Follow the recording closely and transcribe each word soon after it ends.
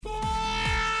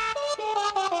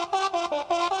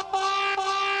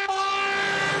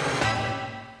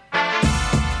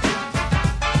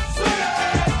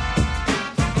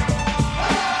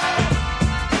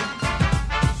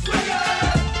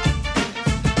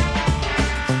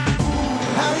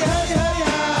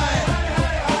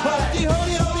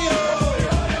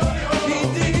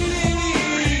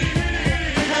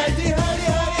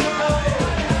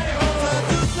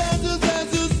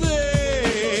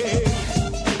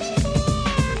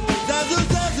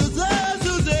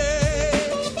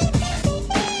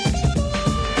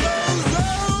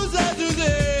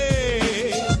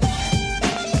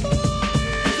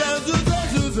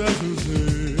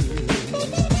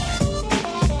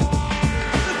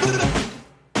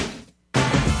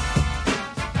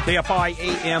KFI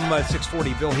AM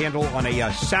 640, Bill Handel on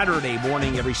a Saturday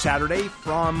morning, every Saturday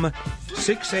from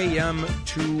 6 a.m.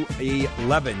 to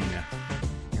 11.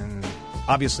 And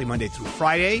obviously Monday through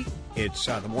Friday, it's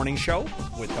the morning show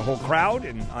with the whole crowd.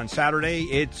 And on Saturday,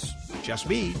 it's just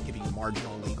me giving you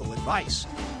marginal legal advice,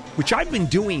 which I've been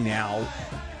doing now.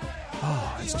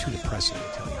 Oh, it's too depressing to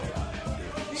tell you how long I've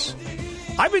been doing this.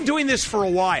 I've been doing this for a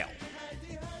while.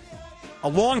 A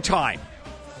long time.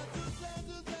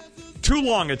 Too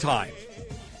long a time.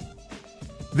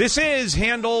 This is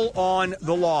Handel on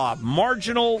the Law,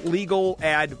 marginal legal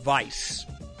advice.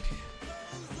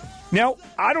 Now,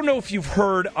 I don't know if you've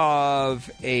heard of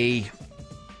a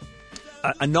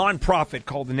nonprofit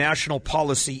called the National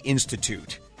Policy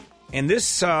Institute. And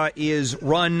this is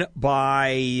run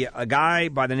by a guy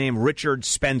by the name Richard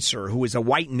Spencer, who is a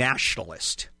white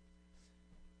nationalist.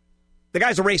 The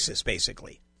guy's a racist,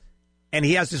 basically. And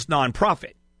he has this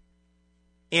nonprofit.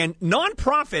 And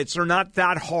nonprofits are not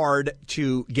that hard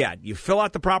to get. You fill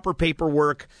out the proper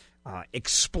paperwork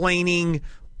explaining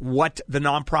what the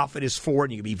nonprofit is for,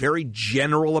 and you can be very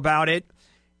general about it.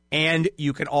 And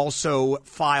you can also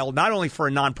file not only for a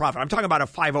nonprofit, I'm talking about a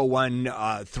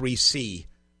 501(c)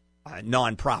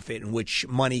 nonprofit in which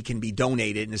money can be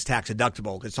donated and is tax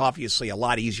deductible. It's obviously a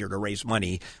lot easier to raise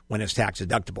money when it's tax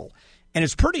deductible. And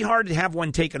it's pretty hard to have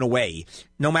one taken away,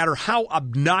 no matter how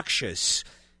obnoxious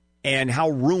and how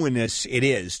ruinous it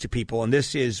is to people. And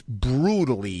this is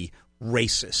brutally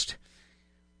racist.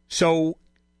 So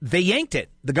they yanked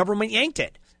it. The government yanked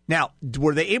it. Now,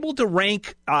 were they able to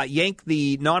yank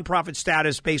the nonprofit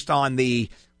status based on the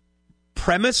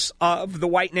premise of the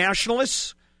white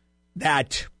nationalists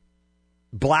that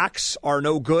blacks are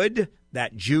no good,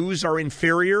 that Jews are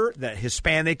inferior, that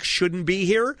Hispanics shouldn't be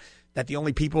here, that the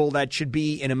only people that should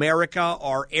be in America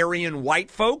are Aryan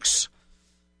white folks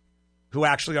who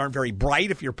actually aren't very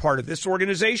bright if you're part of this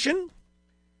organization?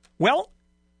 Well,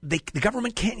 the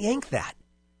government can't yank that.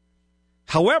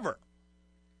 However,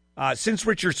 since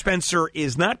Richard Spencer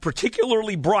is not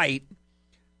particularly bright,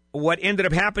 what ended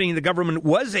up happening, the government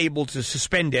was able to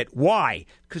suspend it. Why?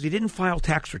 Because he didn't file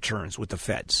tax returns with the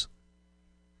feds.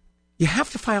 You have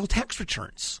to file tax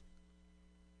returns.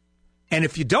 And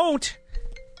if you don't,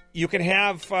 you can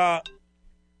have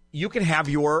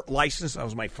your license. That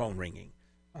was my phone ringing.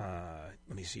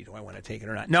 Let me see. Do I want to take it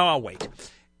or not? No, I'll wait.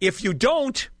 If you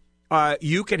don't,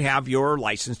 you can have your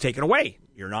license taken away,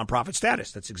 your nonprofit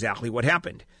status. That's exactly what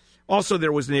happened. Also,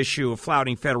 there was an issue of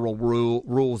flouting federal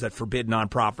rules that forbid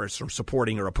nonprofits from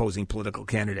supporting or opposing political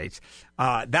candidates.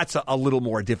 That's a little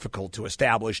more difficult to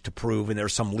establish, to prove, and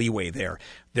there's some leeway there.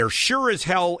 There sure as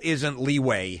hell isn't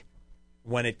leeway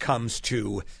when it comes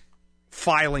to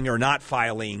filing or not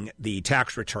filing the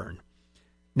tax return.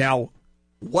 Now,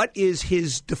 what is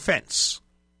his defense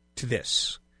to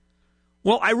this?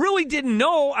 Well, I really didn't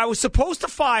know I was supposed to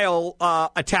file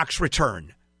a tax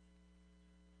return.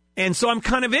 And so I'm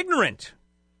kind of ignorant.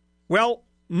 Well,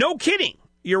 no kidding.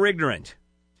 You're ignorant.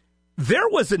 There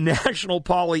was a National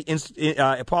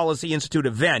Policy Institute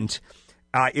event.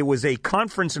 It was a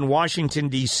conference in Washington,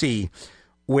 D.C.,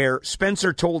 where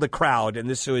Spencer told a crowd, and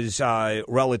this was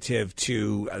relative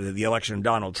to the election of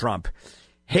Donald Trump,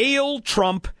 "Hail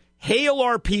Trump, hail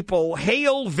our people,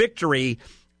 hail victory,"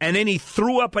 and then he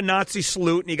threw up a Nazi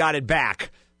salute and he got it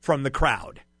back from the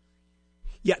crowd.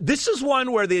 Yeah, this is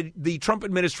one where the Trump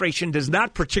administration does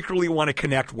not particularly want to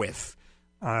connect with.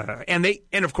 And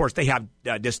of course, they have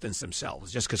distanced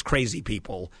themselves. Just because crazy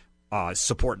people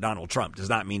support Donald Trump does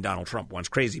not mean Donald Trump wants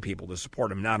crazy people to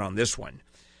support him, not on this one.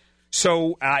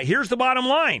 So here's the bottom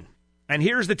line, and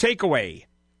here's the takeaway.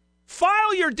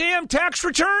 File your damn tax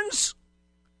returns,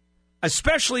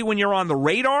 especially when you're on the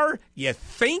radar. You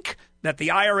think that the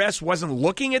IRS wasn't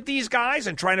looking at these guys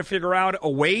and trying to figure out a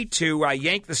way to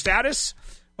yank the status?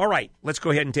 All right, let's go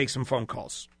ahead and take some phone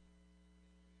calls.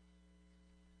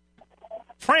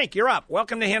 Frank, you're up.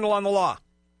 Welcome to Handel on the Law.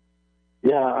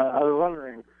 Yeah, I was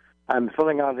wondering, I'm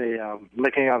filling out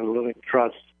making out a living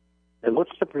trust, and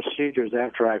what's the procedures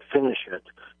after I finish it?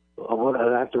 What,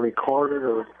 I have to record it,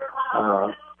 or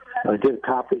I give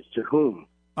copies to whom?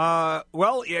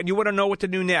 Well, and you want to know what to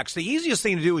do next. The easiest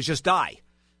thing to do is just die.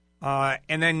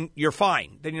 And then you're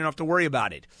fine. Then you don't have to worry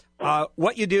about it.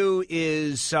 What you do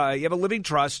is you have a living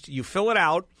trust. You fill it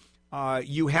out.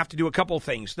 You have to do a couple of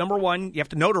things. Number one, you have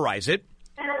to notarize it.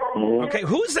 Mm-hmm. Okay,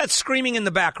 who's that screaming in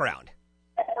the background?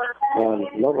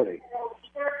 Nobody.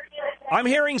 I'm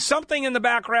hearing something in the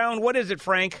background. What is it,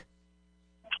 Frank?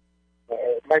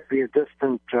 It might be a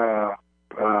distant,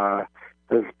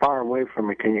 it's far away from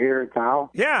me. Can you hear it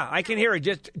now? Yeah, I can hear it.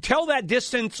 Just tell that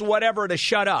distance whatever to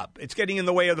shut up. It's getting in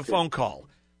the way of the phone call.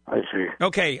 I see.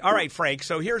 Okay. All right, Frank.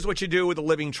 So here's what you do with a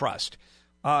living trust.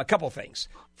 A couple of things.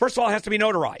 First of all, it has to be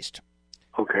notarized.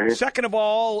 Okay. Second of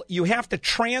all, you have to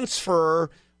transfer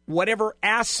whatever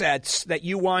assets that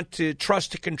you want to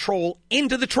trust to control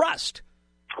into the trust.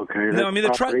 Okay. No, I mean,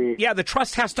 the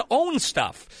trust has to own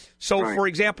stuff. So, Right. for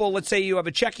example, let's say you have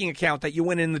a checking account that you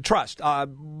went in the trust.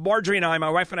 Marjorie and I, my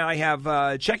wife and I,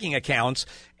 have checking accounts,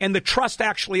 and the trust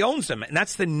actually owns them. And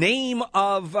that's the name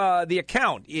of the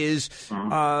account is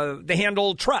the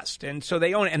Handel Trust. And so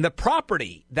they own it. And the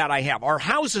property that I have, our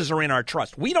houses are in our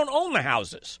trust. We don't own the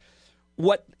houses.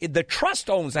 What the trust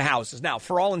owns the houses. Now,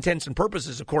 for all intents and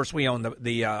purposes, of course, we own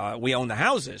we own the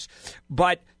houses,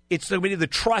 but it's the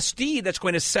trustee that's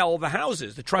going to sell the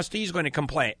houses. The trustee is going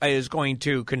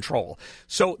to control.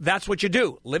 So that's what you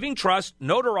do. Living trust,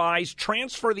 notarize,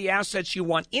 transfer the assets you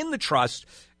want in the trust,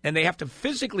 and they have to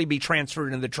physically be transferred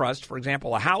into the trust. For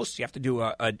example, a house, you have to do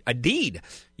a deed.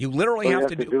 You literally have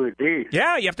to do a deed.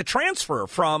 Yeah, you have to transfer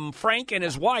from Frank and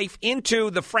his wife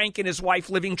into the Frank and his wife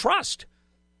living trust.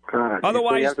 God.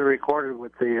 Otherwise, so you have to record it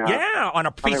with the on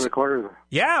a piece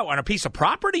on a piece of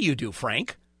property you do,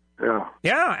 Frank. Yeah.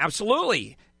 Yeah,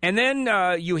 absolutely. And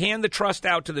then you hand the trust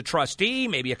out to the trustee,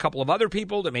 maybe a couple of other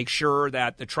people to make sure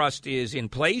that the trust is in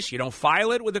place. You don't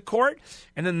file it with the court.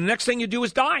 And then the next thing you do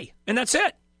is die. And that's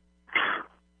it.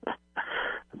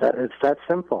 It's that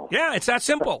simple. Yeah, it's that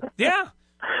simple. Yeah.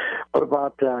 What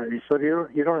about, so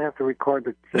you don't have to record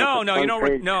the No, you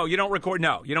don't you don't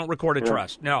record a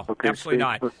trust. No, okay, absolutely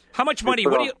not. How much money?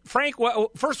 Frank,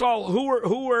 first of all,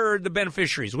 who are the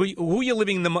beneficiaries? Who are you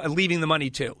leaving the money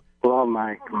to? Well,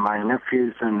 my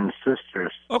nephews and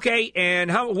sisters. Okay,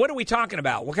 and what are we talking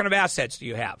about? What kind of assets do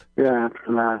you have? Yeah,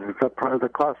 the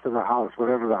cost of the house,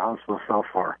 whatever the house will sell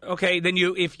for. Okay, then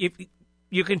if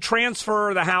you can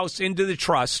transfer the house into the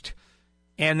trust,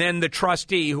 and then the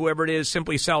trustee, whoever it is,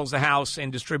 simply sells the house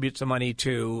and distributes the money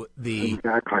to the...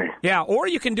 Exactly. Yeah, or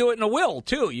you can do it in a will,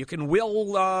 too. You can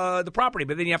will the property,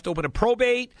 but then you have to open a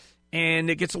probate, and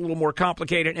it gets a little more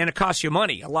complicated, and it costs you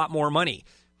money, a lot more money.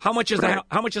 How much is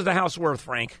the house worth,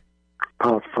 Frank? I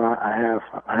have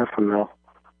 $500,000.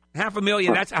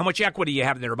 $500,000. That's how much equity you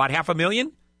have there. About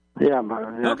 $500,000? Yeah.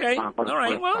 Okay. All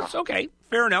right. Well, it's okay.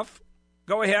 Fair enough.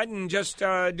 Go ahead and just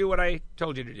do what I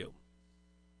told you to do.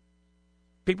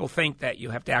 People think that you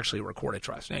have to actually record a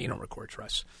trust. No, you don't record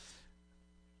trusts.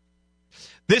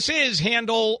 This is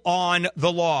Handel on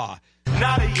the Law.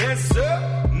 Not a yes,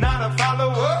 sir. Not a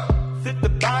follower. Fit the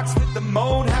box, fit the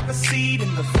mold. Have a seat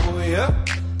in the foyer.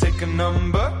 Take a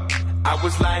number. I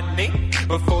was lightning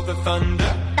before the thunder.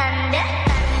 Thunder,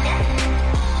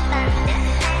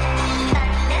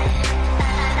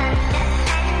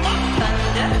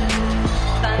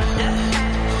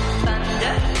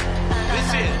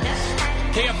 This is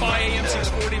KFI AM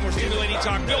 640. More stimulating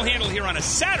talk. Bill Handel here on a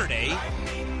Saturday.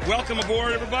 Welcome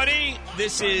aboard, everybody.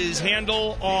 This is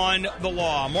Handel on the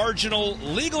Law. Marginal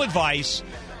legal advice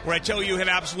where I tell you have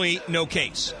absolutely no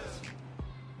case.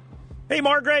 Hey,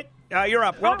 Margaret, you're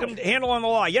up. Welcome to Handel on the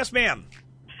Law. Yes, ma'am.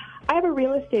 I have a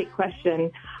real estate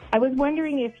question. I was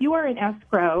wondering if you are in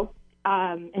escrow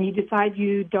and you decide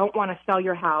you don't want to sell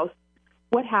your house,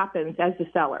 what happens as the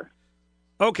seller?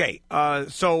 Okay,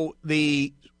 so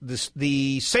the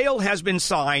sale has been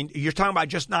signed. You're talking about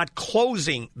just not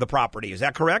closing the property. Is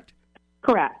that correct?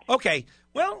 Correct. Okay.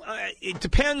 Well, it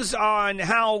depends on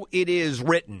how it is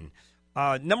written.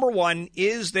 Number one,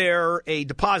 is there a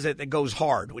deposit that goes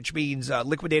hard, which means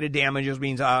liquidated damages,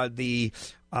 means the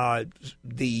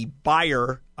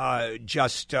buyer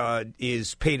just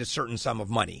is paid a certain sum of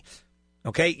money.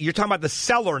 Okay? You're talking about the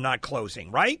seller not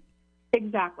closing, right?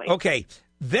 Exactly. Okay.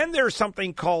 Then there's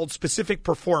something called specific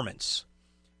performance,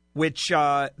 which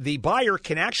the buyer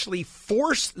can actually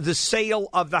force the sale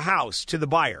of the house to the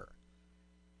buyer.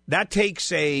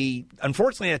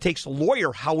 Unfortunately, that takes a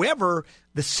lawyer. However,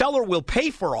 the seller will pay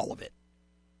for all of it.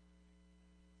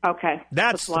 Okay.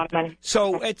 That's a lot of money.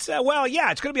 So it's,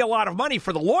 it's going to be a lot of money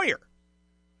for the lawyer.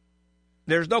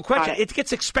 There's no question. It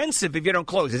gets expensive if you don't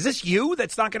close. Is this you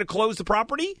that's not going to close the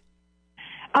property?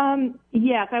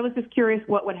 Yes, I was just curious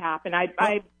what would happen.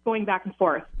 I'm going back and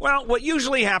forth. Well, what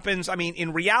usually happens,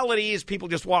 in reality, is people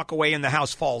just walk away and the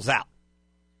house falls out.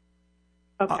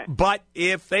 Okay. But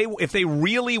if they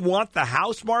really want the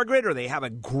house, Margaret, or they have a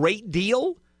great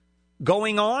deal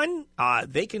going on,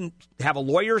 they can have a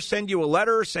lawyer send you a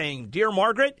letter saying, "Dear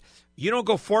Margaret, you don't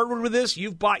go forward with this.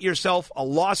 You've bought yourself a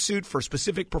lawsuit for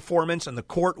specific performance, and the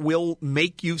court will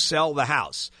make you sell the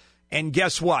house. And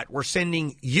guess what? We're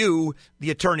sending you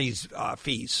the attorney's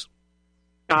fees."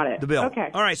 Got it. The bill. Okay.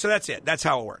 All right, so that's it. That's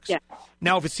how it works. Yeah.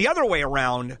 Now, if it's the other way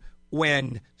around,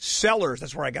 when sellers,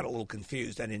 that's where I got a little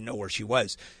confused. I didn't know where she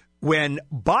was. When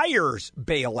buyers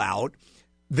bail out,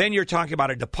 then you're talking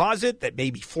about a deposit that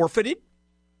may be forfeited.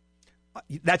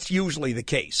 That's usually the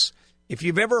case. If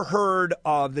you've ever heard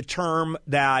of the term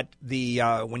that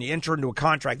when you enter into a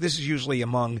contract, this is usually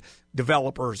among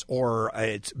developers or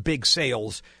it's big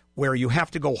sales where you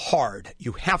have to go hard.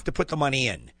 You have to put the money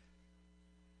in.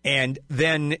 And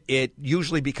then it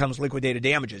usually becomes liquidated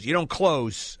damages. You don't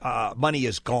close, money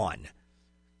is gone.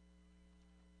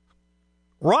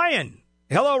 Ryan.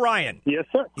 Hello, Ryan. Yes,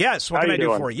 sir. Yes, what can I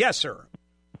do for you? Yes, sir.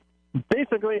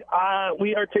 Basically,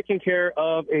 we are taking care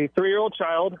of a 3-year-old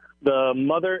child. The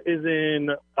mother is in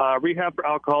rehab for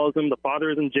alcoholism. The father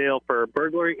is in jail for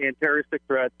burglary and terroristic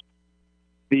threats.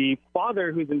 The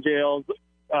father, who's in jail's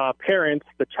parents,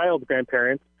 the child's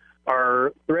grandparents,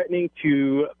 are threatening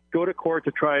to go to court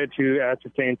to try to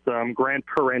ascertain some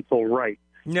grandparental rights.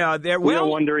 No, we are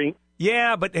wondering.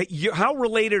 Yeah, but how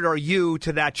related are you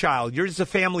to that child? You're just a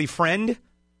family friend?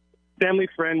 Family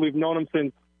friend. We've known him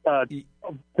since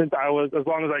I was, as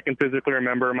long as I can physically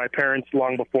remember. My parents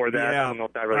long before that. Yeah. I don't know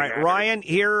if that really matters. Ryan,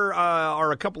 here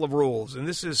are a couple of rules, and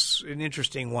this is an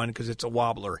interesting one because it's a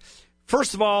wobbler.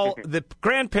 First of all, the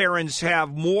grandparents have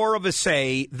more of a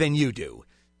say than you do.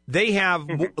 They have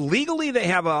legally they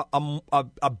have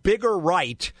a bigger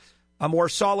right, a more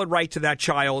solid right to that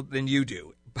child than you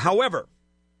do. However,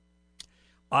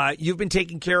 you've been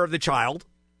taking care of the child.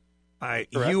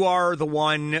 You are the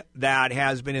one that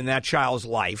has been in that child's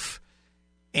life.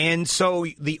 And so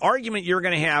the argument you're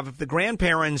going to have, if the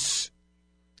grandparents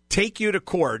take you to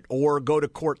court or go to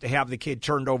court to have the kid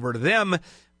turned over to them,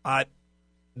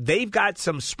 they've got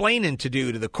some splaining to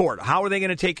do to the court. How are they going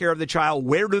to take care of the child?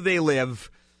 Where do they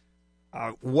live?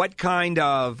 What kind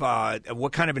of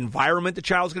environment the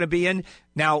child's going to be in?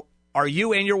 Now, are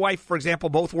you and your wife, for example,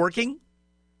 both working?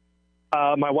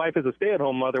 My wife is a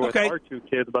stay-at-home mother with our 2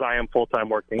 kids, but I am full-time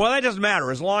working. Well, that doesn't matter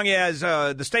as long as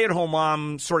the stay-at-home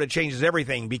mom sort of changes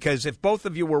everything, because if both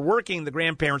of you were working, the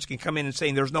grandparents can come in and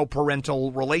say there's no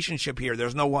parental relationship here.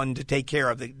 There's no one to take care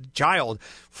of the child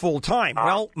full-time.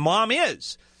 Well, mom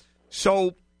is.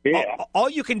 So all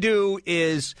you can do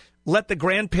is let the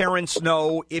grandparents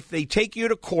know if they take you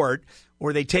to court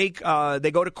or they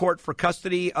go to court for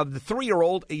custody of the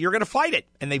 3-year-old, you're going to fight it,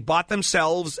 and they bought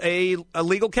themselves a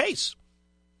legal case.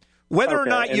 Whether or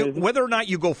not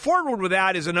you go forward with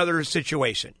that is another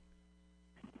situation.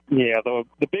 Yeah, the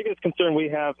biggest concern we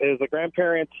have is the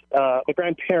grandparents,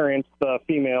 the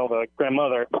female, the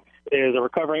grandmother, is a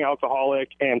recovering alcoholic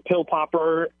and pill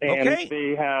popper, and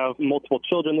they have multiple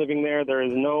children living there. There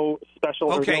is no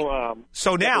special. Okay.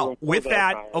 So now, with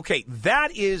that,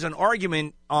 that is an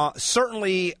argument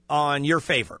certainly on your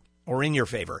favor or in your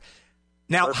favor.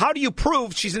 Now, how do you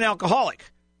prove she's an alcoholic?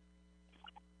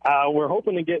 We're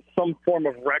hoping to get some form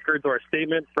of records or a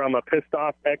statement from a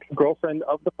pissed-off ex-girlfriend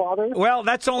of the father. Well,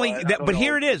 that's only but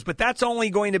here it is. But that's only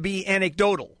going to be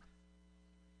anecdotal.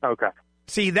 Okay.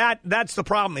 See, that's the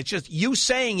problem. It's just you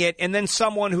saying it, and then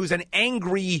someone who's in an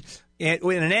angry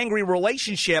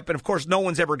relationship, and of course no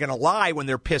one's ever going to lie when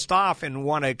they're pissed off and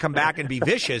want to come back and be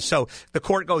vicious. So the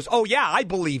court goes, oh, yeah, I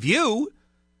believe you.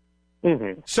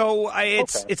 Mm-hmm. So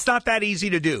it's not that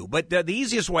easy to do. But the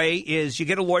easiest way is you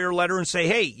get a lawyer letter and say,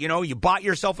 hey, you bought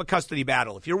yourself a custody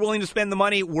battle. If you're willing to spend the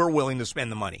money, we're willing to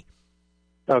spend the money.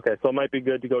 Okay, so it might be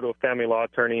good to go to a family law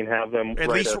attorney and have them at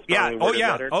write least,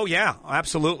 letter. Oh, yeah,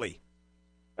 absolutely.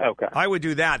 Okay. I would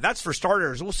do that. That's for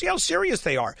starters. We'll see how serious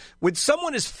they are. When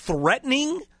someone is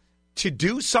threatening to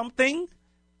do something,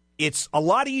 it's a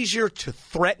lot easier to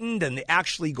threaten than to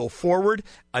actually go forward,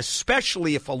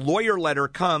 especially if a lawyer letter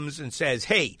comes and says,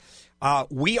 hey,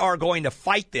 we are going to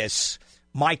fight this.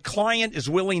 My client is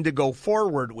willing to go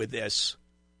forward with this.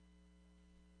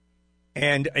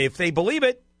 And if they believe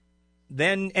it,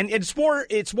 then and it's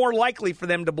more likely for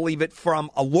them to believe it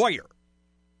from a lawyer.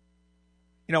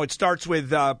 It starts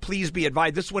with, please be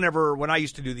advised. This when I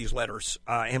used to do these letters,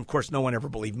 and of course no one ever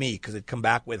believed me because it'd come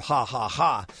back with ha, ha,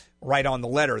 ha, right on the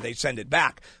letter. They'd send it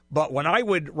back. But when I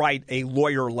would write a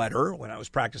lawyer letter, when I was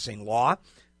practicing law,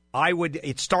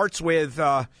 it starts with,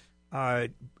 dear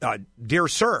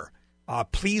sir,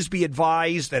 please be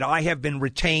advised that I have been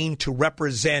retained to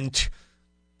represent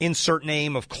insert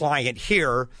name of client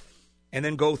here, and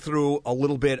then go through a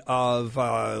little bit of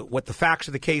what the facts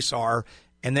of the case are.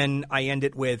 And then I end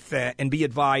it with, and be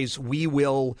advised, we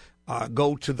will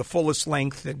go to the fullest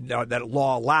length that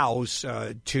law allows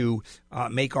to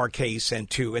make our case and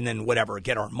then whatever,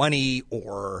 get our money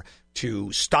or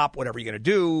to stop whatever you're going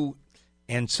to do.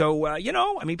 And so,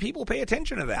 people pay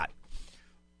attention to that.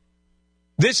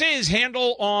 This is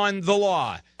Handel on the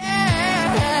Law.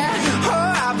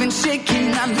 Oh, I've been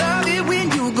shaking. I love it when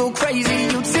you go crazy.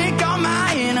 You take all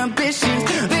my inhibitions.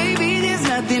 Baby, there's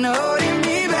nothing holding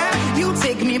me back. You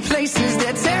take me places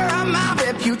that tear up my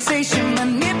reputation.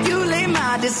 Manipulate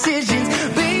my decisions.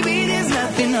 Baby, there's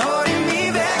nothing holding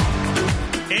me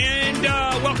back. And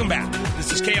welcome back.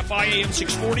 This is KFI AM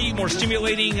 640. More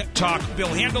stimulating talk.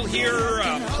 Bill Handel here.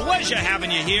 Pleasure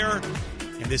having you here.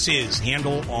 And this is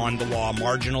Handel on the Law,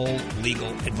 marginal legal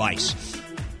advice.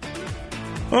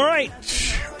 All right.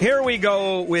 Here we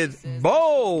go with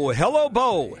Bo. Hello,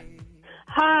 Bo.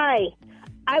 Hi.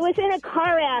 I was in a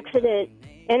car accident,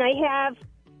 and I have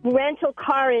rental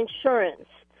car insurance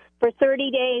for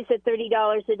 30 days at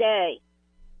 $30 a day.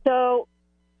 So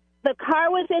the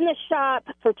car was in the shop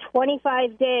for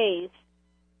 25 days,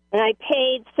 and I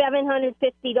paid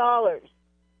 $750.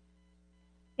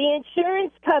 The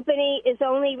insurance company is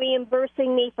only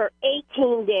reimbursing me for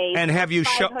 18 days. And have you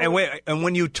and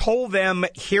when you told them,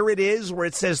 here it is, where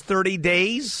it says 30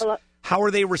 days, how are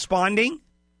they responding?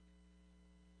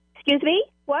 Excuse me?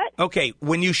 What? Okay,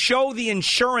 when you show the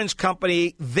insurance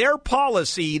company their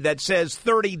policy that says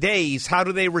 30 days, how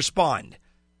do they respond?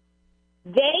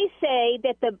 They say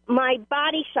that my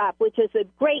body shop, which is a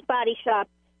great body shop,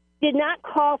 did not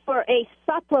call for a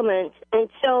supplement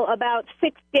until about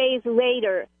 6 days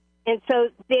later, and so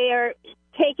they're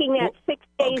taking that 6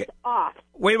 days off.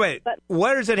 Wait. But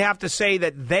what does it have to say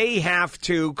that they have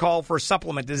to call for a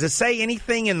supplement? Does it say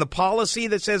anything in the policy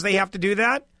that says they have to do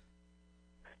that?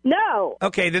 No.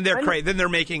 Okay, then they're crazy. Then they're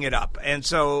making it up. And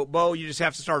so, Bo, you just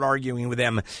have to start arguing with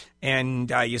them, and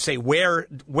you say, where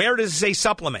does it say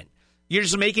supplement? You're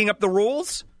just making up the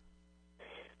rules?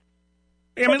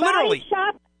 I mean, literally.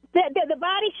 The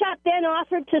body shop then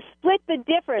offered to split the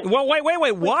difference. Well,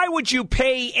 wait. Why would you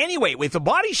pay anyway? If the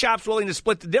body shop's willing to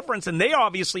split the difference, and they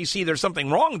obviously see there's something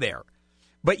wrong there.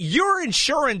 But your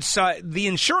insurance, the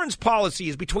insurance policy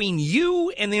is between you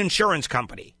and the insurance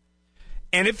company.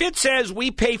 And if it says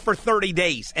we pay for 30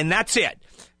 days, and that's it,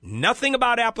 nothing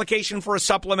about application for a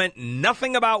supplement,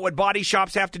 nothing about what body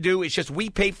shops have to do, it's just we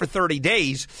pay for 30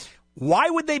 days, why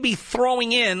would they be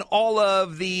throwing in all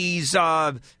of these,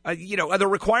 other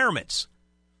requirements?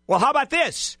 Well, how about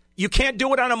this? You can't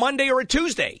do it on a Monday or a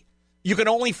Tuesday. You can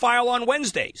only file on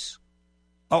Wednesdays.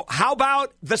 Oh, how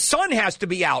about the sun has to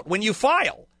be out when you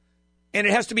file? And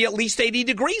it has to be at least 80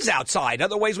 degrees outside.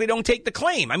 Otherwise, we don't take the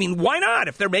claim. I mean, why not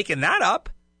if they're making that up?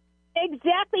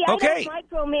 Exactly. Okay. I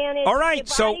don't micromanage. All right.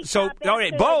 So, all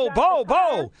right,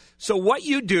 Bo. So what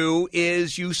you do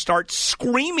is you start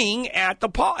screaming at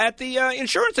the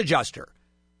insurance adjuster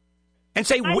and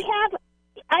say,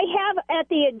 I have at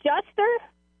the adjuster.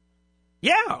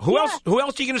 Yeah. Who else are you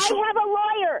going to? I have a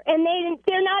lawyer, and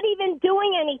they're not even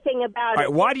doing anything about it. All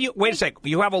right. Why do you? Wait a sec.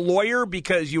 You have a lawyer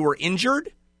because you were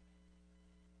injured?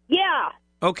 Yeah.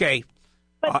 Okay.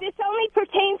 But this only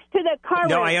pertains to the car.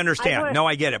 No, I understand.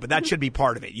 I get it. But that should be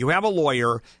part of it. You have a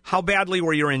lawyer. How badly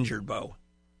were you injured, Bo?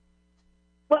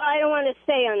 Well, I don't want to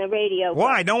say on the radio.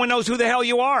 Why? No one knows who the hell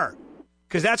you are.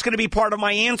 Because that's going to be part of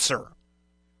my answer.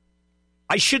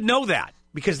 I should know that.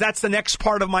 Because that's the next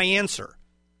part of my answer.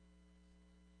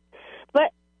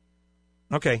 But.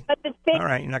 Okay. But all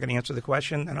right. You're not going to answer the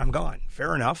question? Then I'm gone.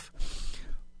 Fair enough.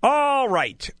 All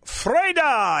right.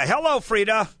 Frida. Hello,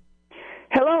 Frida.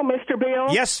 Hello, Mr.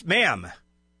 Bill. Yes, ma'am.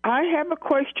 I have a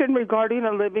question regarding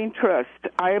a living trust.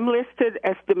 I am listed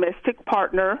as domestic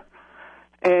partner,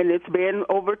 and it's been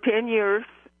over 10 years.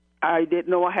 I didn't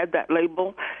know I had that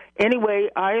label. Anyway,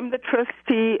 I am the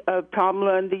trustee of Tom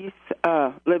Lundy's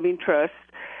living trust.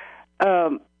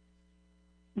 Does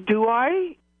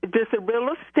the real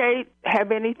estate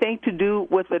have anything to do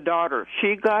with the daughter?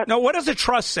 No, what does the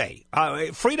trust say?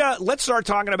 Frida, let's start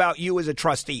talking about you as a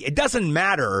trustee. It doesn't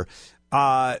matter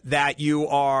that you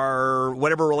are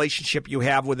whatever relationship you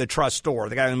have with the trustor,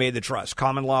 the guy who made the trust,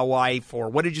 common law wife, or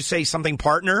what did you say, something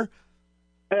partner?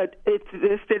 It's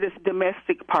listed as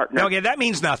domestic partner. Okay, that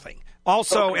means nothing.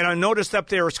 Also, and I noticed up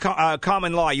there is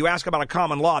common law. You ask about a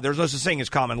common law. There's no such thing as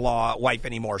common law wife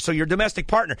anymore. So your domestic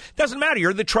partner. Doesn't matter.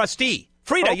 You're the trustee.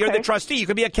 Frida, you're the trustee. You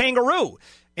could be a kangaroo.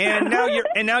 And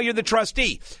now you're the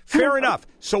trustee. Fair enough.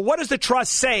 So what does the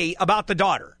trust say about the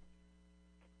daughter?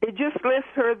 It just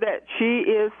lists her that she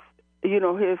is,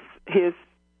 his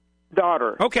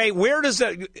daughter. Okay,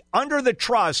 under the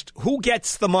trust, who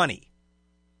gets the money?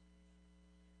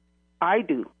 I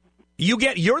do.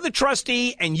 You're the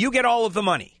trustee, and you get all of the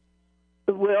money.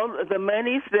 Well, the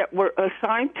monies that were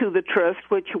assigned to the trust,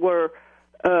 which were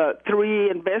 3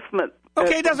 investment.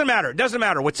 Okay, it doesn't matter. It doesn't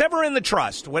matter. Whatever in the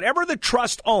trust, whatever the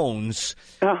trust owns,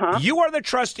 you are the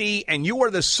trustee, and you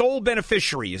are the sole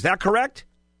beneficiary. Is that correct?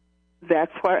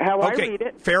 That's how I read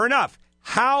it. Fair enough.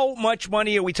 How much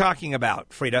money are we talking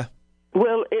about, Frida?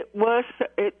 Well,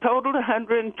 it totaled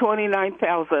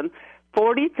 $129,000.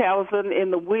 $40,000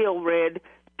 in the will read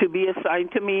to be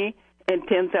assigned to me, and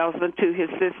 $10,000 to his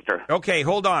sister. Okay,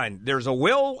 hold on. There's a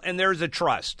will and there's a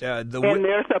trust. And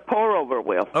there's a pour-over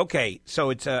will. Okay, so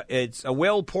it's a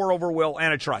will, pour-over will,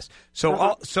 and a trust.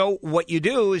 So so what you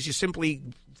do is you simply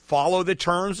follow the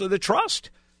terms of the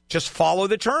trust. Just follow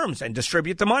the terms and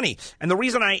distribute the money. And the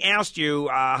reason I asked you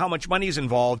how much money is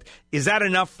involved, is that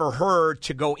enough for her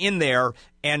to go in there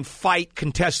and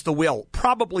contest the will?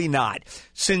 Probably not.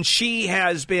 Since she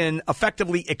has been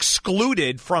effectively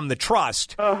excluded from the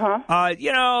trust,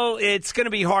 it's going to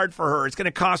be hard for her. It's going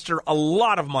to cost her a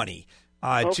lot of money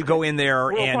to go in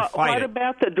there and fight it. What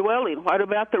about the dwelling? What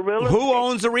about the real estate? Who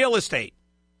owns the real estate?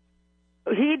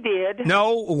 He did.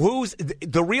 No, who's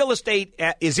the real estate?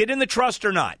 Is it in the trust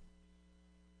or not?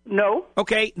 No.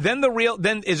 Okay, then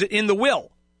is it in the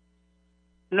will?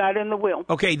 Not in the will.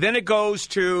 Okay, then it goes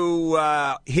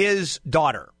to his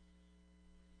daughter.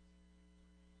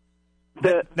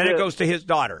 Then it goes to his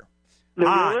daughter. The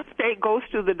real estate goes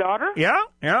to the daughter? Yeah.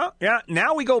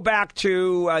 Now we go back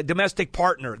to domestic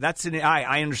partner.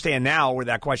 I understand now where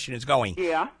that question is going.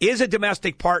 Yeah. Is a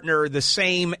domestic partner the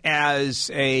same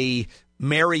as a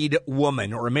married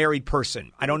woman or a married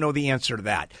person? I don't know the answer to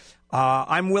that.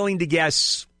 I'm willing to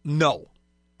guess no.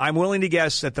 I'm willing to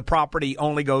guess that the property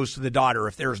only goes to the daughter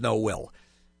if there's no will.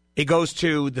 It goes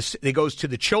to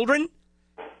the children.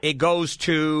 It goes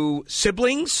to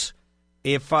siblings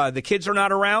if the kids are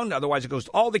not around. Otherwise, it goes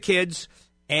to all the kids.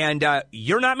 And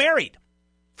you're not married,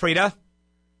 Frida.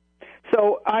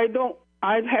 So I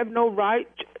have no right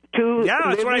to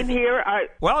live in here.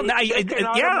 They can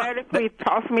automatically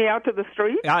toss me out to the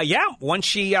street.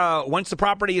 Once the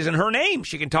property is in her name,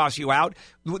 she can toss you out.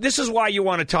 This is why you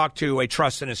want to talk to a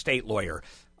trust and estate lawyer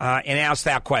and ask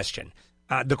that question.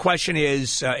 The question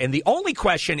is, and the only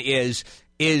question is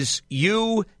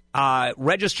you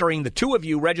registering, the two of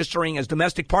you registering as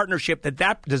domestic partnership?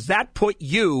 Does that put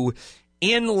you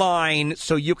in line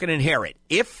so you can inherit?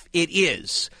 If it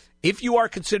is, if you are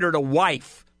considered a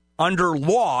wife under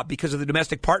law because of the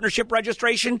domestic partnership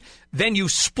registration, then you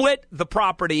split the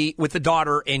property with the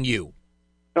daughter and you.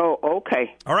 Oh,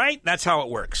 okay. All right? That's how it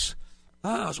works.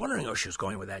 I was wondering how she was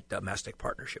going with that domestic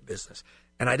partnership business,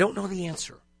 and I don't know the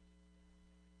answer.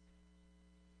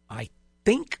 I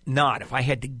think not, if I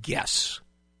had to guess.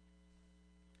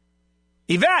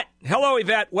 Yvette. Hello,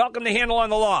 Yvette. Welcome to Handel on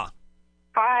the Law.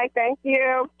 Hi, thank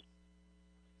you.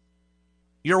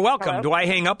 You're welcome. Hello? Do I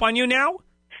hang up on you now?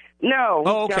 No,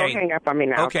 oh, okay. Don't hang up on me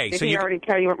now. Okay, Did he already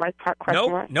tell you what my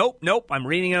question was? Nope. I'm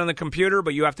reading it on the computer,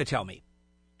 but you have to tell me.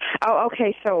 Oh,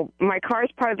 okay. So my car is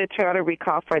part of the Toyota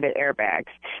recall for the airbags.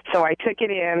 So I took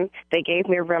it in. They gave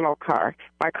me a rental car.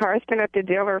 My car has been at the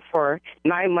dealer for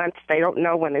 9 months. They don't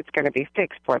know when it's going to be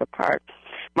fixed for the part.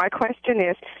 My question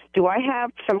is, do I have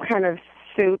some kind of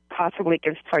suit possibly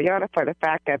against Toyota for the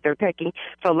fact that they're taking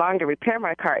so long to repair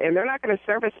my car, and they're not going to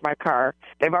service my car?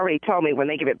 They've already told me when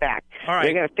they give it back. All right.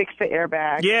 They're going to fix the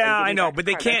airbag. Yeah, I know, but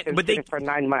they can't. But for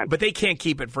 9 months. But they can't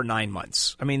keep it for 9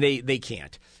 months. I mean, they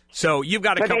can't. So you've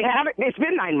got to. But they haven't. It's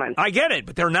been 9 months. I get it,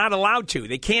 but they're not allowed to.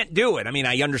 They can't do it. I mean,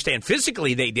 I understand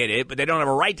physically they did it, but they don't have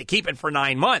a right to keep it for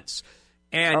 9 months.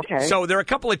 And so there are a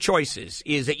couple of choices: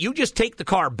 is that you just take the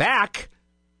car back.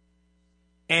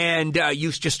 And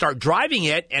you just start driving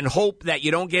it and hope that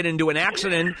you don't get into an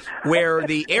accident where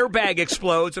the airbag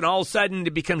explodes and all of a sudden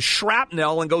it becomes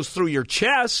shrapnel and goes through your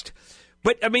chest.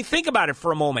 But, I mean, think about it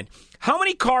for a moment. How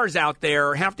many cars out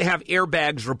there have to have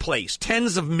airbags replaced?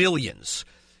 Tens of millions.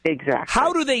 Exactly.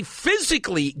 How do they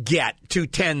physically get to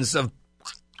tens of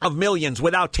millions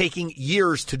without taking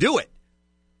years to do it?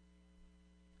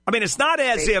 I mean, it's not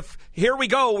as if, here we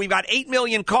go, we've got 8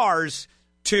 million cars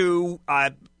to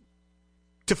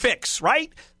fix,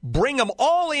 right? Bring them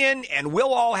all in, and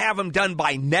we'll all have them done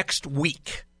by next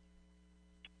week.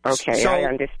 Okay, so, I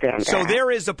understand that. So there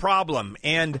is a problem,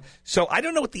 and so I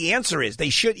don't know what the answer is. They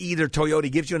should either Toyota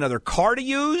gives you another car to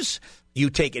use, you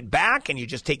take it back, and you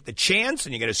just take the chance,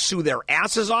 and you're going to sue their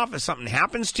asses off if something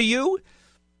happens to you.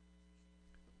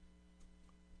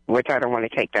 Which I don't want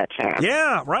to take that chance.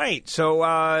 Yeah, right. So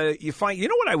you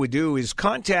know what I would do is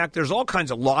there's all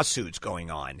kinds of lawsuits going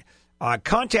on.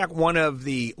 Contact one of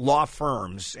the law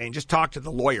firms and just talk to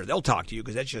the lawyer. They'll talk to you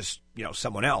because that's just,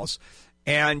 someone else.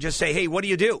 And just say, hey, what do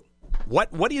you do?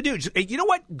 What do you do? You know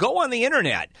what? Go on the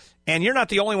internet. And you're not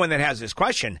the only one that has this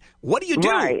question. What do you do?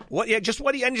 Right.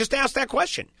 And just ask that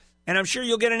question. And I'm sure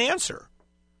you'll get an answer.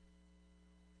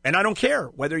 And I don't care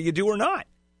whether you do or not.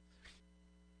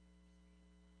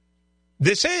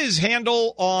 This is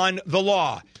Handel on the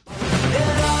Law.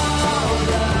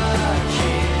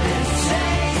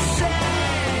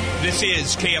 This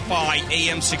is KFI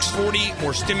AM 640,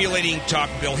 more stimulating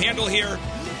talk. Bill Handel here.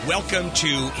 Welcome to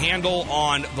Handel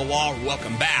on the Law.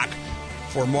 Welcome back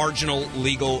for Marginal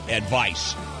Legal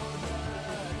Advice.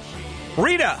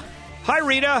 Rita. Hi,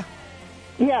 Rita.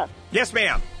 Yes. Yes,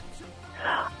 ma'am.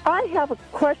 I have a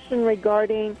question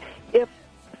regarding if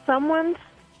someone's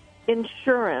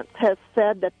insurance has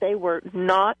said that they were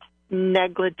not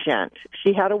negligent.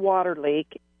 She had a water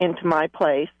leak into my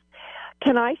place.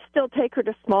 Can I still take her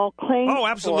to small claims? Oh,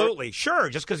 absolutely. Sure.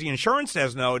 Just because the insurance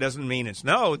says no doesn't mean it's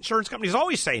no. Insurance companies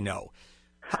always say no.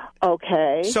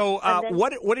 Okay. So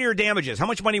what are your damages? How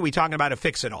much money are we talking about to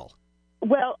fix it all?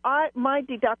 Well, my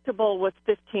deductible was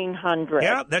 $1,500.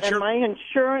 Yeah, that's and my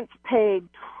insurance paid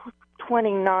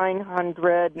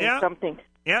 $2,900 and something.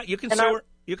 Yeah, you can sue her.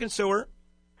 You can sue her.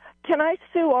 Can I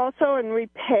sue also and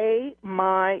repay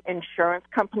my insurance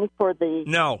company for the...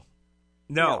 No.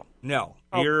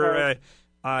 Okay.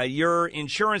 Your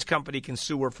insurance company can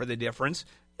sue her for the difference.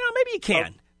 Yeah, maybe you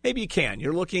can. Maybe you can.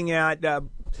 You're looking at,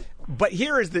 but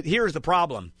here is the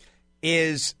problem: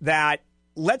 is that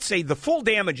let's say the full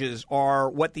damages are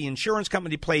what the insurance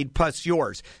company paid plus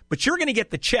yours, but you're going to get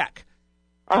the check.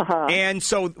 And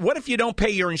so, what if you don't pay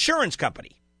your insurance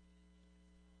company?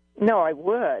 No, I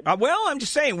would. Well, I'm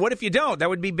just saying, what if you don't? That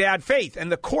would be bad faith,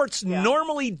 and the courts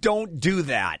normally don't do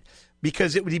that.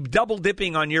 Because it would be double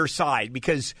dipping on your side,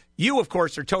 because you, of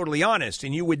course, are totally honest,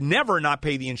 and you would never not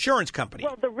pay the insurance company.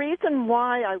 Well, the reason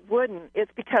why I wouldn't is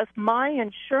because my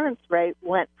insurance rate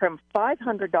went from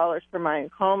 $500 for my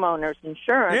homeowner's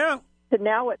insurance to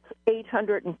now it's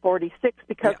 $846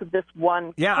 because of this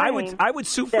one. Yeah, I would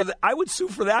sue for that. I would sue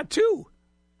for that too.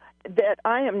 That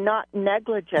I am not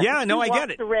negligent. Yeah, no, I get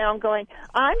it. Around going,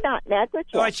 I'm not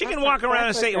negligent. Well, she can walk around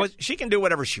and say she can do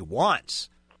whatever she wants.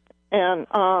 And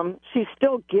she's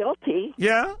still guilty.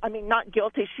 Yeah. I mean, not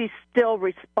guilty. She's still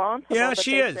responsible. Yeah, but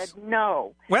she they is. Said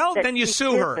no. Well, then you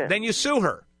sue her. Then you sue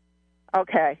her.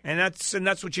 Okay. And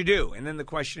that's what you do. And then the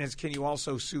question is, can you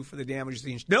also sue for the damage?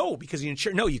 No, because the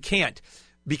insurance. No, you can't,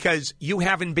 because you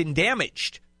haven't been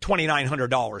damaged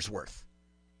 $2,900 worth.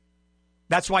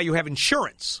 That's why you have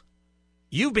insurance.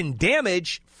 You've been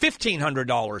damaged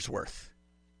 $1,500 worth.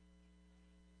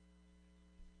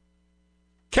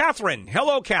 Catherine.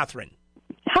 Hello, Catherine.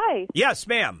 Hi. Yes,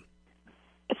 ma'am.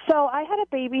 So I had a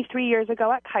baby 3 years ago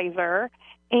at Kaiser,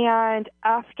 and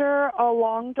after a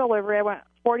long delivery, I went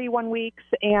 41 weeks,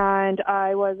 and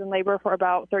I was in labor for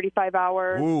about 35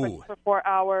 hours, for 4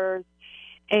 hours,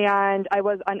 and I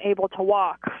was unable to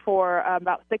walk for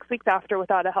about 6 weeks after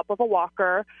without the help of a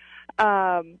walker.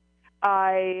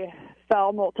 I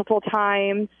fell multiple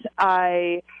times.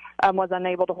 I was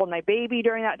unable to hold my baby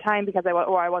during that time because I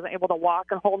wasn't able to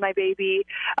walk and hold my baby.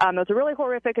 It was a really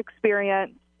horrific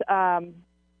experience,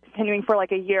 continuing for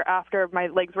like a year after my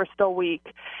legs were still weak.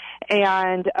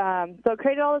 And so it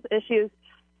created all those issues.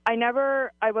 I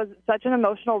was such an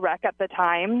emotional wreck at the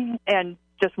time and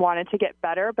just wanted to get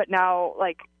better, but now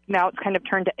it's kind of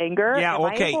turned to anger. Yeah,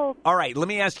 okay. All right, let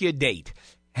me ask you a date.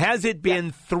 Has it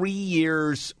been 3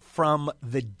 years from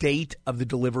the date of the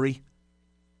delivery?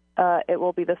 It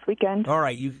will be this weekend. All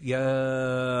right,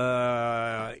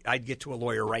 I'd get to a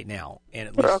lawyer right now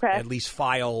and at least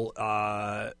file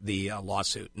the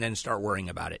lawsuit and then start worrying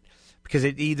about it. Because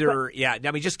it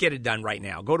just get it done right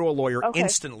now. Go to a lawyer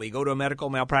instantly. Go to a medical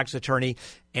malpractice attorney,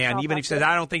 and even if he says,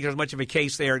 I don't think there's much of a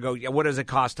case there, go, what does it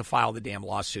cost to file the damn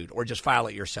lawsuit? Or just file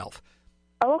it yourself.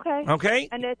 Oh, okay. Okay?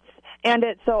 And it's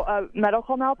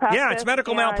medical malpractice. Yeah, it's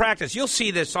medical malpractice. You'll see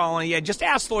this all. Just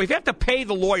ask the lawyer. If you have to pay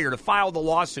the lawyer to file the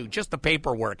lawsuit, just the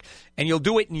paperwork, and you'll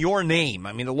do it in your name.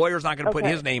 I mean, the lawyer's not going to put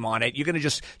his name on it. You're going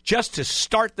to just to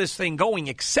start this thing going,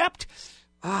 except,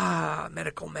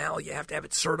 medical mal, you have to have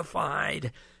it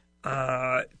certified.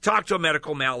 Talk to a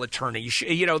medical mal attorney.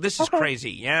 This is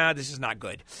crazy. Yeah, this is not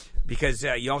good. Because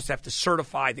you also have to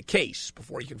certify the case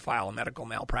before you can file a medical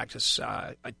malpractice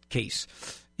case.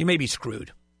 You may be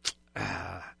screwed.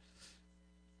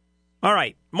 All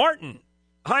right, Martin.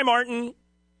 Hi, Martin.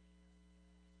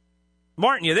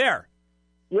 Martin, you there?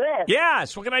 Yes.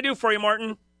 Yes. What can I do for you,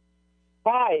 Martin?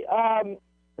 Hi.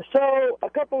 So a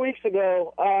couple weeks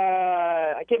ago,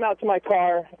 I came out to my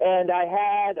car and I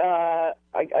had,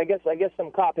 I guess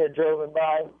some cop had driven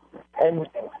by and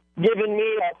given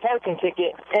me a parking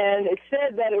ticket, and it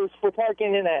said that it was for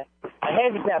parking in a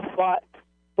handicap spot.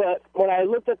 But when I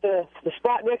looked at the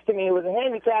spot next to me, it was a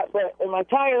handicap. But in my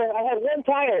tire, I had one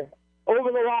tire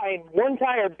over the line, one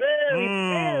tire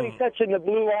barely touching the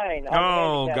blue line.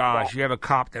 Oh, gosh, spot. you have a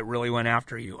cop that really went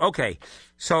after you. Okay,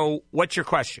 so what's your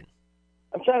question?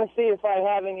 I'm trying to see if I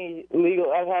have any legal.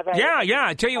 Yeah.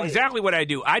 I tell you exactly what I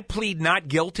do. I'd plead not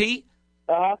guilty.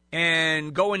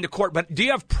 and go into court. But do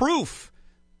you have proof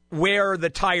where the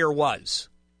tire was?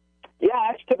 Yeah, I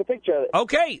actually took a picture of it.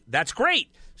 Okay, that's great.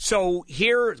 So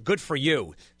here, good for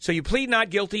you. So you plead not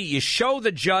guilty. You show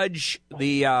the judge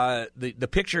the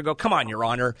picture. Go, come on, Your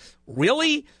Honor.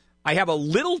 Really? I have a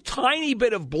little tiny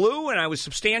bit of blue, and I was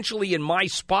substantially in my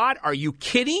spot. Are you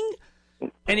kidding?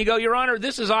 And you go, Your Honor,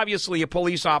 this is obviously a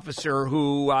police officer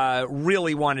who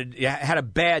really had a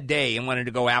bad day and wanted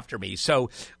to go after me. So,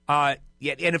 and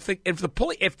if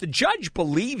the judge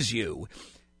believes you,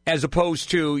 as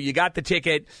opposed to you got the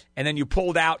ticket and then you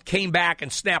pulled out, came back,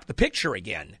 and snapped the picture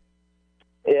again.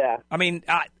 Yeah. I mean,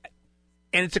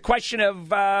 and it's a question of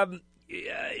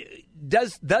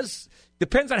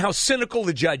depends on how cynical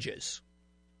the judge is.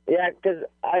 Yeah, because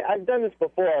I've done this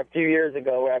before a few years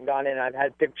ago where I've gone in and I've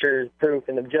had pictures, proof,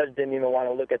 and the judge didn't even want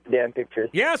to look at the damn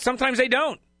pictures. Yeah, sometimes they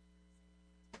don't.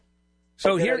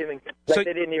 So they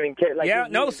didn't even care.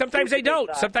 Like, sometimes they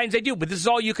don't. Sometimes they do, but this is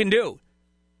all you can do.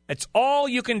 That's all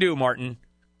you can do, Martin,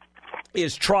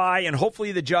 is try, and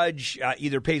hopefully the judge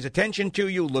either pays attention to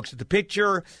you, looks at the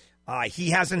picture. He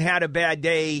hasn't had a bad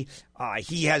day.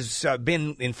 He has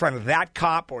been in front of that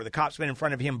cop, or the cop's been in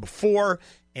front of him before,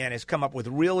 and has come up with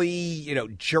really,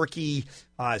 jerky,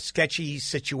 sketchy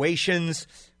situations.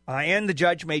 And the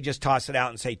judge may just toss it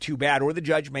out and say, too bad. Or the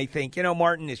judge may think,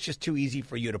 Martin, it's just too easy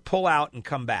for you to pull out and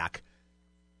come back.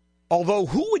 Although,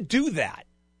 who would do that?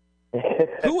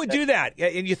 Who would do that?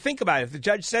 And you think about it. If the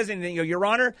judge says anything, Your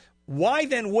Honor, why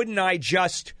then wouldn't I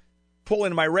just pull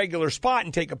into my regular spot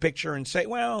and take a picture and say,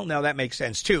 well, no, that makes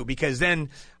sense too, because then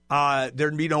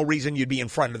there'd be no reason you'd be in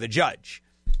front of the judge.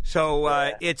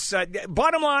 So it's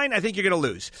bottom line, I think you're going to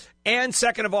lose. And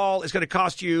second of all, it's going to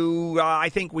cost you, I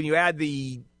think when you add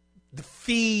the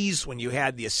fees, when you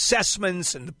had the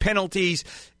assessments and the penalties,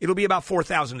 it'll be about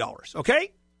 $4,000.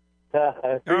 Okay? All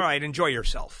right. Enjoy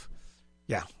yourself.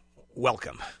 Yeah.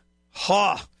 Welcome.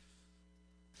 Ha!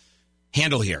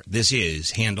 Handel here. This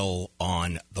is Handel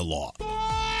on the Law.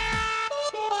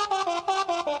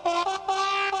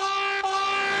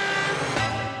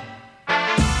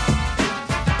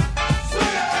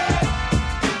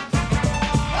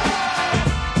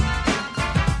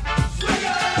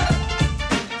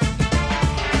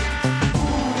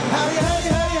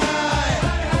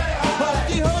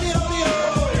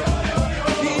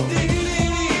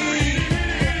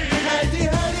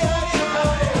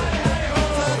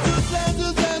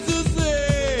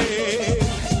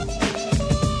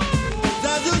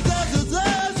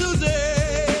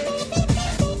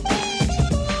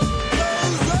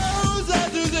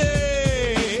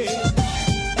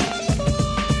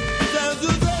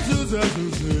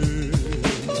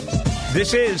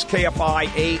 This is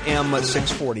KFI AM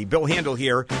 640. Bill Handel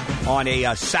here on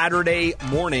a Saturday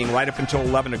morning right up until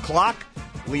 11 o'clock.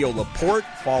 Leo Laporte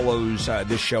follows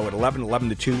this show at 11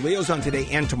 to 2. Leo's on today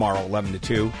and tomorrow, 11 to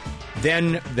 2.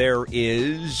 Then there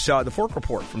is the Fork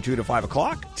Report from 2 to 5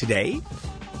 o'clock today.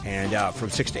 And from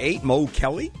 6 to 8, Mo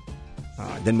Kelly.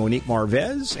 Then Monique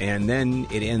Marvez. And then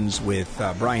it ends with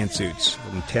Brian Suits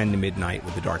from 10 to midnight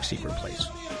with The Dark Secret Place.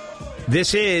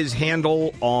 This is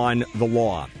Handel on the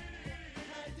Law.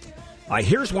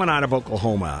 Here's one out of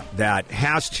Oklahoma that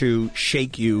has to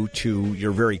shake you to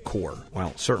your very core.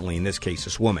 Well, certainly in this case,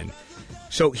 this woman.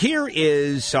 So here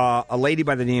is a lady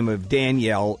by the name of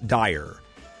Danielle Dyer.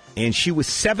 And she was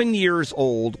 7 years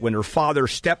old when her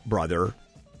father's stepbrother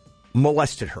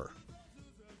molested her.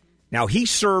 Now, he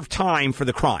served time for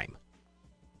the crime.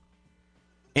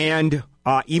 And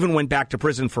even went back to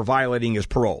prison for violating his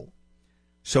parole.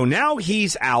 So now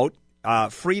he's out.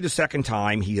 Freed a second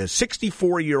time. He's a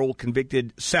 64-year-old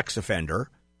convicted sex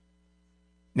offender.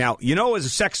 Now, as a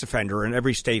sex offender, and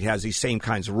every state has these same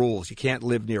kinds of rules. You can't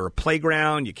live near a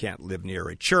playground. You can't live near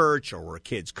a church or where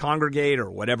kids congregate or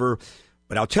whatever.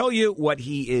 But I'll tell you what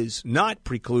he is not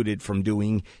precluded from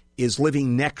doing is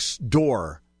living next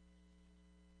door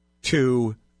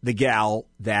to the gal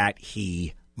that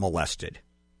he molested.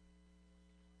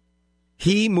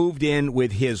 He moved in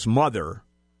with his mother,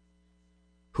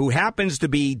 who happens to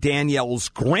be Danielle's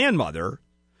grandmother,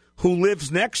 who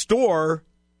lives next door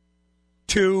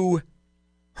to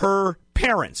her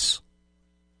parents.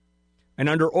 And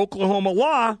under Oklahoma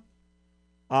law,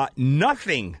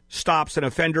 nothing stops an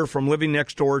offender from living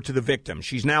next door to the victim.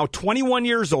 She's now 21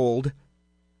 years old,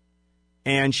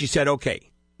 and she said,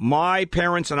 okay, my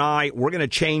parents and I, we're going to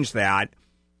change that.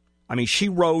 I mean, she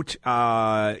wrote,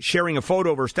 sharing a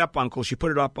photo of her step-uncle, she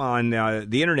put it up on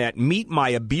the internet, meet my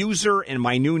abuser and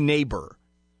my new neighbor.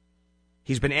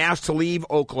 He's been asked to leave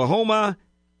Oklahoma,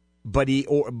 but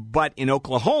in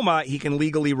Oklahoma, he can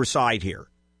legally reside here.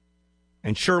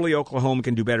 And surely Oklahoma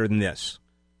can do better than this.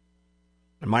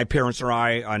 And my parents and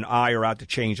I are out to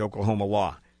change Oklahoma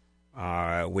law,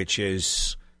 which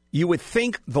is, you would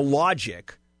think the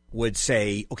logic would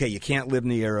say, okay, you can't live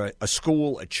near a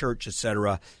school, a church,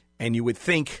 etc., and you would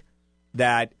think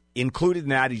that included in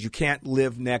that is you can't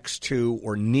live next to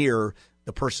or near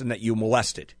the person that you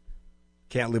molested.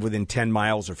 Can't live within 10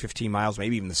 miles or 15 miles,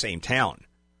 maybe even the same town.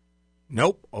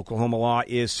 Nope, Oklahoma law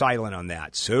is silent on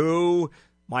that. So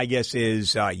my guess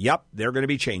is, yep, they're going to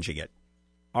be changing it.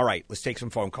 All right, let's take some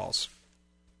phone calls.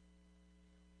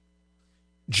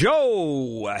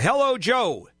 Joe. Hello,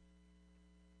 Joe.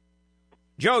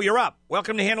 Joe, you're up.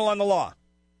 Welcome to Handel on the Law.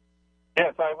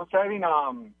 Yes, I was driving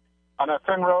on a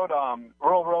certain road,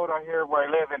 rural road out here where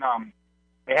I live, and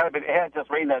it had just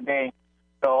rained that day.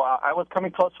 So I was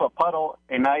coming close to a puddle,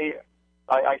 and I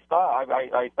stopped.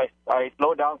 I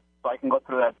slowed down so I can go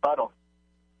through that puddle.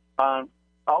 All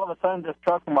of a sudden, this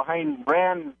truck from behind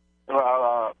ran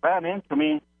into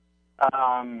me.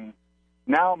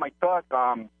 Now my truck,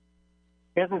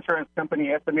 his insurance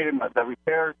company estimated the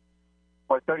repairs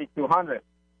for $3,200.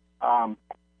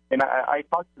 And I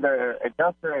talked to the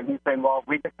adjuster, and he's saying, "Well,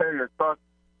 we declare your truck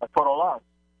a total loss."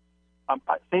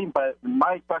 But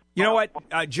my truck. You know what,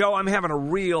 Joe? I'm having a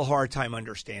real hard time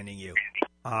understanding you.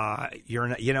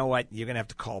 You know what? You're going to have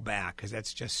to call back because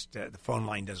that's just the phone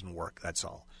line doesn't work. That's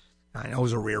all. I know it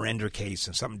was a rear ender case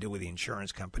and something to do with the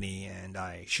insurance company, and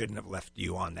I shouldn't have left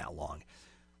you on that long.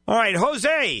 All right,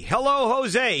 Jose. Hello,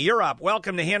 Jose. You're up.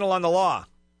 Welcome to Handel on the Law.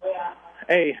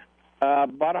 Hey,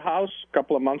 bought a house a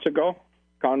couple of months ago,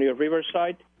 County of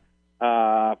Riverside.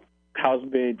 House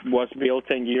was built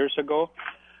 10 years ago.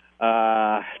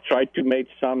 Tried to make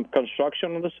some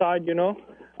construction on the side,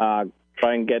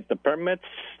 try and get the permits.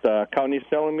 The county is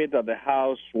telling me that the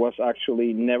house was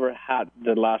actually never had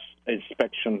the last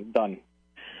inspection done,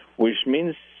 which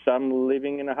means I'm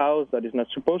living in a house that is not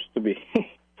supposed to be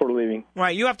for living.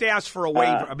 Right. You have to ask for a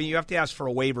waiver. You have to ask for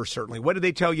a waiver, certainly. What did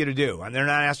they tell you to do? And they're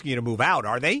not asking you to move out,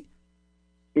 are they?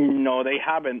 No, they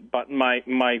haven't. But my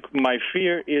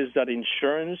fear is that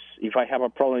insurance, if I have a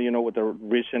problem, with the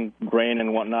recent rain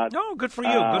and whatnot. No, good for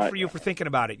you. Good for you for thinking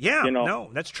about it. Yeah, no,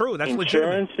 that's true. That's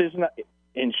legitimate.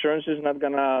 Insurance is not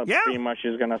going to pretty much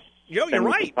is going to. You're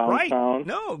right. Right.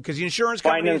 No, because the insurance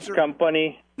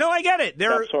company. No, I get it.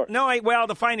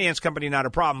 The finance company, not a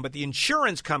problem, but the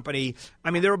insurance company,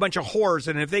 they're a bunch of whores,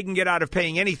 and if they can get out of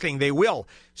paying anything, they will.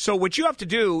 So what you have to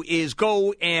do is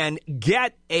go and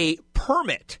get a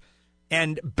permit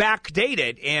and backdate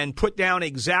it and put down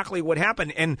exactly what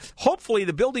happened. And hopefully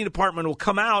the building department will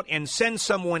come out and send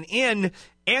someone in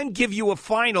and give you a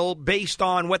final based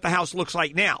on what the house looks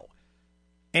like now.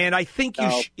 And I think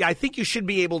you should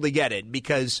be able to get it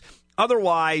because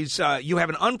otherwise you have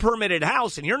an unpermitted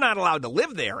house and you're not allowed to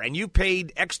live there and you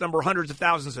paid X number hundreds of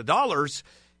thousands of dollars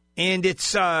and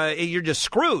it's you're just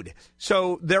screwed.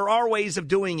 So there are ways of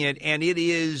doing it, and it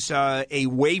is a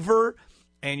waiver,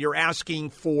 and you're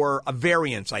asking for a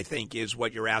variance, I think, is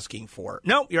what you're asking for.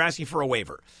 No, you're asking for a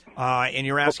waiver, and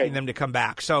you're asking them to come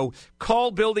back. So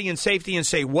call Building and Safety and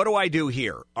say, what do I do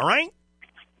here? All right?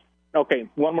 Okay,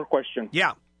 one more question.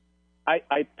 Yeah.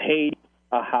 I paid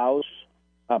a house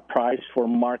price for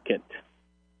market.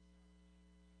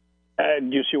 Do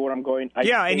you see where I'm going?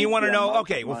 And you want to know,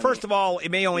 okay, well, first of all, it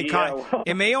may only cost, Jose,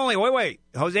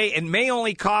 it may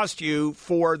only cost you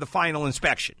for the final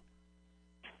inspection.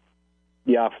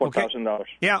 Yeah, $4,000. Okay.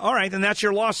 Yeah, all right, then that's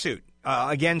your lawsuit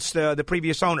against the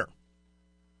previous owner.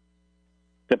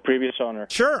 The previous owner.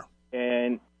 Sure.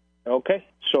 And, okay,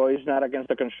 so it's not against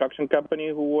the construction company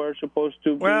who were supposed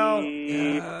to be... Well,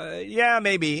 yeah,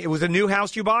 maybe. It was a new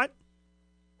house you bought?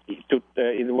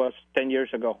 It was 10 years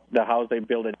ago. The house they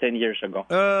built 10 years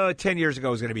ago. 10 years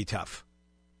ago is going to be tough.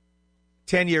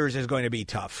 10 years is going to be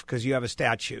tough because you have a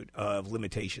statute of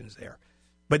limitations there.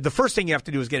 But the first thing you have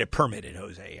to do is get it permitted,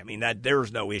 Jose. That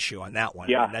there's no issue on that one.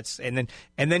 Yeah. And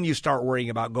then you start worrying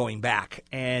about going back.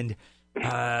 And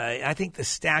I think the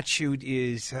statute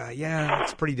is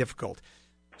it's pretty difficult.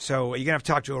 So you're gonna have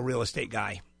to talk to a real estate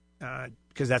guy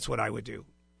because that's what I would do.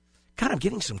 God, I'm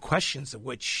getting some questions of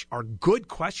which are good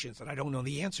questions that I don't know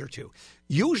the answer to.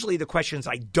 Usually the questions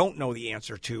I don't know the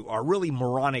answer to are really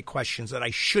moronic questions that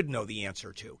I should know the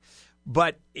answer to.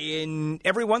 But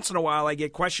every once in a while I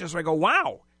get questions where I go,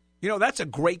 wow, that's a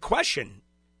great question.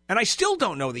 And I still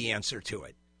don't know the answer to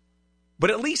it.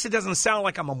 But at least it doesn't sound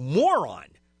like I'm a moron,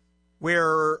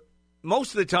 where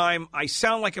most of the time I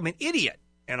sound like I'm an idiot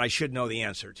and I should know the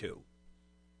answer to.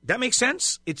 That makes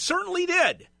sense? It certainly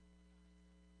did.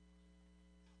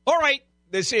 All right,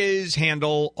 this is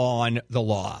Handel on the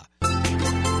Law. Did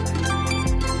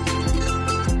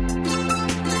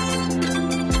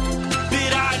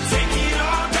I take it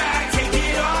all back, take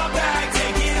it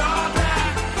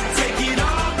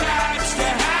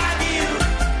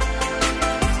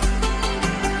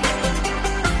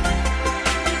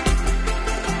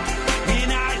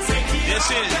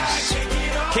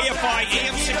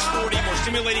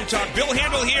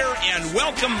here, and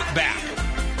welcome back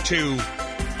to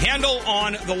Handel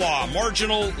on the Law,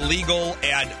 Marginal Legal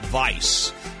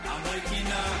Advice.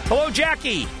 Hello,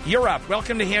 Jackie. You're up.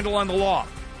 Welcome to Handel on the Law.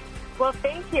 Well,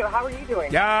 thank you. How are you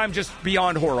doing? Yeah, I'm just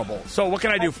beyond horrible. So what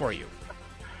can I do for you?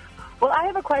 Well, I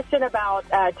have a question about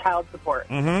child support.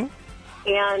 Mm-hmm.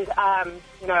 And,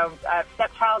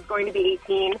 stepchild's going to be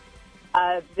 18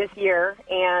 this year,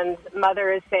 and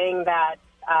mother is saying that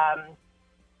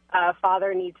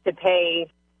father needs to pay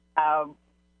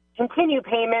continue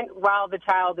payment while the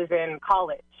child is in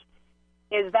college.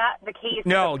 Is that the case?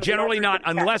 No, generally not,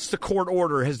 unless the court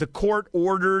order. Has the court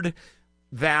ordered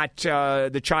that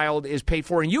the child is paid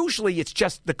for? And usually it's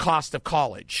just the cost of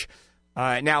college.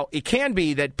 Now, it can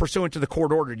be that pursuant to the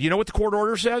court order. Do you know what the court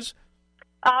order says?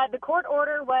 The court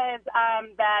order was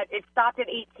that it stopped at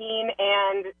 18,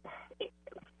 and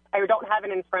I don't have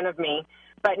it in front of me.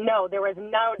 But no, there was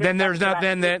no. Then there's not.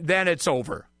 Then it's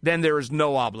over. Then there is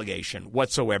no obligation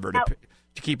whatsoever to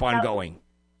keep on going.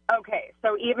 Okay,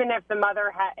 so even if the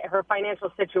mother her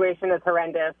financial situation is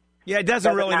horrendous. Yeah, it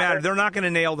doesn't really matter. They're not going to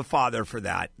nail the father for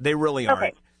that. They really aren't.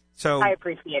 Okay. So I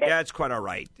appreciate it. Yeah, it's quite all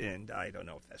right, and I don't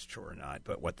know if that's true or not.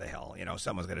 But what the hell?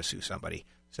 Someone's going to sue somebody.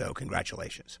 So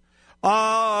congratulations,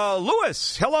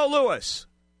 Lewis. Hello, Lewis.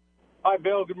 Hi,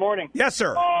 Bill. Good morning. Yes,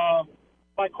 sir.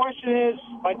 My question is,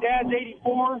 my dad's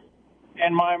 84,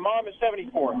 and my mom is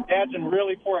 74. Dad's in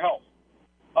really poor health.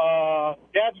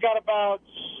 Dad's got about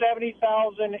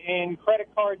 $70,000 in credit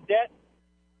card debt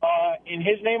in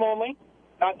his name only,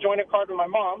 not joint a card with my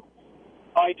mom.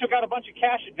 He took out a bunch of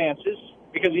cash advances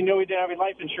because he knew he didn't have any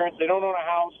life insurance. They don't own a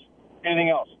house, anything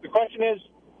else. The question is,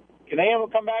 can they ever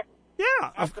come back?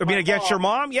 Yeah, against your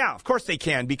mom? Yeah, of course they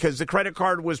can, because the credit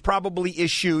card was probably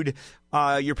issued.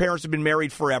 Your parents have been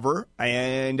married forever,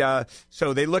 and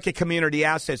so they look at community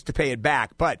assets to pay it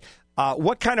back. But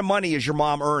what kind of money is your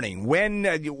mom earning?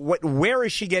 Where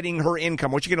is she getting her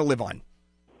income? What's she going to live on?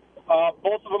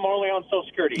 Both of them only on Social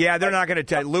Security. Yeah, they're not going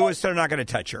to Lewis. They're not going to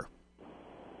touch her.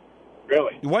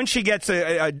 Really? Once she gets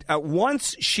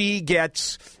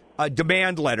a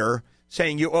demand letter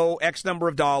saying you owe X number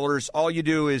of dollars, all you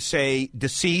do is say,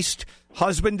 deceased,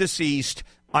 husband deceased,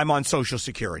 I'm on Social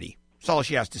Security. That's all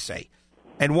she has to say.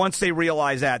 And once they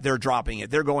realize that, they're dropping it.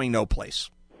 They're going no place.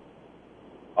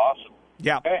 Awesome.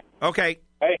 Yeah. Okay.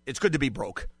 Hey. It's good to be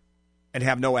broke and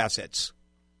have no assets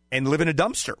and live in a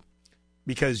dumpster.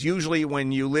 Because usually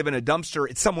when you live in a dumpster,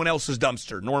 it's someone else's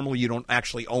dumpster. Normally you don't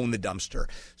actually own the dumpster.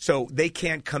 So they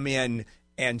can't come in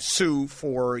and sue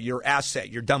for your asset,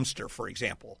 your dumpster, for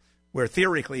example. Where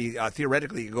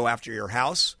theoretically, you go after your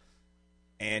house,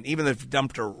 and even if the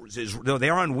dumpster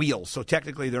they're on wheels, so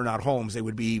technically they're not homes; they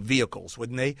would be vehicles,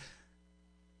 wouldn't they?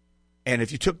 And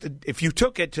if you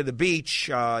took it to the beach,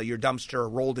 your dumpster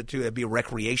rolled it to, it'd be a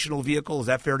recreational vehicle. Is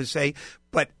that fair to say?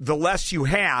 But the less you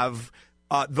have,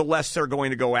 the less they're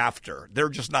going to go after. They're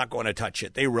just not going to touch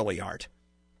it. They really aren't.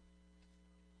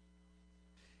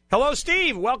 Hello,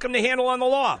 Steve. Welcome to Handel on the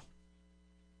Law.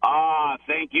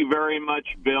 Thank you very much,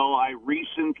 Bill. I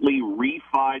recently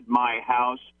refied my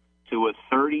house to a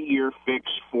 30-year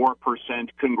fixed 4%.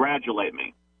 Congratulate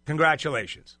me.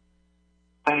 Congratulations.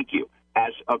 Thank you.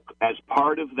 As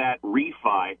part of that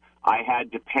refi, I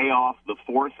had to pay off the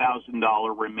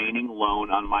 $4,000 remaining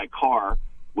loan on my car,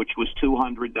 which was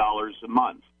 $200 a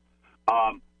month.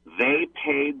 They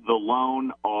paid the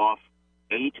loan off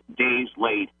 8 days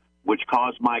late, which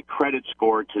caused my credit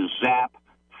score to zap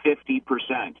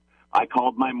 50%. I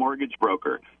called my mortgage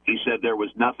broker. He said there was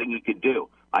nothing he could do.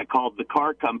 I called the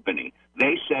car company.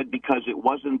 They said because it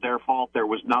wasn't their fault, there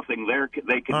was nothing there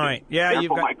they could do. All right.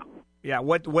 Yeah,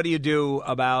 what do you do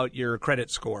about your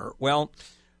credit score? Well,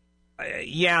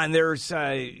 and there's,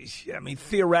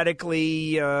 theoretically,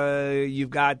 you've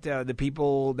got the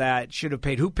people that should have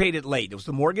paid. Who paid it late? It was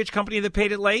the mortgage company that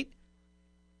paid it late?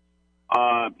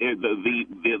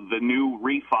 The new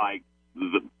refi.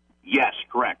 Yes,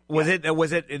 correct. Was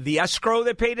it the escrow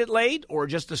that paid it late, or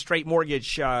just the straight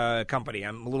mortgage company?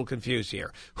 I'm a little confused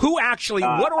here. Who actually?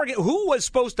 Who was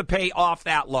supposed to pay off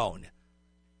that loan?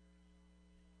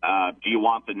 Do you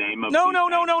want the name of? No.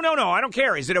 I don't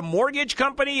care. Is it a mortgage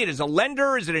company? It is a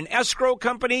lender? Is it an escrow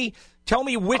company? Tell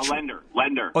me which. A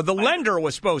lender. Oh, the lender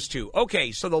was supposed to.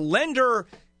 Okay, so the lender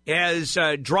has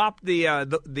dropped the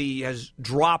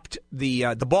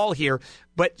ball here,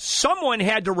 but someone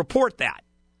had to report that.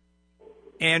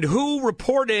 And who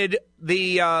reported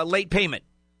the late payment?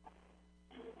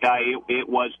 It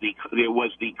was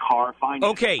the car finance.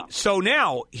 Okay, so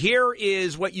now here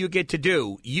is what you get to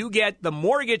do. You get the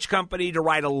mortgage company to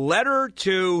write a letter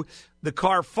to the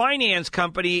car finance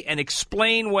company and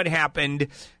explain what happened.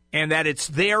 and that it's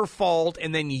their fault,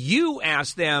 and then you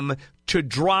ask them to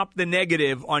drop the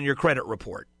negative on your credit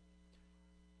report.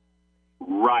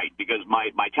 Right, because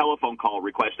my telephone call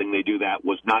requesting they do that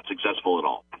was not successful at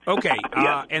all. Okay,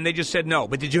 and they just said no.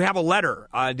 But did you have a letter?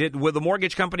 Was the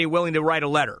mortgage company willing to write a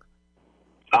letter?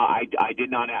 I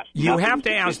did not ask. You have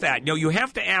to ask that. No, you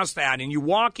have to ask that, and you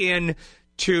walk in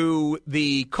to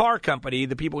the car company,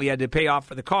 the people you had to pay off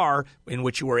for the car, in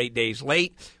which you were 8 days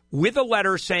late, with a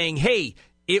letter saying, hey,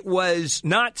 it was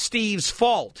not Steve's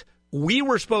fault. We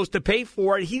were supposed to pay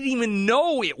for it. He didn't even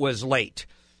know it was late.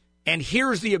 And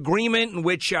here's the agreement in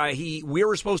which we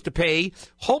were supposed to pay.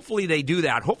 Hopefully they do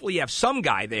that. Hopefully you have some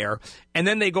guy there. And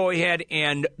then they go ahead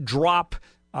and drop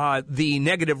the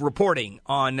negative reporting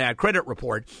on that credit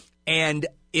report. And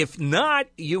if not,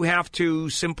 you have to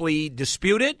simply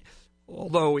dispute it,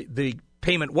 although the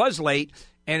payment was late.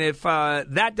 And if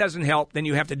that doesn't help, then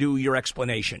you have to do your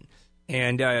explanation.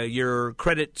 And your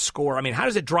credit score, I mean, how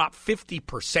does it drop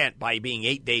 50% by being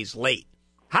 8 days late?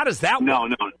 How does that work?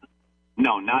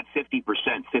 No, not 50%,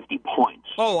 50 points.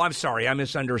 Oh, I'm sorry. I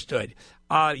misunderstood.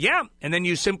 Yeah, and then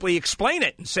you simply explain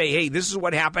it and say, hey, this is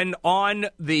what happened on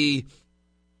the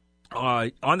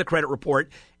credit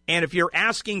report. And if you're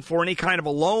asking for any kind of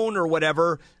a loan or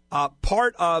whatever,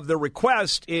 part of the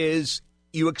request is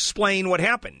you explain what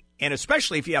happened. And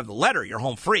especially if you have the letter, you're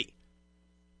home free.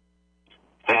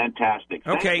 Fantastic.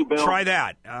 Thank Okay, you, Bill. try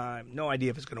that. I have no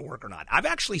idea if it's going to work or not. I've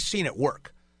actually seen it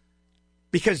work.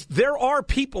 Because there are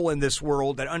people in this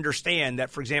world that understand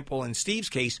that, for example, in Steve's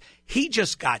case, he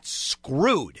just got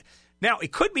screwed. Now,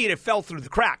 it could be that it fell through the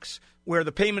cracks, where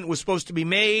the payment was supposed to be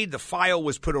made, the file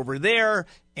was put over there,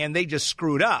 and they just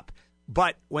screwed up.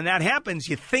 But when that happens,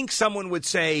 you think someone would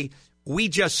say, we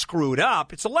just screwed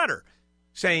up. It's a letter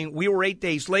saying we were 8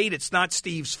 days late, it's not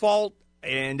Steve's fault,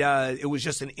 and it was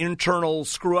just an internal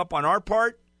screw-up on our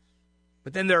part.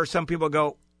 But then there are some people who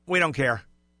go, we don't care.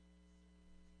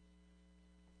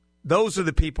 Those are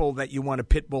the people that you want a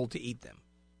pit bull to eat them.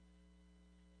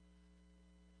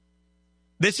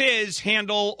 This is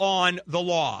Handel on the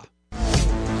Law.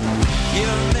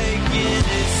 You're making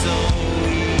it so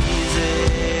easy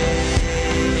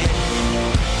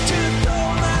to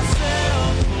throw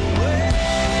myself away,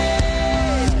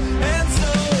 and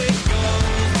so it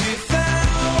goes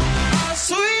without a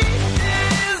sweet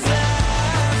disaster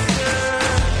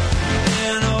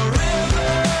in a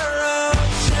river of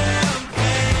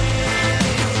champagne,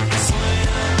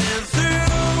 swimming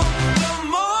through the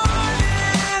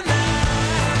morning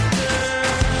after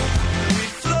we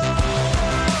float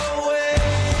away.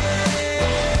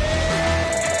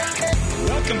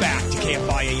 Welcome back to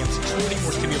KFI AM 640,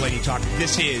 more stimulating talk.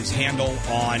 This is Handel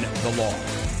on the Law.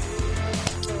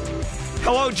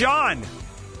 Hello, John.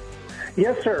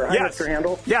 Yes, sir. Hi, Yes. Mr.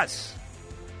 Handel. Yes.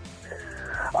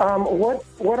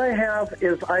 What I have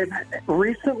is I've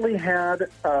recently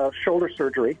had shoulder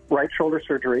surgery, right shoulder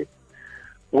surgery,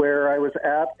 where I was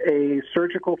at a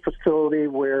surgical facility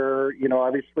where,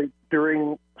 obviously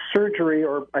during surgery,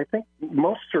 or I think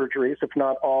most surgeries, if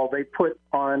not all, they put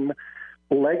on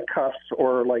leg cuffs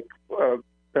or leg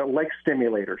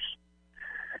stimulators.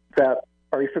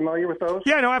 Are you familiar with those?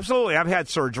 Yeah, no, absolutely. I've had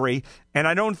surgery, and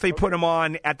I don't know if they put them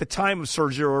on at the time of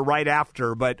surgery or right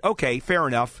after, but okay, fair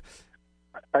enough.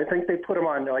 I think they put them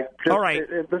on all right.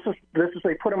 This is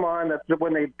they put them on. That's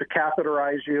when they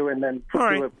catheterize you and then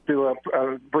do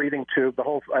a breathing tube. The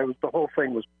whole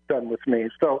thing was done with me.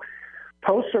 So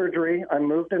post surgery, I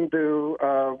moved into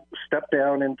step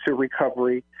down into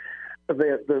recovery.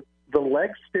 The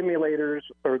leg stimulators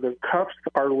or the cuffs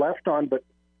are left on, but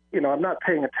I'm not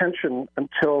paying attention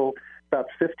until about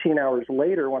 15 hours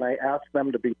later when I ask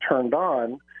them to be turned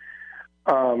on.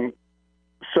 A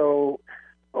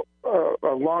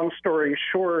long story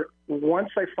short, once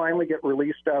I finally get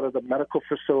released out of the medical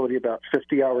facility about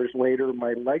 50 hours later,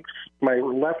 my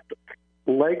left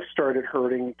leg started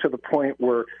hurting to the point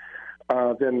where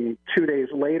then 2 days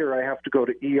later I have to go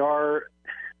to ER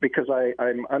because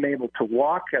I'm unable to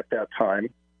walk at that time.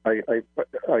 I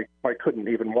couldn't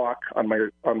even walk on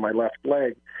my left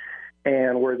leg,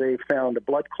 and where they found a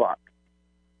blood clot.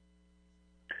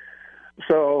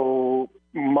 So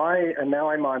now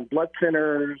I'm on blood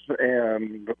thinners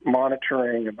and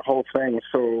monitoring and the whole thing.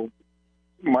 So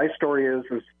my story is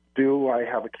do I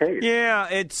have a case? Yeah,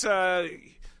 it's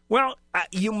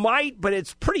you might, but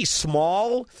it's pretty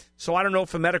small. So I don't know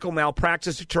if a medical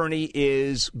malpractice attorney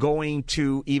is going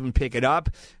to even pick it up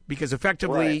because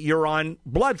effectively you're on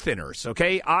blood thinners,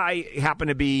 okay? I happen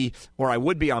to be, or I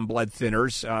would be on blood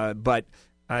thinners, but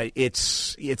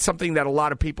It's something that a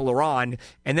lot of people are on.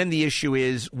 And then the issue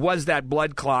is, was that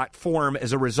blood clot form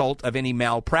as a result of any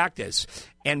malpractice?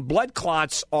 And blood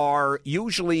clots are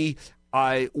usually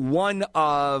one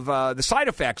of the side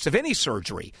effects of any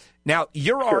surgery. Now,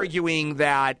 you're arguing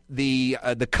that the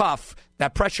cuff,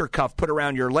 that pressure cuff put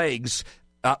around your legs,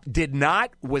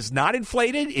 was not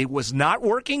inflated. It was not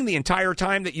working the entire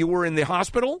time that you were in the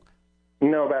hospital.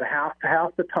 No, about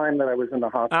half the time that I was in the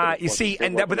hospital. You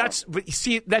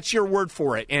see, that's your word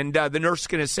for it, and the nurse is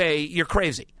going to say you're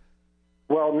crazy.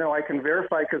 Well, no, I can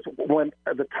verify because when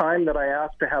at the time that I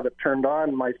asked to have it turned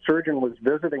on, my surgeon was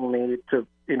visiting me to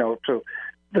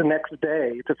the next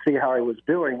day to see how I was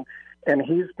doing, and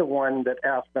he's the one that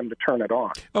asked them to turn it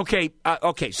on. Okay,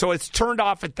 so it's turned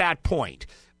off at that point.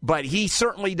 But he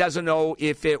certainly doesn't know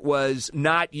if it was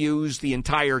not used the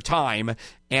entire time,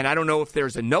 and I don't know if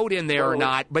there's a note in there or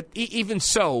not, but even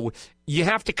so, you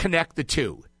have to connect the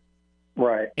two.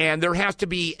 Right. And there has to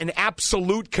be an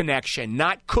absolute connection,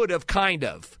 not could have, kind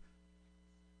of.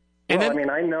 And I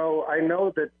mean, I know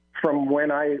that from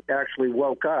when I actually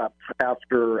woke up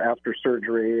after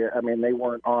surgery, I mean, they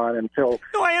weren't on until...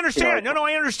 No, I understand.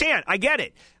 I understand. I get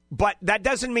it. But that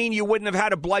doesn't mean you wouldn't have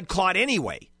had a blood clot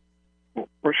anyway.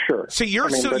 For sure. So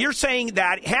you're saying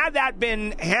that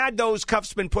had those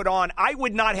cuffs been put on, I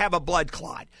would not have a blood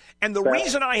clot, and the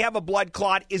reason I have a blood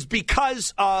clot is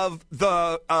because of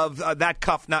that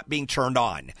cuff not being turned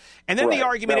on. And then the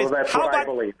argument is, how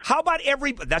about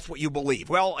every? That's what you believe.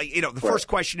 Well, the first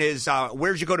question is,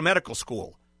 where'd you go to medical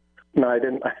school? No, I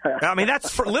didn't. I mean,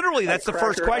 that's the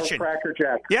first question. Cracker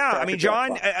Jack. Yeah, I mean,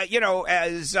 John,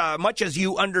 as much as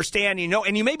you understand,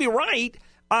 and you may be right.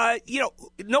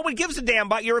 No one gives a damn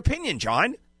about your opinion,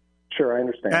 John. Sure, I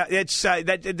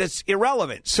understand. That's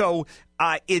irrelevant. So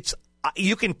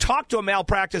you can talk to a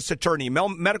malpractice attorney,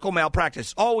 medical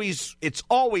malpractice. It's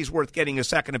always worth getting a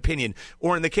second opinion.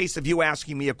 Or in the case of you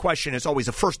asking me a question, it's always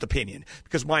a first opinion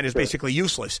because mine is basically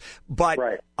useless. But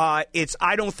I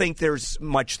don't think there's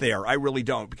much there. I really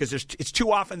don't, because it's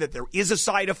too often that there is a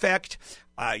side effect.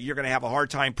 You're going to have a hard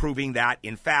time proving that.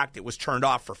 In fact, it was turned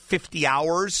off for 50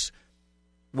 hours.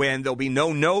 When there'll be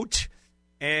no note,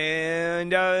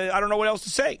 and I don't know what else to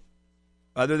say,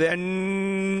 other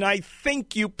than I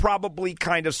think you probably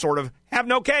kind of sort of have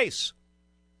no case.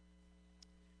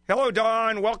 Hello,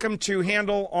 Don. Welcome to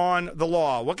Handel on the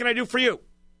Law. What can I do for you?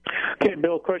 Okay,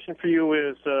 Bill, question for you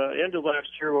is, end of last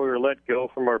year we were let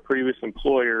go from our previous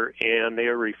employer, and they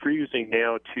are refusing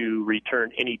now to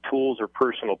return any tools or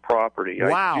personal property.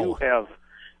 Wow.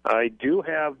 I do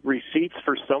have receipts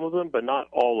for some of them, but not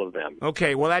all of them.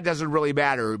 Okay, well, that doesn't really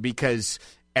matter because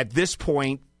at this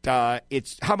point,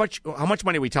 it's how much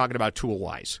money are we talking about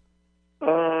tool-wise?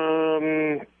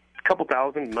 A couple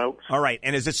thousand notes. All right,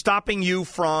 and is it stopping you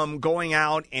from going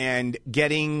out and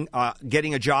getting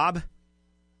a job?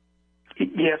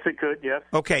 Yes, it could, yes.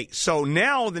 Okay, so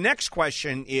now the next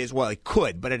question is, well, it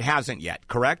could, but it hasn't yet,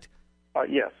 correct?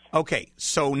 Yes. Okay,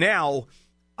 so now...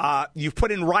 you've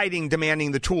put in writing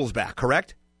demanding the tools back,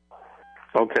 correct?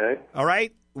 Okay. All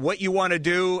right. What you want to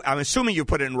do, I'm assuming you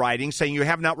put it in writing, saying you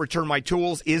have not returned my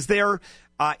tools. Is there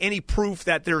any proof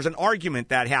that there's an argument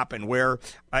that happened?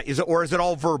 Is it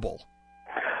all verbal?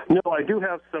 No, I do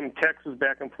have some texts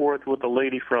back and forth with a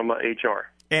lady from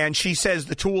HR. And she says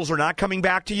the tools are not coming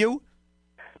back to you?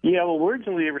 Yeah, well,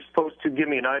 originally they were supposed to give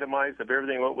me an itemized of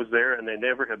everything what was there, and they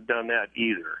never have done that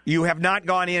either. You have not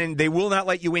gone in. They will not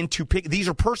let you in to pick. These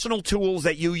are personal tools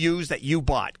that you use that you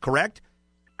bought, correct?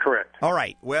 Correct. All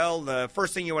right. Well, the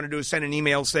first thing you want to do is send an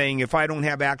email saying, if I don't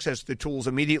have access to the tools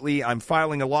immediately, I'm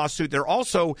filing a lawsuit. They're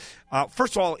also,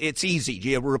 first of all, it's easy.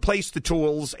 You replace the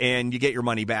tools and you get your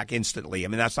money back instantly. I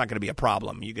mean, that's not going to be a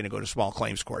problem. You're going to go to small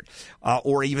claims court.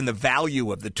 Or even the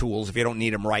value of the tools, if you don't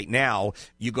need them right now,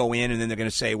 you go in and then they're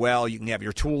going to say, well, you can have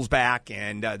your tools back,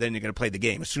 and then you're going to play the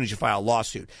game as soon as you file a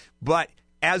lawsuit. But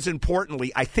as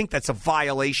importantly, I think that's a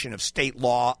violation of state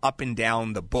law up and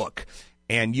down the book.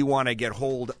 And you want to get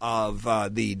hold of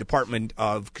the Department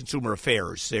of Consumer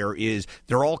Affairs. There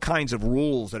are all kinds of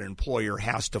rules that an employer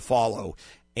has to follow.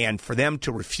 And for them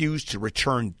to refuse to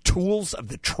return tools of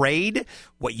the trade,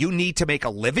 what you need to make a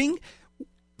living,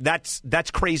 that's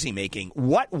crazy making.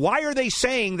 Why are they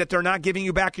saying that they're not giving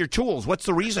you back your tools? What's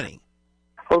the reasoning?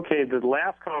 Okay, the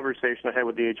last conversation I had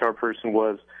with the HR person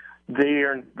was they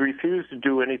refused to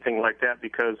do anything like that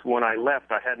because when I left,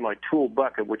 I had my tool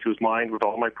bucket, which was mine with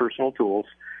all my personal tools,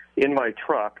 in my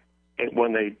truck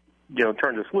when they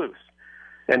turned us loose.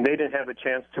 And they didn't have a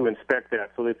chance to inspect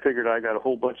that, so they figured I got a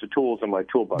whole bunch of tools in my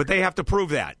tool bucket. But they have to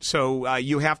prove that. So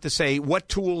you have to say, what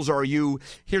tools are you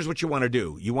 – here's what you want to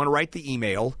do. You want to write the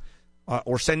email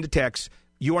or send a text.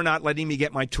 you are not letting me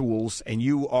get my tools, and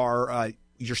you are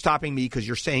you're stopping me because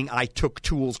you're saying I took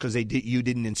tools because you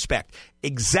didn't inspect.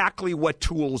 Exactly what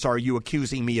tools are you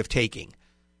accusing me of taking?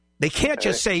 They can't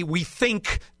just say, we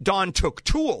think Don took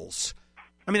tools.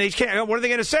 I mean, they can't. What are they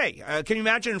going to say? Can you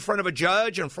imagine in front of a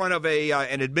judge, in front of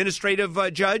an administrative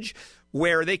judge,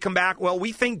 where they come back, well,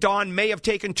 we think Don may have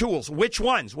taken tools. Which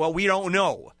ones? Well, we don't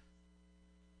know.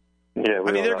 Yeah,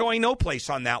 they're going no place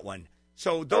on that one.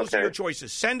 So those are your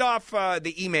choices. Send off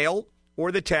the email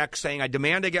or the text saying, I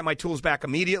demand I get my tools back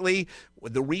immediately.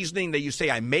 With the reasoning that you say,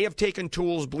 I may have taken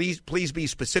tools. Please be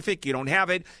specific. You don't have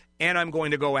it. And I'm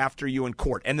going to go after you in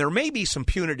court. And there may be some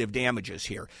punitive damages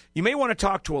here. You may want to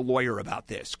talk to a lawyer about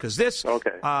this, because this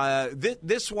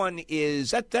this one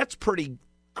is that's pretty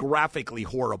graphically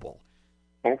horrible.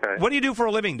 Okay. What do you do for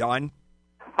a living, Don?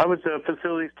 I was a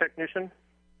facilities technician.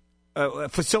 A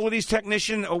facilities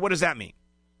technician? Oh, what does that mean?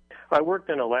 I worked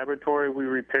in a laboratory. We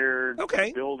repaired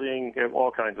building and all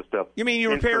kinds of stuff. You mean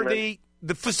you repaired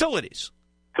the facilities?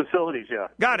 Facilities, yeah.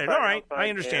 Got it. All right. I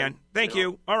understand. Thank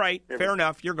you. All right. Fair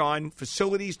enough. You're gone.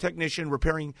 Facilities technician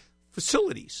repairing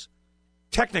facilities,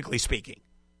 technically speaking.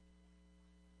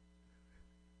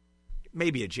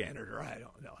 Maybe a janitor. I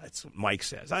don't know. That's what Mike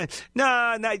says.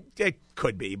 No, it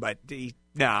could be, but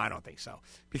no, I don't think so.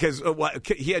 Because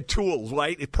he had tools,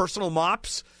 right? Personal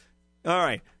mops. All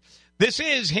right. This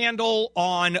is Handel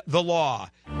on the Law.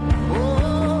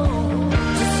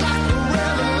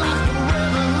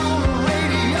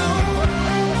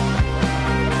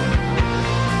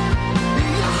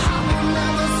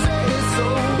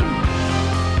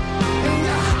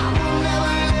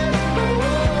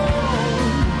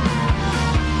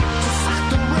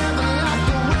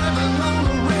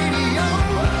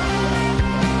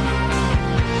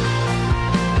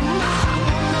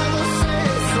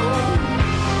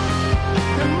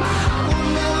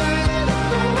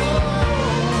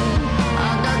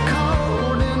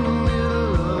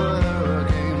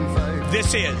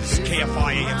 This is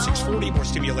KFI AM 640, more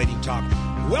stimulating talk.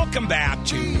 Welcome back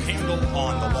to Handel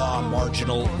on the Law,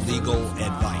 Marginal Legal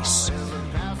Advice.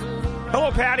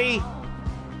 Hello, Patty.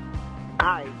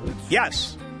 Hi.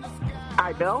 Yes.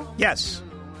 Hi, Bill. Yes.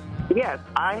 Yes,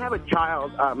 I have a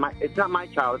child. It's not my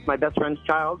child. It's my best friend's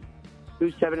child,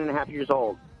 who's 7.5 years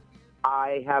old.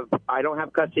 I don't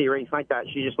have custody or anything like that.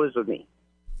 She just lives with me.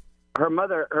 Her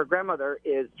grandmother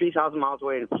is 3,000 miles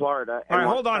away in Florida. All right,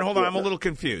 hold on. I'm a little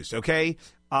confused, okay?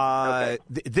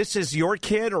 This is your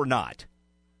kid or not?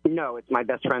 No, it's my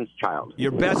best friend's child.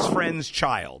 Your best friend's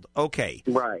child. Okay.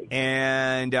 Right.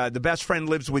 And the best friend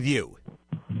lives with you?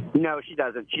 No, she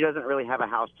doesn't. She doesn't really have a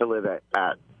house to live at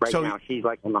right now. She's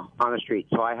like on the street,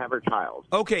 so I have her child.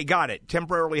 Okay, got it.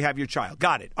 Temporarily have your child.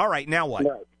 Got it. All right, now what?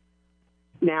 Right.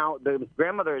 Now, the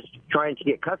grandmother is trying to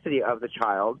get custody of the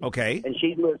child. Okay. And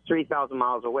she lives 3,000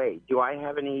 miles away. Do I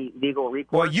have any legal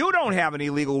recourse? Well, you don't have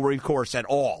any legal recourse at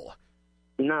all.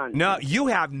 None. No, you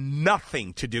have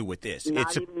nothing to do with this.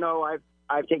 Even though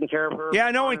I've taken care of her. Yeah,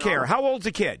 no one cares. How old's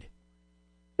the kid?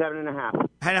 7.5.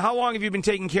 And how long have you been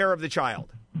taking care of the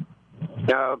child?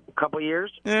 A couple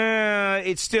years.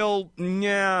 It's still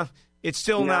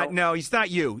not. No, it's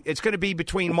not you. It's going to be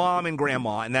between mom and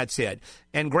grandma, and that's it.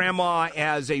 And grandma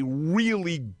has a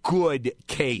really good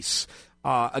case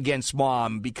against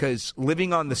mom because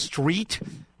living on the street.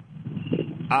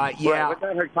 Right, but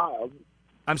not her child.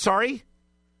 I'm sorry?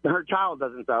 Her child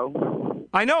doesn't, though.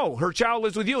 I know. Her child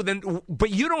lives with you. But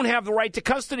you don't have the right to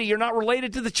custody. You're not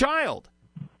related to the child.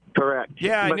 Correct.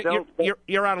 Yeah,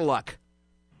 you're out of luck.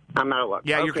 I'm out of luck.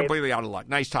 Yeah, okay. You're completely out of luck.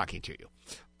 Nice talking to you.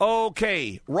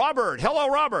 Okay, Robert. Hello,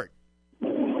 Robert.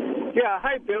 Yeah,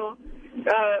 hi, Bill.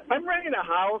 I'm renting a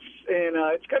house, and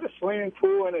it's got a swimming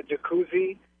pool and a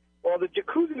jacuzzi. Well, the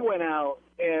jacuzzi went out,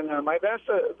 and I've asked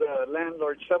the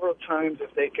landlord several times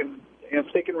if they can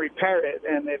repair it,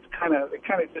 and they kind of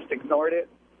just ignored it.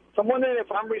 So I'm wondering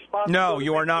if I'm responsible. No,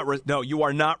 you are not. No, you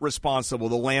are not responsible.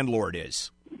 The landlord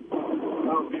is.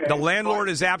 Okay. The landlord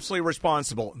is absolutely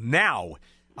responsible. Now,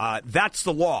 that's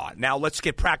the law. Now, let's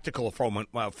get practical for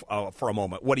a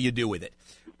moment. What do you do with it?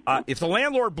 If the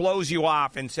landlord blows you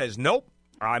off and says, nope,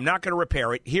 I'm not going to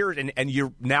repair it, and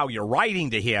you're writing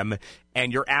to him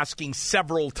and you're asking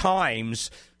several times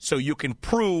so you can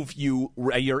prove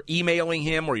you're emailing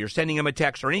him or you're sending him a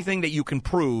text or anything that you can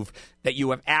prove that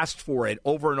you have asked for it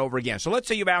over and over again. So let's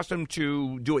say you've asked him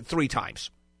to do it 3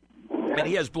 times and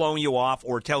he has blown you off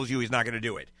or tells you he's not going to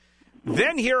do it.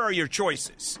 Then here are your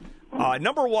choices.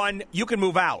 Number 1, you can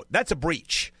move out. That's a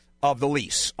breach. of the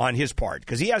lease on his part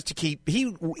because he has to keep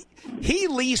he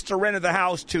leased or rented the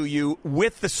house to you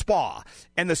with the spa,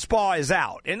 and the spa is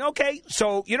out. And okay,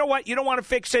 so you know what? You don't want to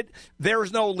fix it.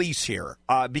 There's no lease here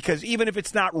because even if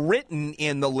it's not written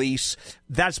in the lease,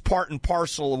 that's part and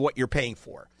parcel of what you're paying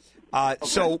for.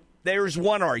 So there's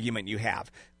one argument you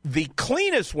have. The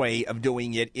cleanest way of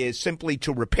doing it is simply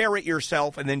to repair it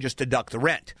yourself and then just deduct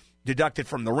it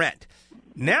from the rent.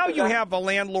 Now you have a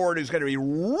landlord who's going to be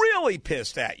really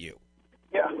pissed at you.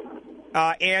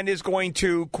 Yeah. And is going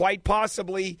to quite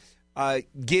possibly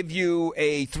give you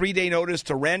a 3-day notice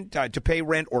to pay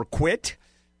rent or quit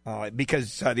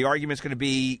because the argument's going to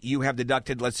be you have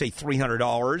deducted, let's say,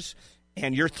 $300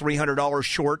 and you're $300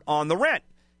 short on the rent.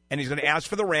 And he's going to ask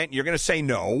for the rent. You're going to say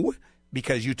no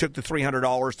because you took the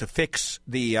 $300 to fix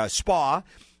the spa.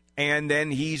 And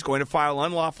then he's going to file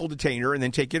unlawful detainer and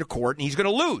then take you to court, and he's going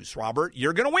to lose, Robert.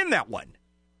 You're going to win that one.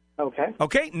 Okay.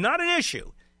 Okay, not an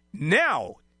issue.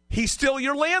 Now, he's still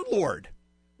your landlord.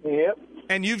 Yep.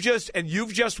 And you've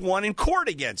just won in court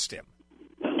against him.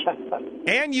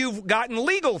 And you've gotten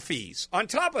legal fees on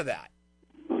top of that.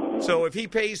 So if he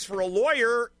pays for a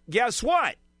lawyer, guess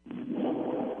what?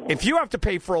 If you have to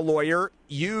pay for a lawyer,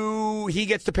 he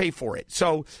gets to pay for it.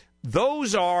 So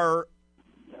those are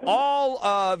all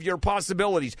of your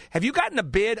possibilities. Have you gotten a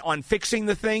bid on fixing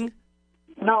the thing?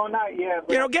 No, not yet.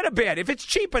 But get a bid. If it's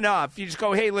cheap enough, you just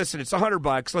go, hey, listen, it's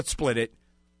 $100. Let's split it.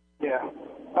 Yeah.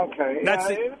 Okay. That's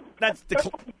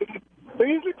the. They're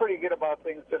usually pretty good about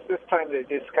things. Just this time they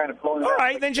just kind of blown. All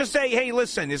right, then just say, hey,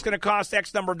 listen, it's going to cost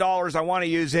X number of dollars. I want to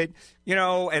use it,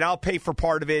 and I'll pay for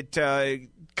part of it.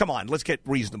 Come on, let's get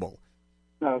reasonable.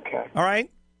 Okay. All right.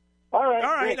 All right.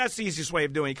 All right. That's the easiest way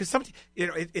of doing it because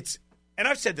it's. And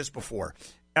I've said this before,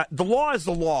 the law is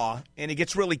the law, and it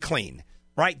gets really clean,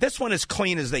 right? This one is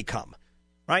clean as they come,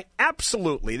 right?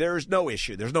 Absolutely. There's no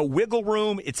issue. There's no wiggle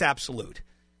room. It's absolute.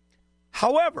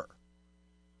 However,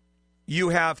 you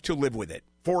have to live with it.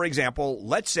 For example,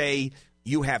 let's say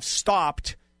you have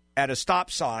stopped at a stop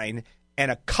sign,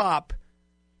 and a cop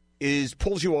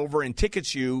pulls you over and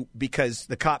tickets you because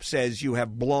the cop says you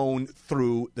have blown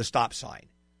through the stop sign.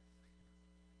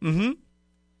 Mm-hmm.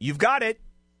 You've got it.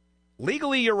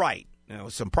 Legally, you're right.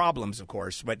 Some problems, of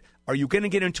course, but are you going to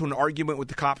get into an argument with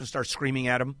the cop and start screaming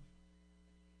at him?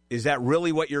 Is that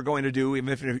really what you're going to do,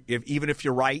 even if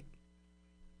you're right?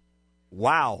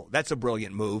 Wow, that's a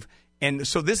brilliant move. And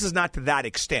so this is not to that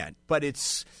extent, but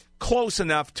it's close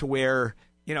enough to where,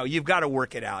 you've got to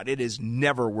work it out. It is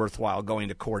never worthwhile going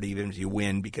to court even if you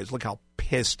win because look how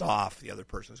pissed off the other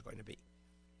person is going to be,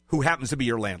 who happens to be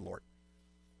your landlord,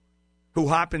 who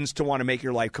happens to want to make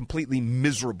your life completely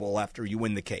miserable after you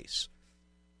win the case,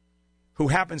 who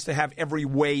happens to have every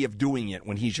way of doing it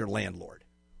when he's your landlord.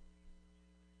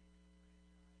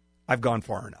 I've gone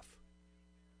far enough.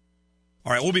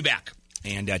 All right, we'll be back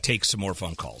and take some more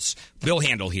phone calls. Bill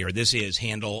Handel here. This is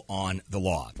Handel on the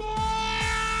Law.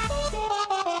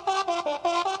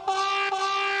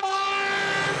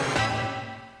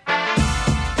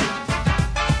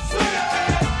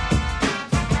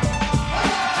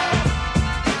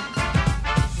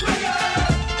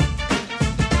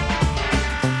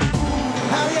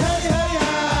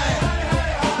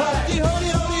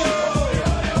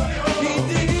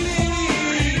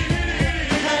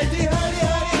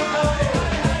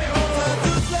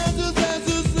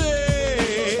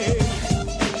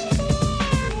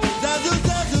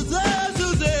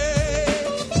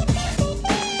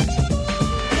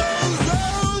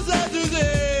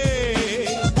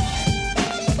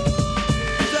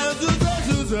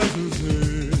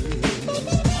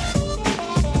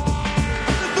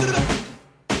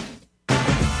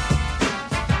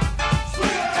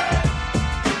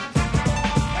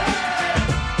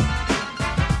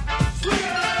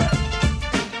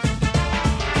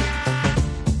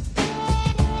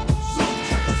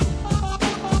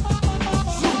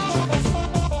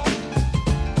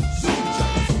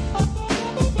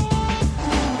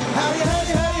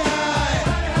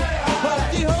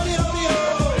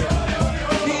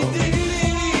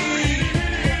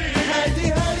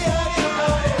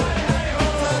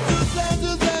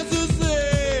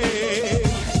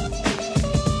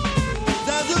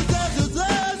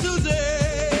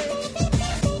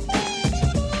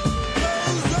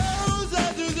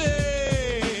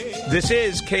 This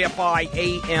is KFI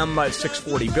AM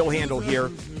 640. Bill Handel here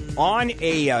on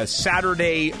a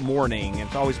Saturday morning.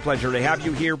 It's always a pleasure to have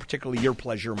you here, particularly your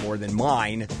pleasure more than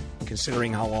mine,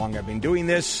 considering how long I've been doing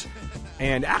this.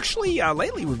 And actually,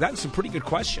 lately, we've gotten some pretty good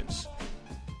questions.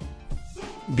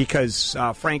 Because,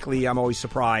 frankly, I'm always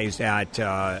surprised at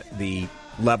the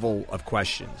level of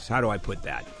questions. How do I put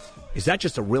that? Is that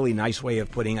just a really nice way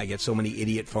of putting I get so many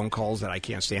idiot phone calls that I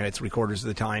can't stand it 3/4 of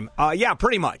the time? Yeah,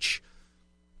 pretty much.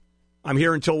 I'm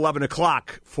here until 11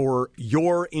 o'clock for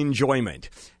your enjoyment.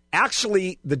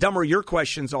 Actually, the dumber your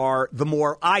questions are, the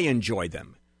more I enjoy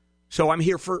them. So I'm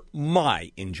here for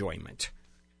my enjoyment.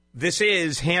 This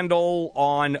is Handel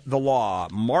on the Law,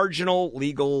 marginal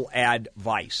legal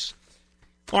advice.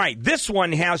 All right, this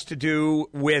one has to do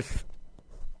with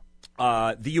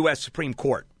the U.S. Supreme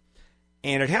Court,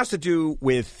 and it has to do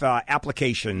with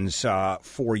applications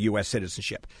for U.S.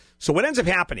 citizenship. So what ends up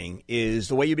happening is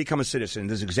the way you become a citizen,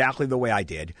 this is exactly the way I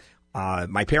did.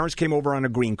 My parents came over on a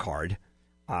green card.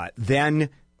 Then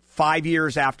 5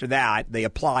 years after that, they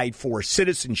applied for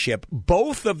citizenship.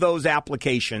 Both of those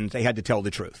applications, they had to tell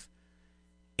the truth.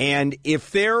 And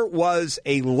if there was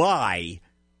a lie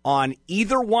on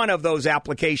either one of those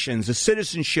applications, the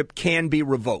citizenship can be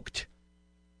revoked.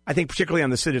 I think particularly on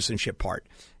the citizenship part.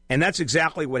 And that's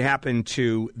exactly what happened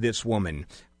to this woman.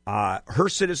 Her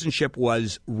citizenship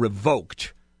was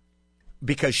revoked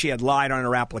because she had lied on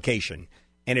her application.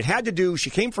 And it had to do, she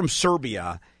came from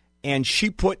Serbia, and she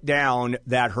put down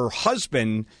that her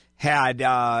husband had,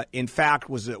 in fact,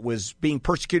 was being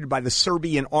persecuted by the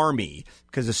Serbian army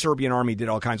because the Serbian army did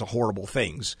all kinds of horrible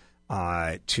things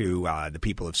to the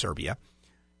people of Serbia.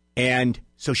 And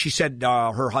so she said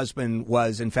her husband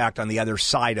was, in fact, on the other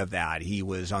side of that. He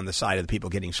was on the side of the people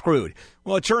getting screwed.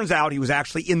 Well, it turns out he was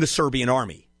actually in the Serbian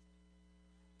army.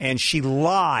 And she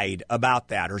lied about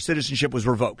that. Her citizenship was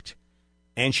revoked.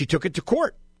 And she took it to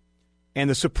court. And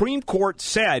the Supreme Court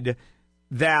said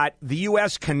that the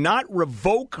U.S. cannot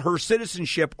revoke her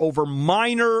citizenship over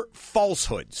minor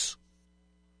falsehoods.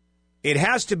 It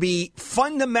has to be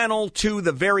fundamental to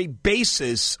the very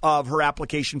basis of her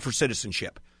application for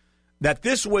citizenship. That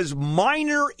this was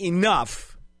minor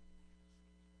enough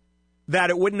that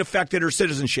it wouldn't affect her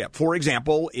citizenship. For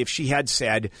example, if she had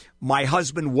said, my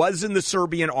husband was in the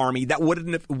Serbian army, that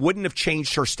wouldn't have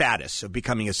changed her status of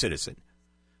becoming a citizen.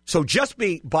 So just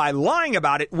by lying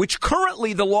about it, which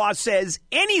currently the law says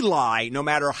any lie, no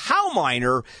matter how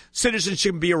minor,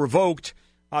 citizenship can be revoked,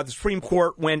 the Supreme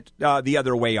Court went the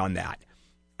other way on that.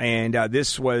 And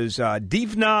this was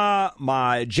Divna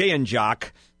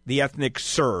Majanjak, the ethnic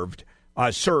Serb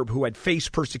who had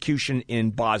faced persecution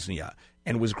in Bosnia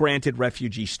and was granted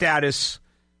refugee status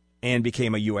and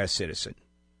became a U.S. citizen.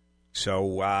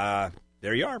 So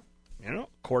there you are.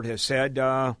 Court has said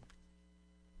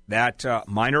that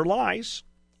minor lies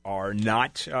are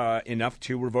not enough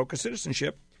to revoke a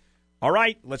citizenship. All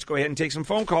right, let's go ahead and take some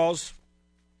phone calls.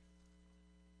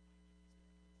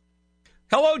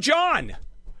 Hello, John.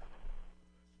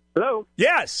 Hello?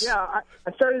 Yes. Yeah,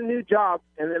 I started a new job,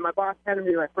 and then my boss handed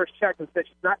me my first check and said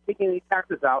she's not taking any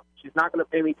taxes out. She's not going to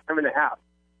pay me time and a half.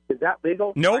 Is that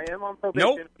legal? Nope. I am on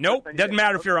probation. Nope. Doesn't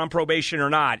matter if you're on probation or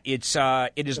not. It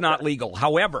is not legal.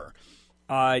 However,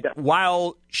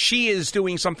 while she is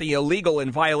doing something illegal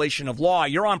in violation of law,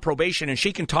 you're on probation, and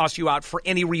she can toss you out for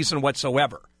any reason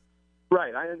whatsoever.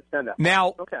 Right, I understand that.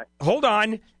 Now, okay. Hold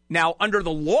on. Now, under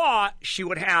the law, she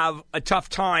would have a tough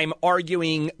time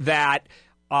arguing that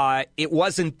it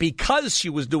wasn't because she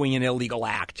was doing an illegal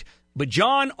act. But,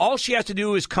 John, all she has to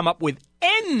do is come up with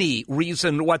any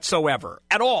reason whatsoever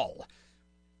at all,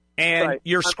 and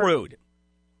you're screwed.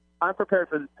 I'm prepared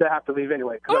to have to leave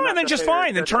anyway. Oh, and then just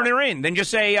fine. Then turn her in. Then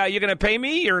just say, you're going to pay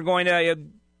me, you're going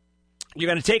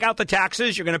to take out the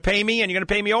taxes, you're going to pay me, and you're going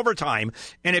to pay me overtime.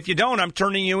 And if you don't, I'm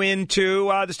turning you into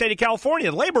the state of California,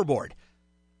 the labor board.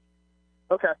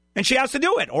 Okay. And she has to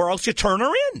do it, or else you turn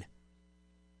her in.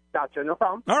 Gotcha, no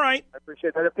problem. All right. I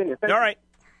appreciate that opinion. Thank All you. right.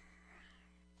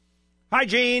 Hi,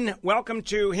 Gene. Welcome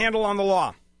to Handel on the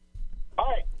Law.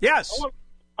 Hi. Yes.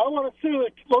 I want to sue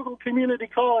the local community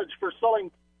college for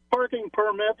selling parking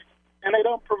permits, and they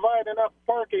don't provide enough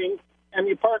parking, and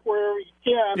you park where you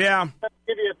can. Yeah. And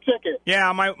give you a ticket.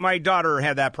 Yeah, my daughter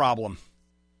had that problem.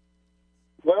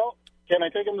 Well, can I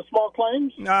take them to small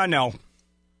claims? No.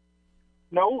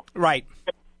 No? Right.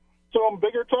 Sue them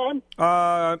bigger time?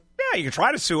 Yeah, you can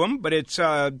try to sue them, but it's,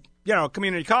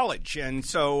 community college. And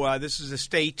so this is a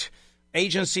state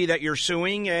agency that you're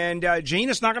suing, and, Gene,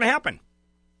 it's not going to happen.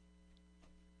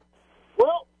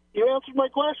 Well, you answered my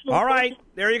question. All right,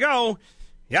 there you go.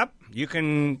 Yep, you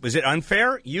can. Was it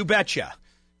unfair? You betcha.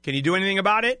 Can you do anything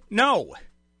about it? No. I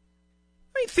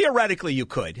mean, theoretically, you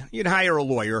could. You'd hire a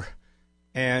lawyer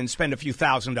and spend a few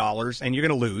 $1,000s, and you're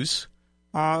going to lose,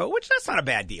 which that's not a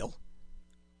bad deal.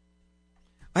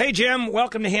 Hey, Jim,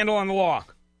 welcome to Handel on the Law.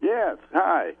 Yes,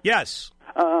 hi. Yes.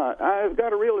 I've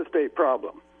got a real estate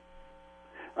problem.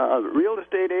 Real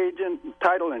estate agent,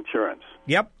 title insurance.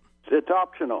 Yep. It's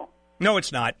optional. No,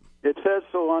 it's not. It says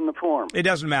so on the form. It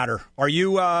doesn't matter. Are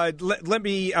you, let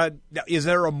me, is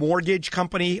there a mortgage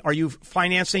company? Are you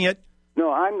financing it?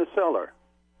 No, I'm the seller.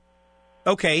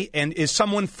 Okay, and is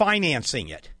someone financing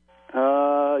it?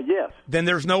 Yes. Then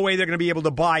there's no way they're going to be able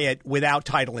to buy it without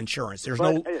title insurance.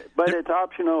 But it's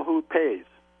optional who pays.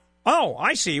 Oh,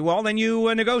 I see. Well, then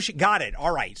you negotiate. Got it.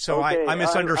 All right. So okay. I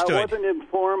misunderstood. I wasn't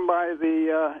informed by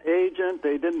the agent.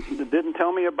 They didn't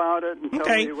tell me about it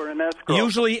until we were in escrow.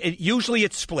 Usually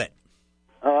it's split.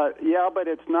 Yeah, but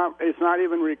it's not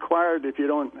even required if you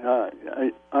don't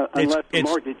unless the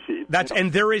mortgage sheet.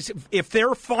 And there is, if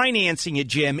they're financing it,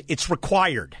 Jim, it's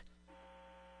required.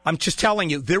 I'm just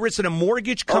telling you, there isn't a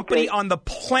mortgage company on the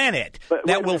planet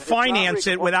that will finance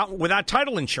it without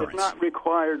title insurance. It's not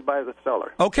required by the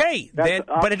seller. Okay,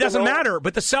 but it doesn't matter.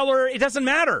 But the seller, it doesn't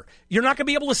matter. You're not going to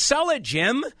be able to sell it,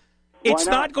 Jim. It's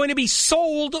not going to be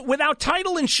sold without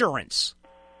title insurance.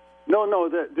 No,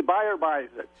 the buyer buys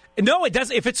it. No, it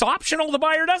doesn't. If it's optional, the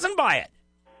buyer doesn't buy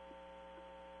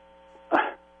it.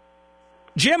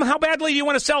 Jim, how badly do you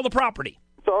want to sell the property?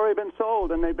 It's already been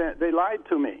sold, and they lied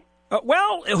to me.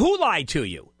 Well, who lied to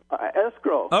you?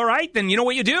 Escrow. All right, then you know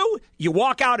what you do? You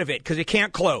walk out of it because it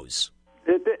can't close.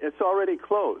 It's already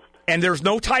closed. And there's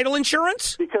no title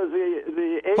insurance? Because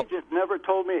the agent never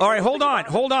told me. All right, hold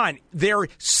on.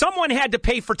 Someone had to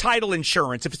pay for title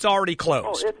insurance if it's already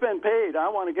closed. Oh, it's been paid. I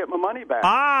want to get my money back.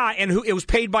 And it was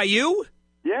paid by you?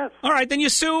 Yes. All right, then you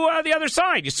sue the other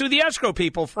side. You sue the escrow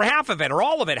people for half of it or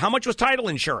all of it. How much was title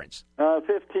insurance?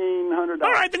 $1,500. All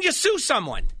right, then just sue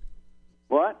someone.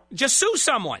 What? Just sue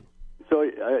someone. So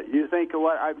you think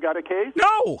what? I've got a case?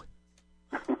 No.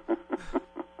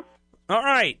 All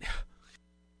right.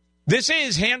 This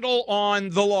is Handel on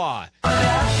the Law. Stepped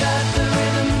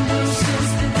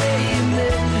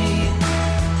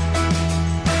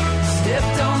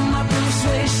on my blue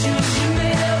suede shoes, you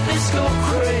made Elvis go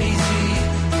crazy.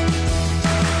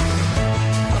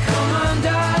 Come on,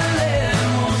 darling,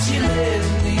 won't you let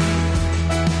me?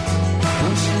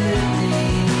 Won't you let me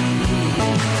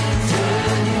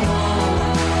turn you on?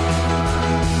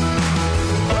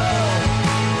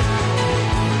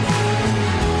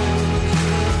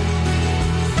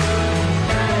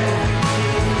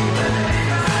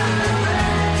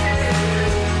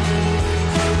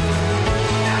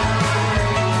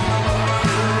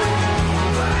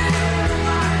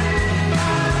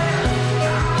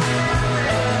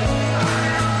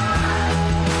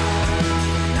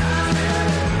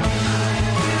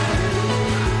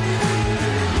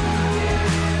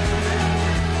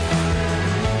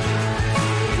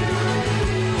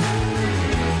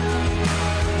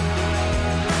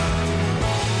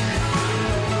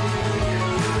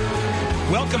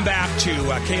 Welcome back to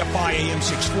KFI AM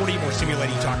 640, more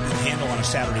stimulating talk with Handel on a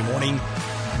Saturday morning.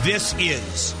 This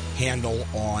is Handel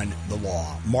on the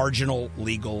Law, marginal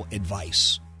legal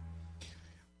advice.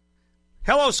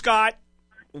 Hello, Scott.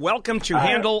 Welcome to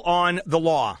Handel on the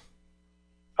Law.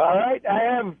 All right.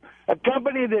 I have a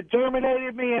company that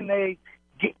terminated me, and they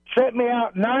sent me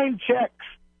out 9 checks.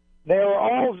 They were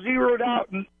all zeroed out,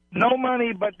 no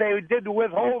money, but they did the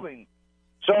withholding.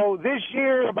 So this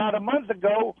year, about a month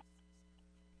ago,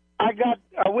 I got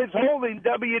a withholding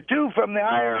W-2 from the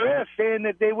IRS saying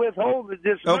that they withhold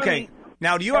this money. Okay.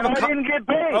 Now, do you have I didn't get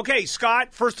paid. Okay,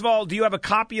 Scott, first of all, do you have a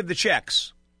copy of the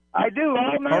checks? I do,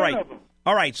 all 9 of them.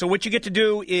 All right, so what you get to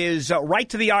do is write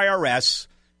to the IRS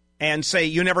and say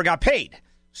you never got paid.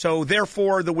 So,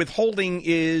 therefore, the withholding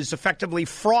is effectively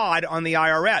fraud on the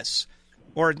IRS.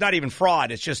 Or not even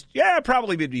fraud, it's just,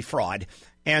 probably would be fraud.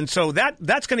 And so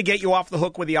that's going to get you off the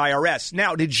hook with the IRS.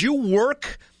 Now, did you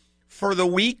work for the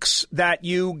weeks that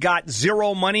you got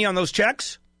zero money on those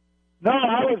checks? No,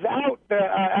 I was out.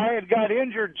 I had got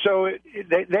injured, so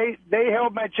they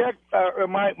held my check,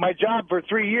 my job for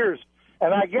 3 years,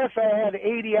 and I guess I had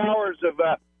 80 hours of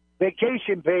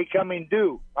vacation pay coming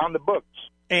due on the books.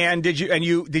 And did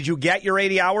you get your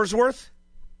 80 hours worth?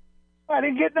 I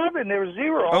didn't get nothing. There was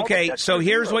zero. Okay, so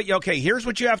here's what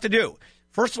you have to do.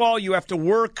 First of all, you have to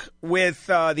work with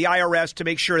the IRS to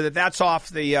make sure that that's off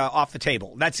the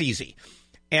table. That's easy.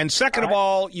 And second of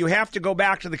all, you have to go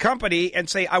back to the company and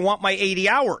say, I want my 80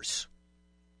 hours.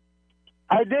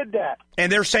 I did that.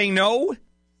 And they're saying no?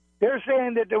 They're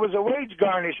saying that there was a wage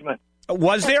garnishment.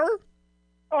 Was there?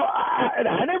 Oh,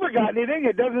 I never got anything.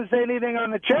 It doesn't say anything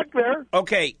on the check there.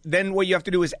 Okay, then what you have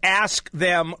to do is ask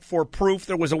them for proof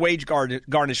there was a wage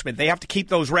garnishment. They have to keep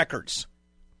those records.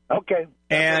 Okay.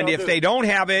 And if they don't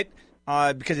have it,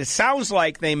 because it sounds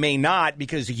like they may not,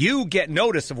 because you get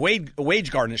notice of wage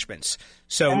garnishments.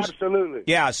 So absolutely.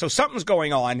 Yeah, so something's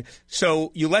going on.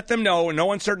 So you let them know in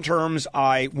no uncertain terms,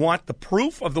 I want the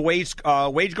proof of the wage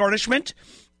garnishment.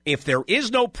 If there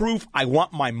is no proof, I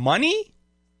want my money.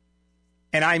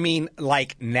 And I mean,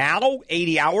 like now,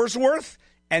 80 hours worth,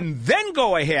 and then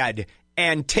go ahead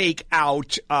and take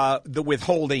out the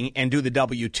withholding and do the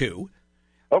W-2.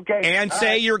 Okay. And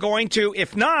say you're going to,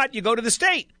 if not, you go to the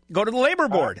state, go to the labor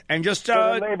board, and just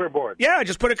the labor board. Yeah,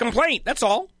 just put a complaint. That's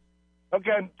all.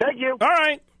 Okay. Thank you. All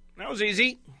right. That was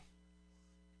easy.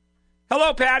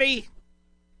 Hello, Patty.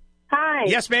 Hi.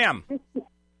 Yes, ma'am.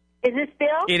 Is this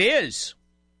Bill? It is.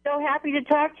 So happy to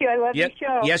talk to you. I love your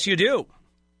show. Yes, you do.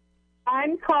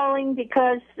 I'm calling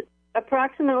because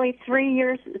approximately 3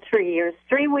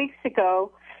 weeks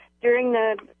ago, during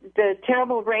the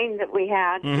terrible rain that we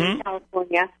had in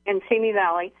California, in Simi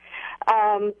Valley,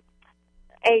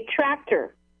 a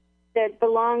tractor that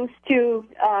belongs to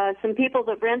some people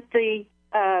that rent the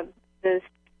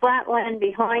flat land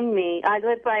behind me. I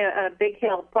live by a big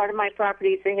hill. Part of my property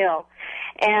is a hill.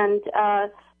 And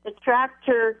their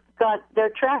tractor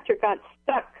got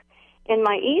stuck in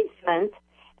my easement,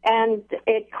 and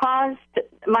it caused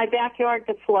my backyard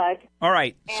to flood. All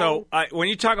right. So when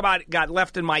you talk about it got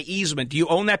left in my easement, do you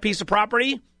own that piece of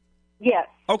property? Yes.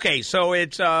 Okay. So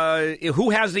it's who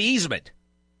has the easement?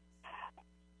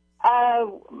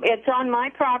 It's on my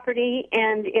property,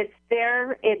 and it's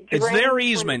their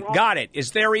easement. Got it.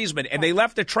 It's their easement, and they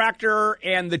left the tractor,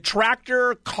 and the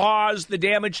tractor caused the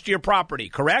damage to your property.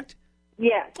 Correct?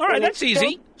 Yes. All right. That's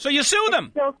easy. So you sue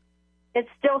them. It's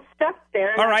still stuck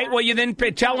there. All right. Well, you then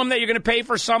tell them that you're going to pay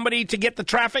for somebody to get the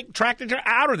tractor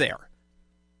out of there.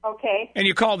 Okay. And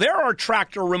you call. There are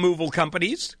tractor removal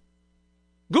companies.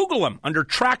 Google them under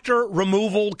tractor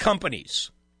removal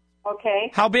companies.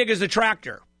 Okay. How big is the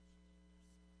tractor?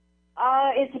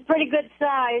 It's a pretty good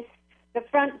size. The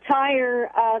front tire,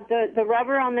 the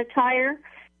rubber on the tire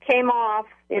came off.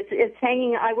 It's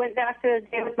hanging. I went back to the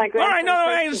day with my grandson. All right, no,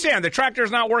 I understand. The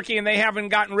tractor's not working, and they haven't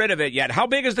gotten rid of it yet. How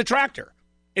big is the tractor?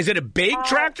 Is it a big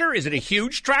tractor? Is it a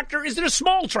huge tractor? Is it a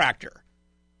small tractor?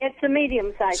 It's a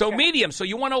medium-sized So tractor. medium. So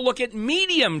you want to look at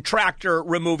medium tractor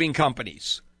removing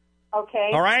companies. Okay.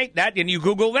 All right, and you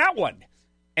Google that one.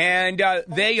 And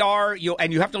they are,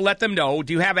 and you have to let them know.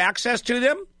 Do you have access to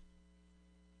them?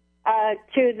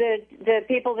 To the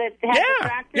people that have the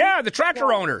tractor? Yeah, the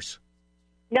tractor owners.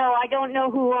 No, I don't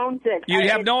know who owns it. You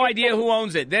have no idea who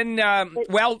owns it. Then,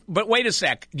 but wait a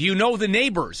sec. Do you know the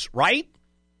neighbors, right?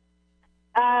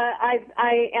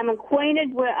 I am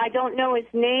acquainted with, I don't know his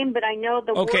name, but I know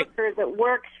the worker that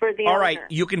works for the owner. All right,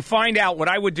 you can find out. What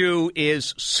I would do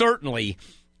is certainly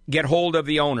get hold of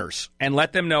the owners and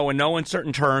let them know in no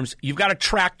uncertain terms, you've got a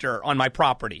tractor on my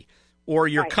property, or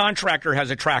your contractor has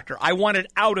a tractor. I want it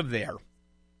out of there.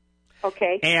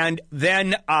 Okay. And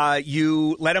then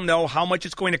you let them know how much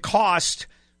it's going to cost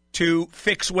to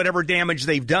fix whatever damage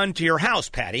they've done to your house,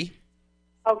 Patty.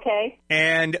 Okay.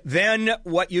 And then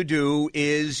what you do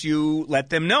is you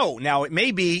let them know. Now, it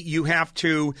may be you have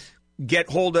to get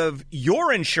hold of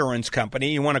your insurance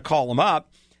company. You want to call them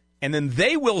up, and then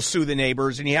they will sue the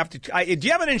neighbors. And you have to do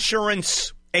you have an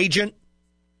insurance agent?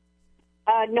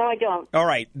 No, I don't. All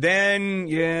right. Then,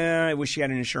 I wish you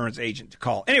had an insurance agent to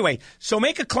call. Anyway, so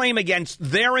make a claim against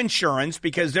their insurance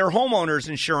because their homeowner's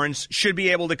insurance should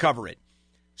be able to cover it.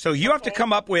 So you have to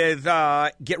come up with,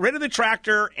 get rid of the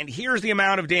tractor, and here's the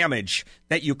amount of damage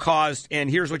that you caused, and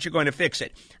here's what you're going to fix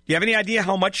it. Do you have any idea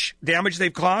how much damage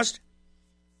they've caused?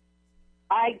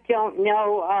 I don't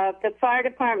know. The fire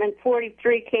department,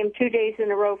 43, came 2 days in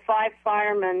a row, 5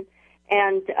 firemen,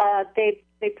 and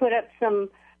they put up some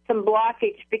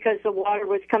blockage because the water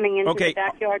was coming into the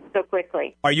backyard so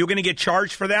quickly. Are you going to get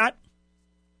charged for that?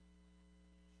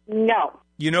 No.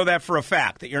 You know that for a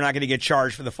fact, that you're not going to get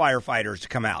charged for the firefighters to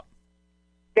come out.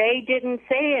 They didn't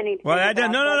say anything. Well,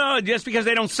 no. Just because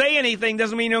they don't say anything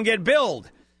doesn't mean you don't get billed.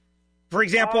 For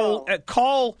example,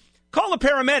 call the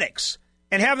paramedics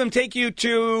and have them take you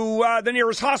to the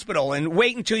nearest hospital and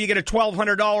wait until you get a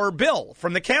 $1,200 bill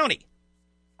from the county.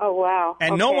 Oh, wow.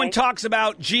 And no one talks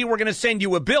about, gee, we're going to send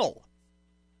you a bill.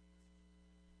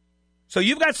 So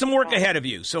you've got some work ahead of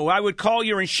you. So I would call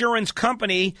your insurance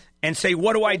company and say,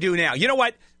 what do I do now? You know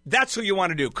what? That's what you want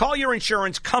to do. Call your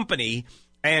insurance company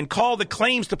and call the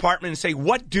claims department and say,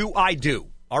 what do I do?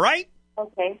 All right?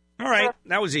 Okay. All right.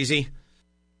 That was easy.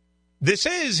 This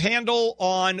is Handel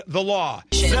on the Law.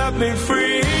 Set me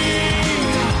free from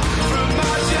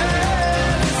my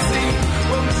jealousy.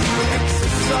 Won't you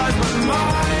exercise my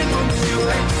mind? Won't you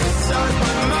exercise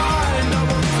my mind? I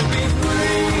want to be free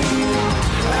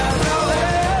as I'll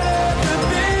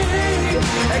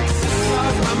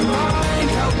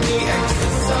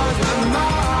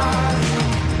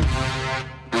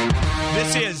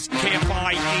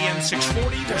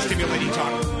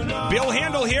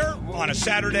here on a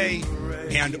Saturday,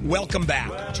 and welcome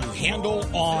back to Handel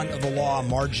on the Law,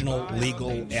 Marginal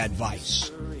Legal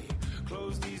Advice.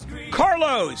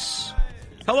 Carlos.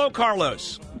 Hello,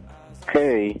 Carlos.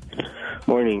 Hey.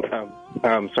 Morning.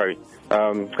 Sorry.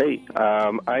 Hey,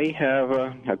 I have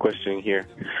a question here.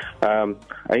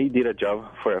 I did a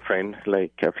job for a friend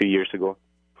like a few years ago,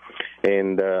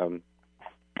 and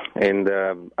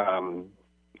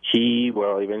he,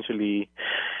 well, eventually,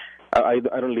 I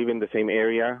don't live in the same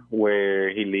area where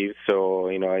he lives, so,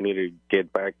 you know, I need to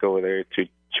get back over there to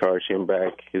charge him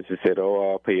back. He said,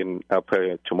 I'll pay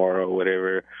it tomorrow or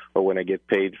whatever, or when I get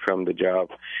paid from the job.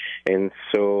 And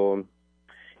so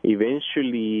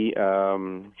eventually,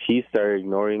 he started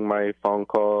ignoring my phone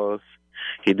calls.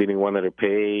 He didn't want to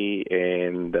pay,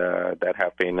 and that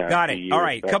happened. Got it. All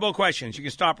right. Couple of questions. You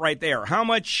can stop right there. How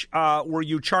much were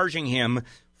you charging him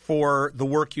for the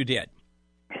work you did?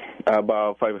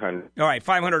 About $500. All right,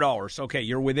 $500. Okay,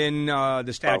 you're within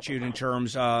the statute in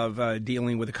terms of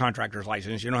dealing with a contractor's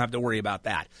license. You don't have to worry about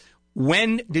that.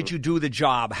 When did you do the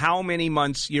job? How many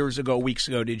months, years ago, weeks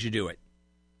ago did you do it?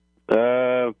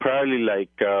 Probably like,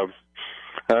 I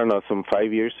don't know, some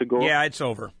 5 years ago. Yeah, it's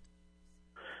over.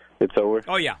 It's over?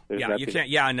 Oh, yeah. There's yeah, nothing. You can't.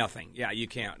 Yeah, nothing. Yeah, you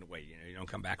can't wait. You don't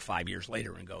come back 5 years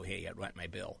later and go, hey, I rent my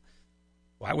bill.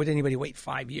 Why would anybody wait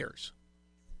 5 years?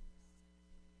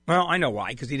 Well, I know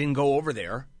why, because he didn't go over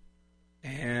there,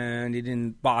 and he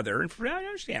didn't bother. And I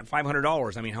understand,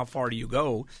 $500. I mean, how far do you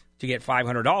go to get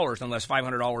 $500 unless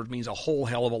 $500 means a whole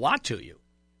hell of a lot to you?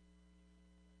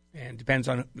 And it depends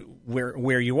on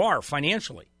where you are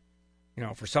financially. You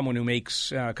know, for someone who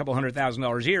makes a couple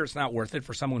 $100,000 a year, it's not worth it.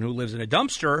 For someone who lives in a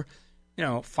dumpster, you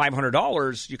know,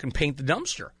 $500, you can paint the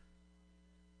dumpster.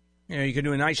 You know, you can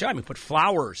do a nice job. You put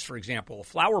flowers, for example, a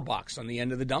flower box on the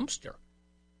end of the dumpster.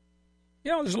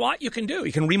 You know, there's a lot you can do.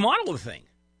 You can remodel the thing.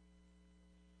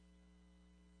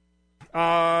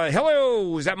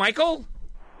 Hello, is that Michael?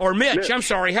 Or Mitch? I'm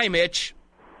sorry. Hey, Mitch.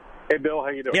 Hey, Bill, how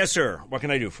you doing? Yes, sir. What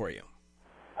can I do for you?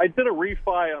 I did a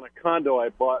refi on a condo I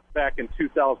bought back in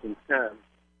 2010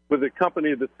 with a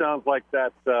company that sounds like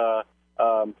that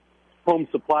home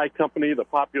supply company, the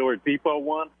Popular Depot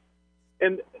one.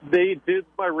 And they did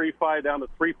my refi down to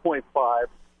 3.5.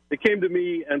 They came to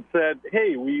me and said,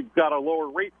 hey, we've got a lower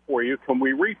rate for you. Can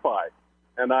we refi?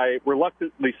 And I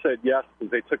reluctantly said yes because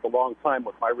they took a long time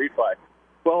with my refi.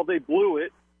 Well, they blew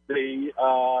it. They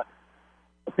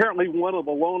apparently one of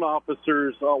the loan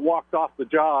officers walked off the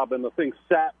job, and the thing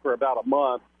sat for about a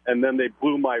month, and then they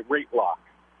blew my rate lock.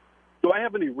 Do I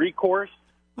have any recourse?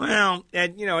 Well,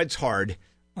 you know, it's hard.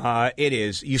 It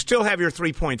is. You still have your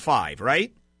 3.5,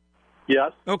 right?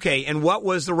 Yes. Okay, and what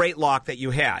was the rate lock that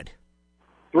you had?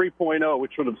 3.0,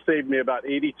 which would have saved me about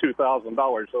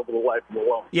 $82,000 over the life of the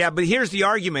loan. Yeah, but here's the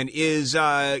argument is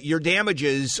your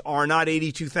damages are not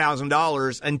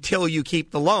 $82,000 until you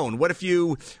keep the loan. What if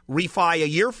you refi a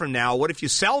year from now? What if you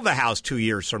sell the house 2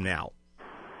 years from now?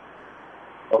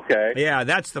 Okay. Yeah,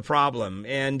 that's the problem.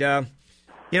 And,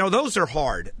 you know, those are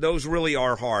hard. Those really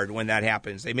are hard when that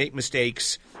happens. They make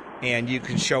mistakes. And you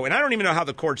can show, and I don't even know how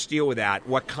the courts deal with that,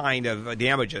 what kind of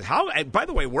damages. How? By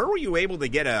the way, where were you able to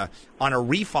get on a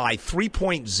refi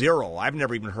 3.0? I've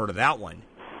never even heard of that one.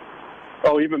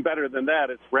 Oh, even better than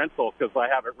that, it's rental because I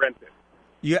have it rented.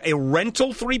 Yeah, a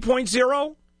rental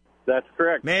 3.0? That's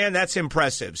correct. Man, that's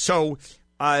impressive. So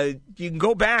you can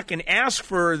go back and ask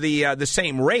for the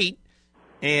same rate.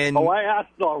 And I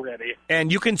asked already.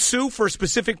 And you can sue for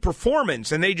specific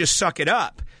performance, and they just suck it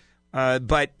up.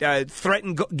 But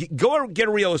threaten, go get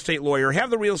a real estate lawyer. Have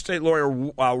the real estate lawyer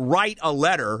write a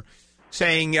letter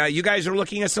saying you guys are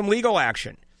looking at some legal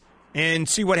action and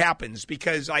see what happens.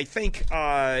 Because I think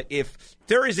if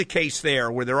there is a case there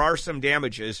where there are some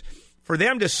damages, for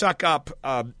them to suck up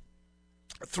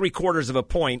 3/4 of a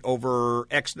point over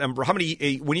X number. How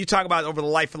many? When you talk about over the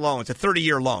life of the loan, it's a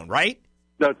 30-year loan, right?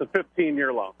 No, it's a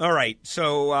 15-year loan. All right.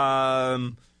 So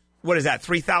what is that?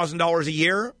 $3,000 a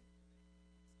year?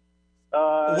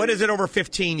 What is it over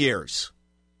 15 years?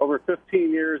 Over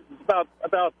 15 years, it's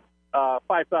about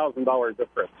 $5,000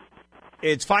 difference.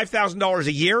 It's $5,000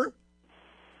 a year?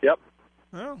 Yep.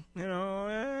 Well, you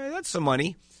know, that's some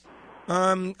money.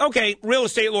 Okay, real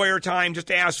estate lawyer time, just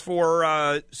to ask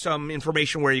for some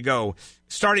information where you go.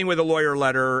 Starting with a lawyer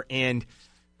letter, and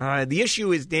the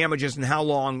issue is damages and how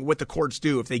long, what the courts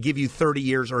do if they give you 30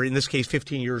 years, or in this case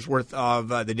 15 years worth of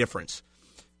the difference.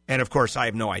 And, of course, I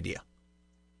have no idea.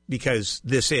 Because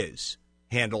this is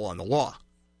Handel on the Law,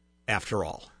 after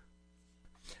all.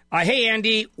 Hey,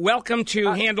 Andy, welcome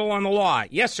to Handel on the Law.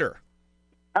 Yes, sir.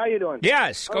 How you doing?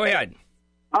 Yes, go ahead.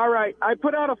 All right. I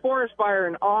put out a forest fire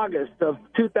in August of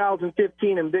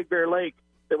 2015 in Big Bear Lake.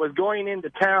 that was going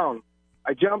into town.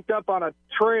 I jumped up on a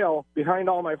trail behind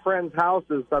all my friends'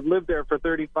 houses. I've lived there for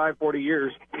 35, 40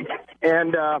 years.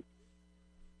 And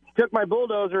took my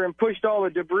bulldozer and pushed all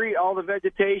the debris, all the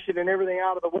vegetation and everything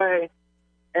out of the way.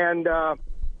 And, of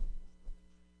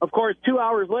course, 2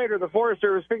 hours later, the Forest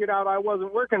Service figured out I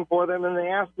wasn't working for them, and they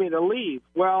asked me to leave.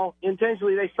 Well,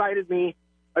 intentionally, they cited me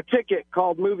a ticket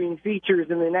called Moving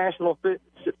Features in the National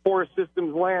Forest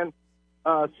Systems Land,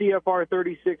 CFR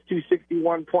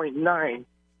 36261.9.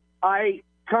 I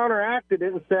counteracted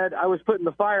it and said I was putting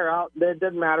the fire out. That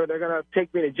doesn't matter. They're going to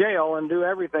take me to jail and do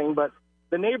everything. But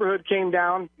the neighborhood came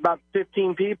down, about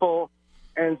 15 people,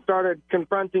 and started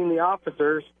confronting the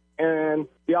officers. And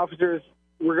the officers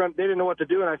they didn't know what to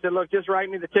do. And I said, look, just write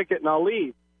me the ticket and I'll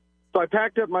leave. So I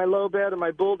packed up my low bed and my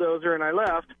bulldozer and I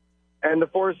left. And the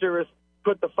Forest Service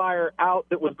put the fire out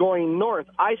that was going north.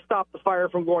 I stopped the fire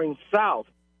from going south.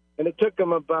 And it took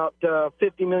them about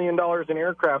 $50 million in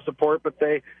aircraft support, but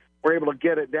they were able to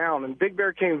get it down. And Big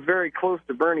Bear came very close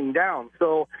to burning down.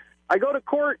 So I go to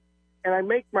court and I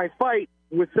make my fight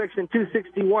with Section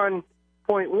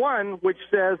 261.1, which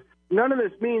says none of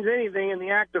this means anything in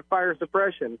the act of fire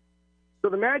suppression. So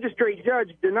the magistrate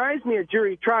judge denies me a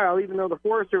jury trial, even though the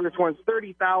Forest Service wants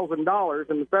 $30,000,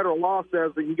 and the federal law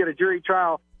says that you get a jury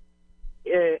trial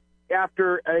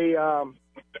after a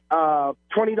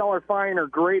 $20 fine or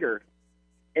greater.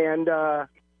 And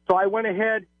so I went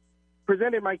ahead,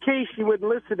 presented my case. She wouldn't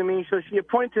listen to me, so she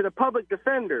appointed a public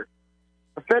defender,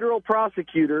 a federal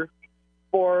prosecutor,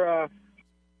 to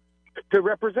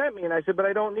represent me. And I said, but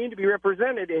I don't need to be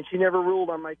represented, and she never ruled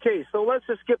on my case. So let's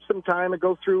just skip some time and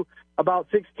go through about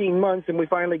 16 months, and we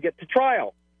finally get to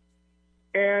trial.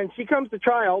 And she comes to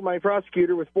trial, my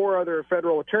prosecutor, with 4 other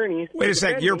federal attorneys. Wait a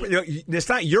second. It's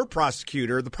not your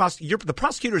prosecutor. The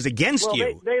prosecutor is against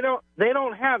you. They don't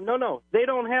have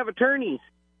attorneys.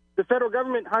 The federal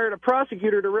government hired a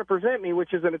prosecutor to represent me,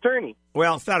 which is an attorney.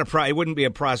 Well, it's not it wouldn't be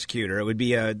a prosecutor. It would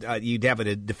be you'd have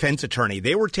a defense attorney.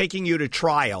 They were taking you to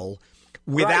trial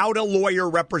without a lawyer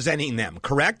representing them,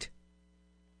 correct?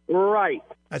 Right.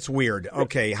 That's weird.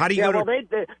 Okay. How do you go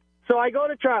to... So I go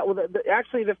to trial. Well,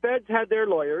 actually, the feds had their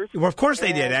lawyers. Well, of course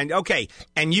they did.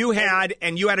 And you had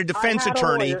a defense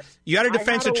attorney. You had a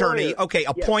defense attorney. Okay,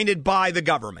 appointed by the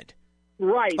government.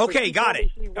 Right. Okay, got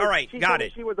it. All right, got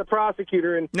it. She was a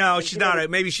prosecutor. No, she's not.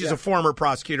 Maybe she's a former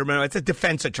prosecutor. No, it's a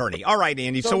defense attorney. All right,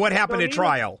 Andy. So what happened at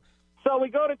trial? So we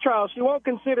go to trial. She won't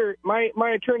consider, my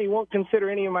attorney won't consider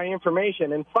any of my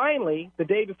information. And finally, the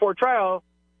day before trial,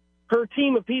 her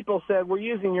team of people said, we're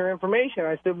using your information.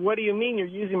 I said, what do you mean you're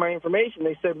using my information?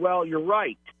 They said, well, you're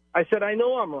right. I said, I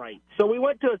know I'm right. So we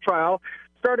went to a trial,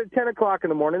 started 10 o'clock in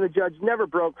the morning. The judge never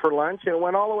broke for lunch, and it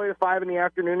went all the way to 5 in the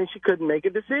afternoon, and she couldn't make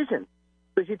a decision.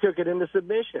 So she took it into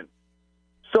submission.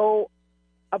 So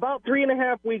about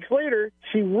 3.5 weeks later,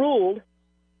 she ruled,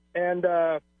 and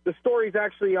the story's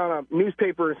actually on a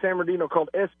newspaper in San Bernardino called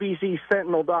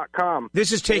SBCSentinel.com.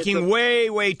 This is taking way,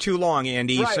 way too long,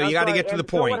 Andy, so you got to get to the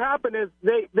point. So what happened is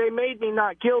they made me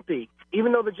not guilty.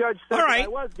 Even though the judge said that I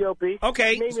was guilty,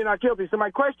 they made me not guilty. So my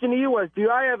question to you was,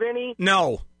 do I have any...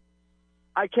 No.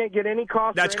 I can't get any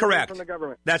cost That's correct. from the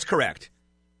government. That's correct.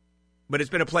 But it's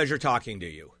been a pleasure talking to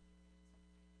you.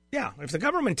 Yeah, if the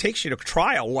government takes you to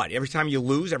trial, what? Every time you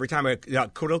lose, every time a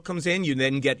quota comes in, you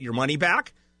then get your money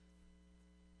back?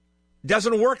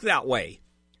 Doesn't work that way.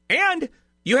 And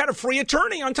you had a free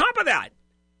attorney on top of that.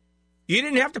 You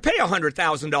didn't have to pay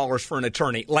 $100,000 for an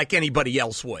attorney like anybody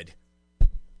else would.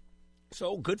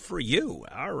 So good for you.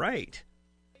 All right.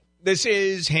 This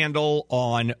is Handel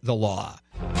on the Law.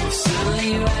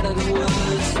 Suddenly you're out of the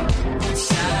woods,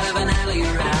 inside of an alley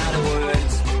you're out of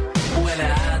words. When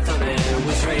I thought it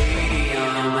was radium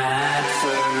at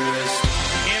first.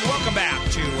 And welcome back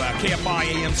to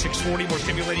KFI AM 640, more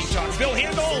stimulating talk. Bill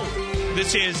Handel.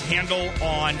 This is Handel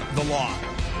on the Law.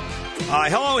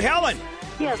 Hello, Helen.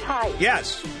 Yes, hi.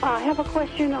 Yes. I have a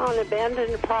question on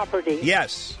abandoned property.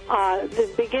 Yes.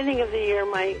 The beginning of the year,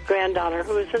 my granddaughter,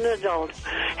 who is an adult,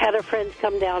 had her friends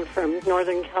come down from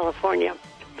Northern California.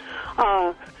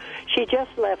 She just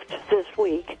left this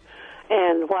week,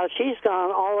 and while she's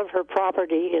gone, all of her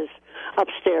property is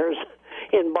upstairs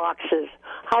in boxes.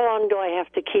 How long do I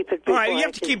have to keep it? All right, you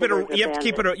have to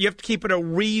keep it a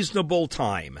reasonable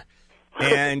time.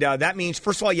 And that means,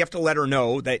 first of all, you have to let her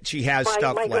know that she has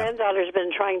stuff left. My granddaughter's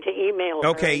been trying to email her.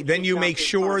 Okay, then you make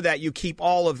sure that you keep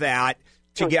all of that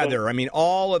together. Okay. I mean,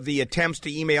 all of the attempts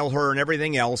to email her and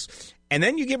everything else. And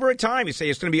then you give her a time. You say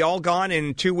it's going to be all gone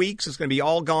in 2 weeks. It's going to be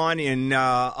all gone in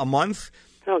a month.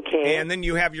 Okay. And then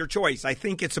you have your choice. I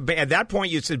think it's at that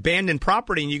point it's abandoned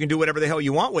property, and you can do whatever the hell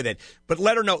you want with it. But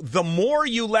let her know. The more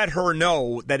you let her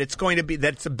know that it's going to be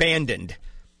that it's abandoned,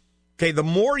 okay, the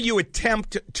more you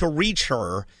attempt to reach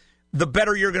her, the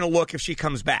better you're going to look if she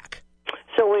comes back.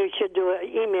 So we should do an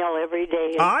email every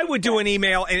day. I would do an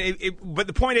email, but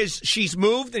the point is, she's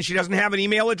moved and she doesn't have an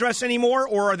email address anymore,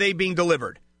 or are they being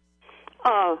delivered?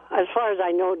 As far as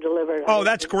I know, delivered. Oh,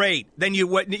 that's great. Then you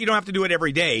don't have to do it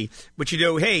every day, but you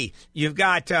do, hey, you've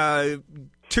got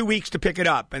 2 weeks to pick it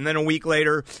up, and then a week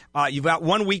later, you've got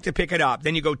 1 week to pick it up.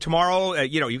 Then you go tomorrow,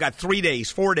 you've got 3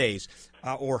 days, 4 days,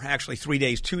 or actually 3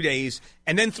 days, 2 days.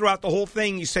 And then throughout the whole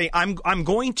thing, you say, I'm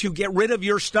going to get rid of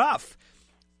your stuff.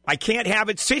 I can't have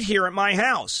it sit here at my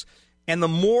house. And the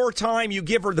more time you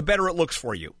give her, the better it looks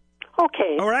for you.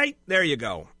 Okay. All right? There you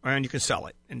go. And you can sell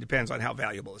it. And it depends on how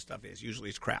valuable the stuff is. Usually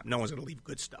it's crap. No one's going to leave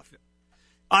good stuff.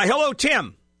 Hello,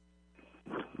 Tim.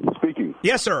 Speaking.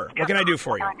 Yes, sir. What can I do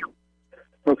for you?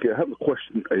 Okay, I have a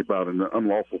question about an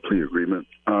unlawful plea agreement.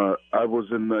 I was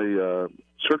in a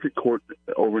circuit court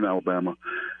over in Alabama,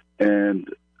 and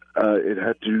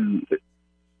the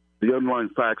underlying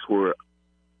facts were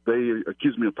they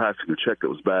accused me of passing a check that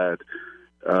was bad.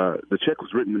 The check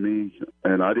was written to me,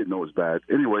 and I didn't know it was bad.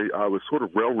 Anyway, I was sort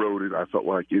of railroaded, I felt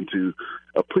like, into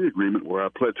a plea agreement where I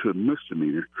pled to a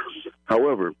misdemeanor.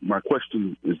 However, my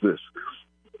question is this.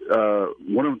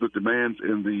 One of the demands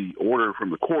in the order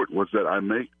from the court was that I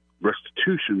make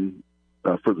restitution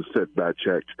for the said bad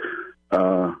check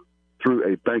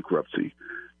through a bankruptcy.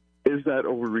 Is that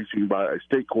overreaching by a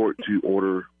state court to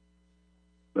order?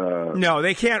 No,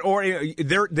 they can't order.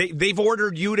 They've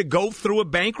ordered you to go through a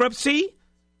bankruptcy?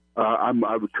 I'm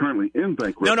currently in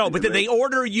bankruptcy. No, but did they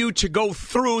order you to go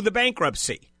through the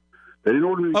bankruptcy? They didn't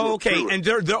order me to go through it.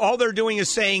 And all they're doing is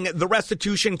saying the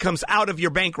restitution comes out of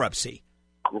your bankruptcy.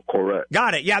 Correct.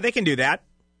 Got it. Yeah, they can do that.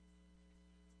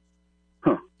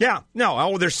 Huh. Yeah. No,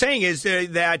 all they're saying is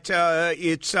that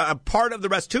it's part of the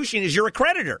restitution is you're a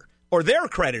creditor, or they're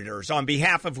creditors on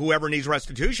behalf of whoever needs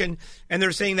restitution, and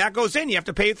they're saying that goes in. You have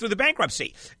to pay it through the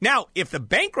bankruptcy. Now, if the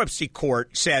bankruptcy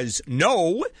court says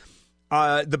no,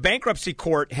 the bankruptcy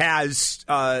court has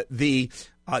the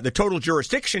total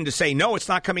jurisdiction to say no, it's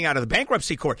not coming out of the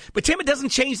bankruptcy court. But, Tim, it doesn't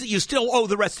change that you still owe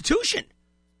the restitution.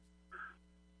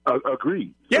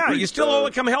 Agreed. Yeah, Agreed. you still owe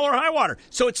it come hell or high water.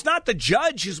 So it's not the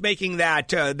judge who's making that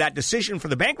decision for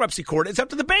the bankruptcy court. It's up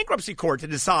to the bankruptcy court to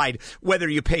decide whether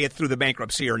you pay it through the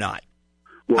bankruptcy or not.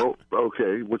 Well,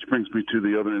 okay, which brings me to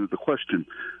the other end of the question.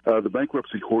 The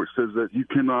bankruptcy court says that you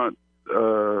cannot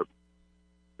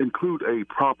include a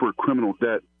proper criminal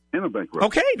debt in a bankruptcy.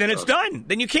 Okay, then it's done.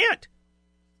 Then you can't.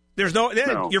 There's no.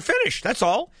 You're finished. That's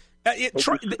all.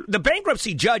 The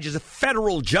bankruptcy judge is a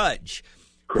federal judge.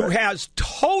 Correct. Who has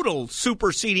total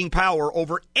superseding power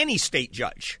over any state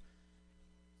judge.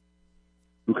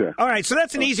 Okay. All right, so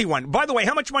that's an easy one. By the way,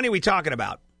 how much money are we talking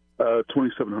about?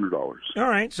 $2,700. All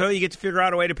right, so you get to figure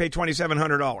out a way to pay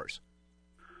 $2,700.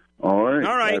 All right.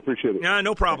 All right. I appreciate it.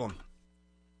 No problem.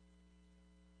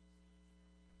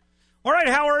 All right,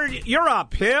 Howard, you're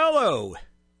up. Hello.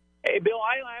 Hey, Bill,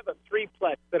 I have a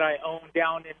threeplex that I own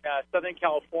down in Southern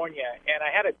California, and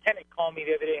I had a tenant call me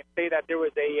the other day and say that there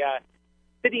was a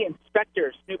city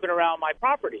inspector snooping around my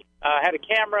property. Had a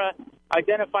camera,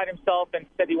 identified himself, and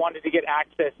said he wanted to get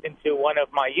access into one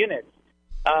of my units.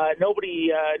 Nobody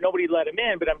let him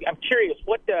in, but I'm curious,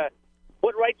 what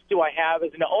rights do I have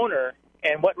as an owner,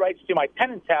 and what rights do my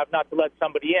tenants have not to let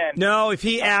somebody in? No, if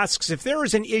he asks, if there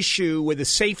is an issue with a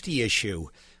safety issue,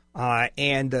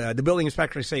 and the building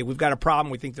inspector say, we've got a problem,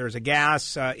 we think there's a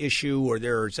gas issue, or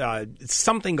there's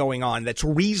something going on that's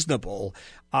reasonable,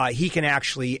 he can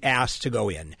actually ask to go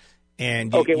in.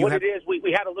 And it is,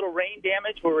 we had a little rain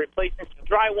damage. We're replacing some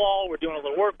drywall. We're doing a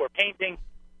little work. We're painting.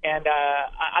 And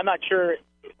I'm not sure,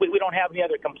 we don't have any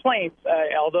other complaints,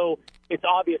 although it's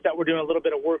obvious that we're doing a little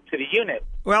bit of work to the unit.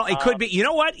 Well, it could be. You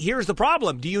know what? Here's the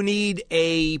problem. Do you need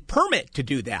a permit to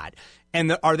do that?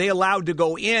 And are they allowed to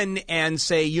go in and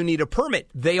say you need a permit?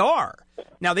 They are.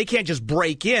 Now, they can't just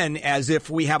break in as if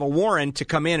we have a warrant to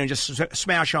come in and just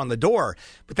smash on the door.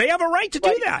 But they have a right to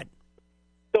do that.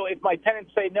 So if my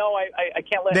tenants say, no, I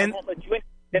can't I won't let you in,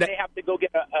 then they have to go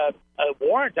get a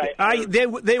warrant?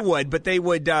 They would, but they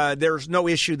would. There's no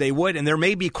issue they would. And there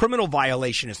may be criminal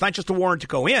violation. It's not just a warrant to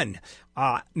go in.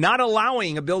 Not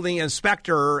allowing a building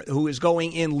inspector who is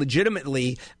going in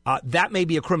legitimately, that may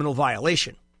be a criminal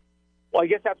violation. Well, I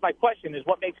guess that's my question, is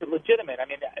what makes it legitimate? I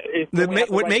mean,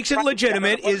 what makes it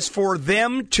legitimate is for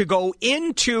them to go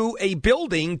into a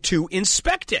building to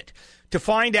inspect it, to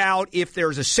find out if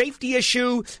there's a safety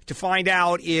issue, to find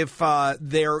out if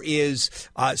there is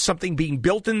something being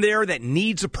built in there that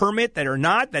needs a permit that or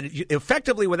not, that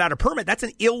effectively without a permit, that's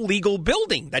an illegal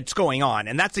building that's going on.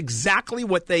 And that's exactly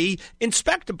what they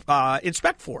inspect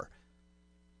for.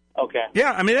 Okay.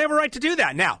 Yeah, I mean, they have a right to do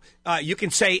that. Now, you can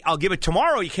say, I'll give it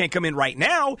tomorrow. You can't come in right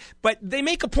now, but they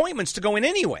make appointments to go in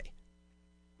anyway.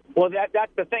 Well,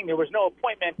 that's the thing. There was no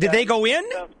appointment. Did they go in?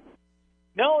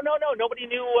 No. Nobody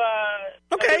knew.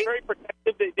 Okay. They're very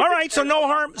protective. They All right. So no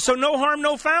harm. So no harm,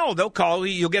 no foul. They'll call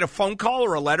you. You'll get a phone call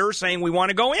or a letter saying we want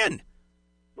to go in.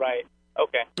 Right.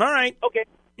 Okay. All right. Okay.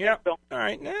 Yeah. All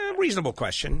right. Reasonable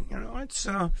question. It's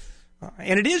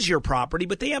and it is your property,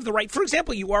 but they have the right. For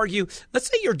example, you argue. Let's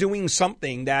say you're doing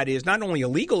something that is not only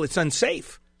illegal, it's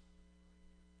unsafe.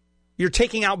 You're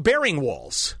taking out bearing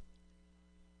walls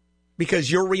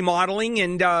because you're remodeling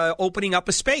and opening up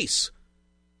a space.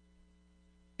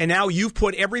 And now you've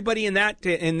put everybody in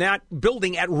that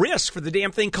building at risk for the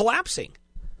damn thing collapsing.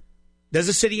 Does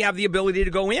the city have the ability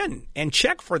to go in and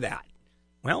check for that?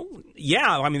 Well,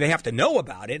 yeah. I mean, they have to know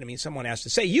about it. I mean, someone has to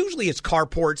say. Usually it's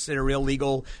carports that are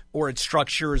illegal, or it's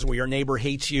structures where your neighbor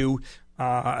hates you,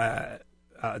 that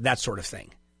sort of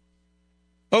thing.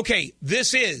 Okay,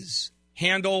 this is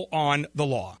Handel on the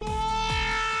Law.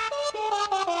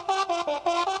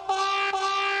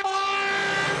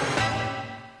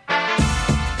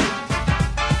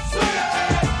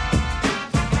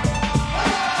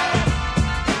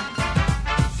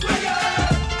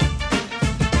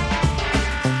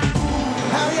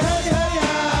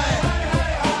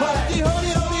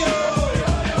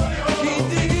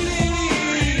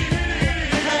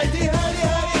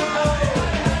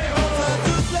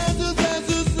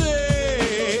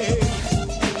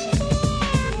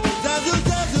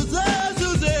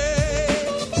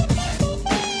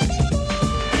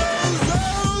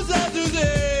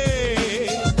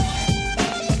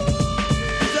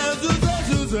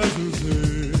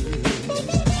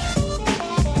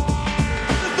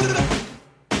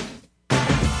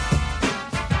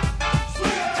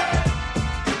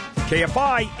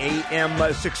 KFI, AM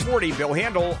 640, Bill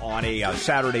Handel on a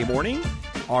Saturday morning.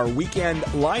 Our weekend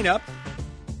lineup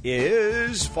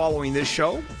is following this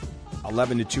show,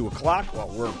 11 to 2 o'clock. Well,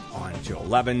 we're on to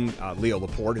 11. Leo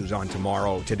Laporte, who's on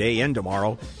today and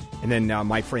tomorrow. And then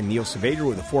my friend Neil Saavedra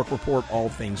with the Fork Report, all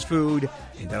things food.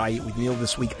 And did I eat with Neil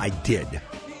this week? I did.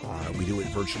 We do it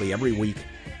virtually every week.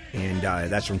 And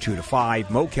that's from 2 to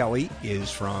 5. Mo Kelly is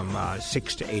from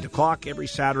 6 to 8 o'clock every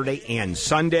Saturday and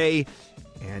Sunday.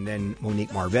 And then Monique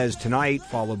Marvez tonight,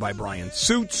 followed by Brian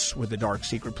Suits with The Dark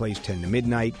Secret Place, 10 to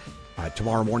midnight.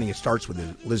 Tomorrow morning it starts with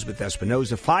Elizabeth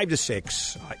Espinoza, 5 to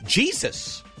 6.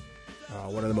 Jesus,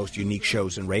 one of the most unique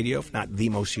shows in radio, if not the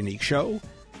most unique show.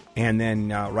 And then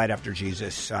right after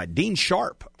Jesus, Dean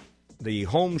Sharp, the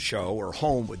home show, or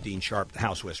Home with Dean Sharp, the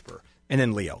House Whisperer. And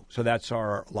then Leo. So that's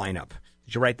our lineup.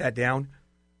 Did you write that down?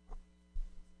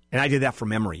 And I did that from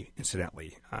memory,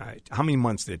 incidentally. How many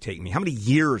months did it take me? How many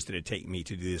years did it take me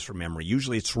to do this from memory?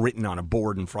 Usually it's written on a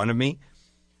board in front of me.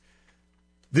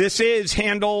 This is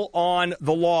Handel on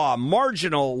the Law,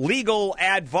 marginal legal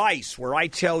advice, where I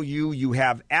tell you you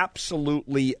have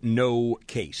absolutely no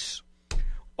case.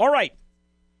 All right.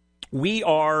 We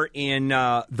are in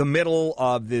the middle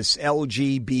of this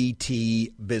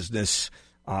LGBT business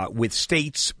with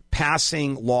states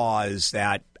passing laws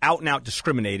that out and out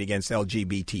discriminate against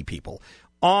LGBT people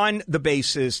on the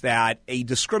basis that a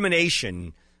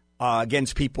discrimination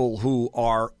against people who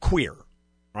are queer,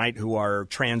 right, who are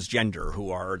transgender,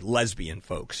 who are lesbian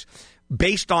folks,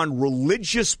 based on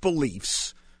religious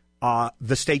beliefs,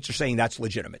 the states are saying that's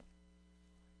legitimate.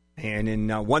 And in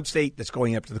one state that's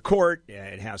going up to the court,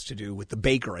 it has to do with the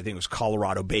baker. I think it was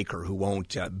Colorado baker who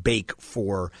won't bake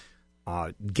for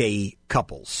gay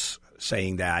couples,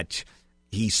 saying that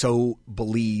he so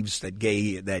believes that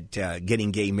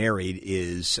getting gay married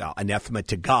is anathema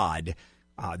to God.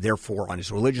 Therefore, on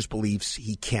his religious beliefs,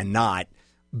 he cannot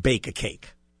bake a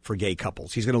cake for gay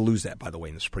couples. He's going to lose that, by the way,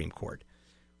 in the Supreme Court.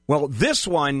 Well, this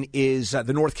one is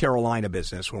the North Carolina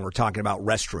business when we're talking about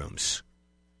restrooms.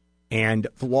 And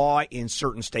the law in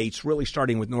certain states, really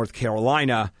starting with North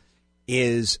Carolina,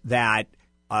 is that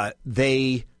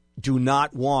they do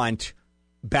not want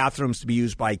bathrooms to be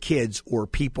used by kids or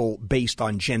people based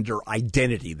on gender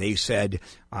identity. They said,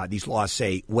 these laws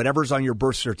say, whatever's on your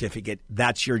birth certificate,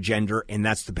 that's your gender, and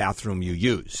that's the bathroom you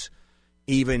use.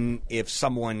 Even if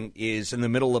someone is in the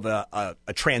middle of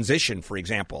a transition, for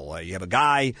example, you have a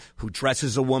guy who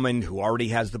dresses a woman who already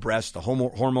has the breast, the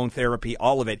hormone therapy,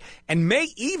 all of it, and may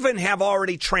even have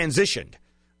already transitioned.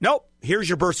 Nope, here's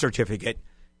your birth certificate,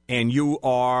 and you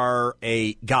are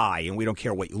a guy, and we don't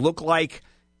care what you look like,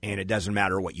 and it doesn't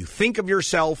matter what you think of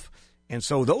yourself. And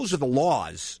so those are the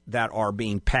laws that are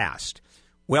being passed.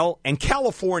 Well, and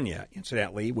California,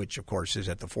 incidentally, which, of course, is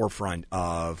at the forefront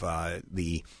of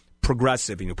the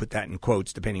progressive, and you put that in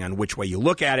quotes depending on which way you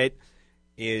look at it,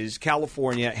 is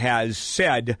California has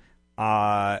said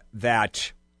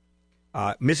that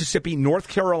Mississippi, North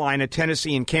Carolina,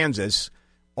 Tennessee, and Kansas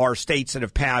are states that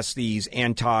have passed these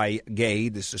anti-gay,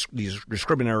 these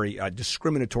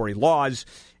discriminatory laws,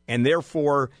 and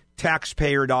therefore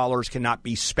taxpayer dollars cannot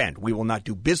be spent. We will not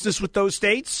do business with those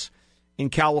states. In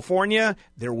California,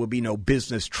 there will be no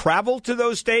business travel to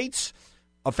those states.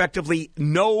 Effectively,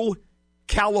 no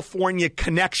California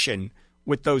connection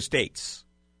with those states.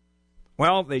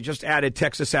 Well, they just added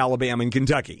Texas, Alabama, and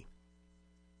Kentucky.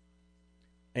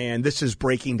 And this is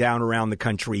breaking down around the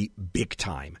country big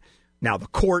time. Now, the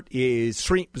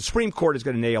Supreme Court is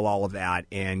going to nail all of that,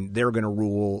 and they're going to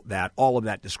rule that all of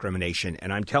that discrimination.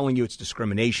 And I'm telling you, it's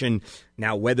discrimination.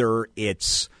 Now, whether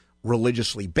it's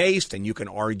religiously based, and you can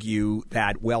argue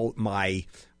that, well, my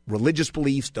religious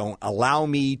beliefs don't allow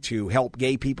me to help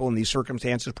gay people in these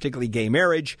circumstances, particularly gay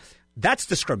marriage, that's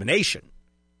discrimination.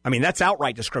 I mean, that's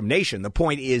outright discrimination. The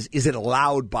point is it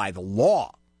allowed by the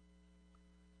law?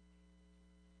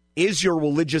 Does your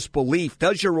religious belief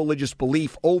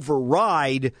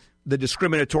override the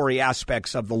discriminatory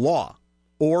aspects of the law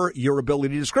or your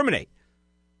ability to discriminate?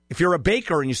 If you're a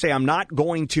baker and you say, I'm not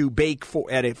going to bake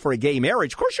for a gay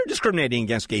marriage, of course you're discriminating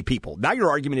against gay people. Now your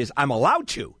argument is, I'm allowed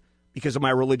to because of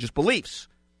my religious beliefs.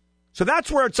 So that's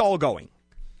where it's all going.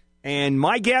 And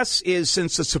my guess is,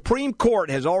 since the Supreme Court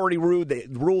has already ruled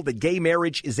that gay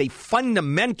marriage is a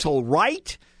fundamental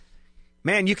right,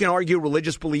 man, you can argue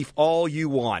religious belief all you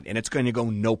want, and it's going to go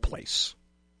no place.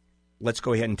 Let's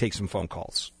go ahead and take some phone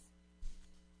calls.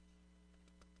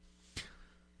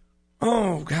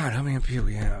 Oh, God, how many people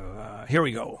we have? Here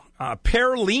we go.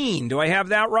 Perline, do I have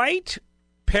that right?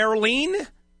 Perline?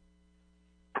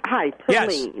 Hi,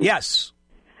 Perline. Yes.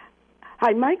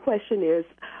 Hi, my question is,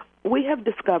 we have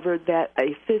discovered that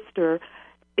a sister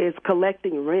is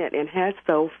collecting rent and has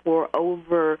so for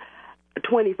over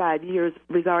 25 years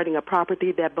regarding a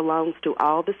property that belongs to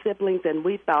all the siblings, and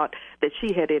we thought that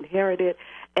she had inherited,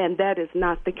 and that is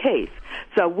not the case.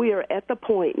 So we are at the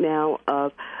point now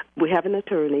of, we have an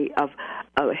attorney of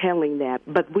handling that,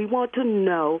 but we want to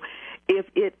know if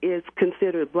it is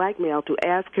considered blackmail to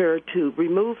ask her to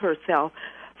remove herself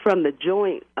from the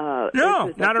joint.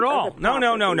 No, not at all. No,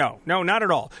 not at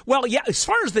all. Well, yeah, as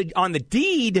far as on the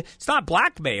deed, it's not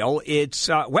blackmail. It's,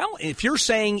 if you're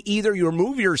saying either you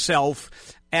remove yourself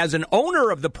as an owner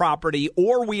of the property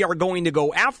or we are going to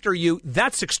go after you,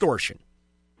 that's extortion.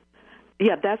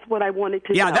 Yeah, that's what I wanted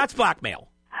to know. Yeah, that's blackmail.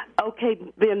 Okay,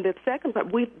 then the second part,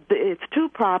 it's two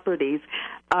properties,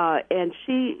 and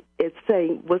she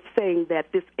was saying that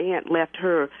this aunt left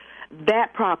her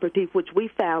that property, which we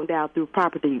found out through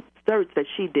property search that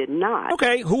she did not.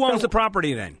 Okay, who owns the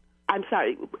property then? I'm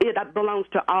sorry, it belongs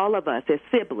to all of us as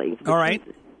siblings. All right.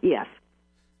 Yes.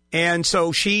 And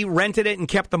so she rented it and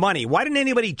kept the money. Why didn't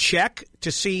anybody check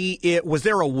to see was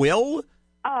there a will?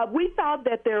 We thought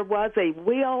that there was a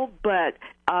will, but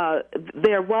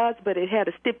it had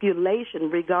a stipulation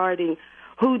regarding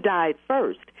who died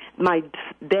first, my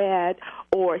dad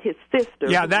or his sister.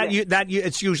 Yeah,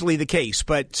 it's usually the case.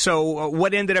 But so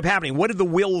what ended up happening? What did the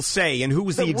will say, and who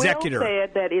was the executor? The will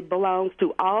said that it belongs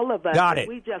to all of us. Got it.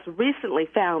 We just recently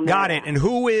found that. Got it. And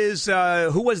who was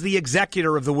the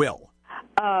executor of the will?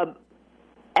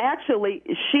 Actually,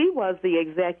 she was the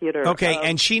executor. Okay,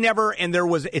 and she never. And there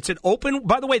was. It's an open.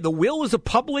 By the way, the will is a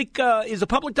public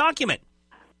document.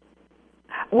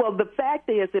 Well, the fact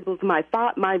is, it was my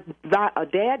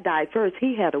dad died first.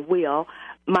 He had a will.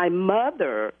 My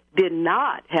mother did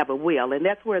not have a will, and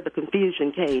that's where the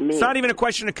confusion came in. It's not even a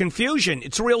question of confusion.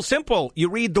 It's real simple. You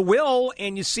read the will,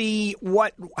 and you see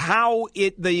how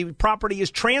the property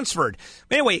is transferred.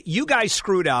 Anyway, you guys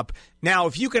screwed up. Now,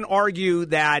 if you can argue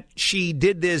that she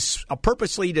did this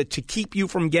purposely to keep you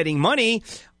from getting money,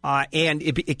 and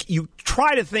you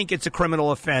try to think it's a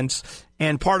criminal offense,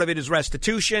 and part of it is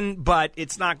restitution, but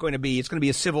it's not going to be. It's going to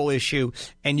be a civil issue,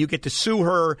 and you get to sue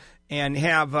her and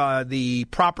have the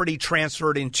property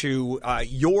transferred into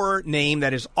your name,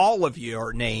 that is all of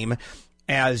your name,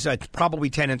 as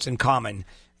probably tenants in common.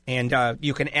 And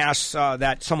you can ask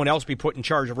that someone else be put in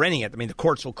charge of renting it. I mean, the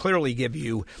courts will clearly give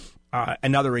you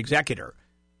another executor.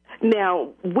 Now,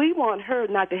 we want her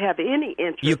not to have any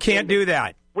interest. You can't do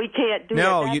that. We can't do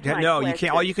that. You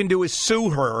can't. All you can do is sue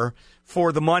her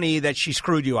for the money that she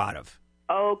screwed you out of.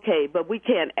 Okay, but we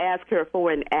can't ask her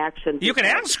for an action. You can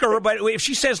ask her, but if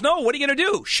she says no, what are you going to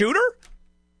do? Shoot her?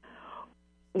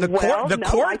 The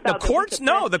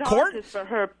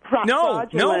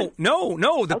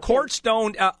courts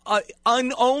don't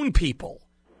unown people.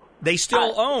 They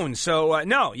still own. So,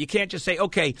 no, you can't just say,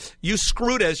 okay, you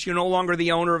screwed us. You're no longer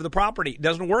the owner of the property. It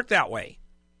doesn't work that way.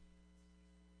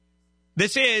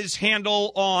 This is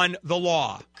Handel on the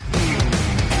Law.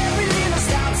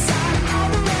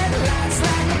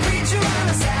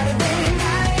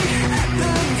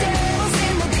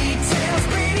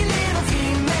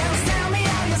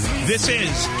 This is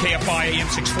KFI AM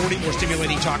 640, more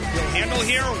stimulating talk. Bill Handel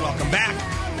here. Welcome back.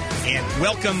 And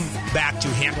welcome back to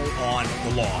Handel on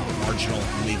the Law, Marginal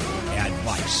Legal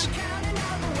Advice.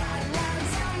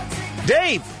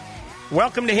 Dave,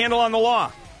 welcome to Handel on the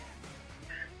Law.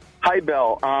 Hi,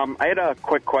 Bill. I had a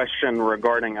quick question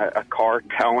regarding a car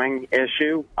towing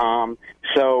issue.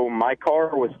 So my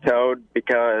car was towed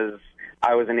because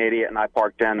I was an idiot and I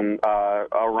parked in a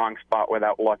wrong spot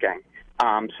without looking.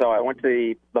 So I went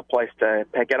to the place to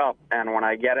pick it up, and when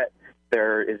I get it,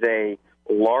 there is a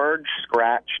large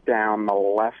scratch down the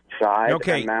left side,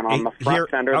 and then on the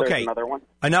front fender there's another one.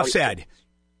 Enough said.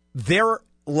 They're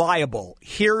liable.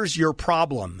 Here's your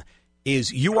problem,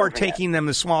 is you are taking them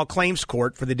to small claims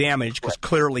court for the damage, because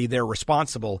clearly they're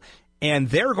responsible, and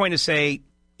they're going to say,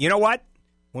 you know what?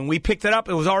 When we picked it up,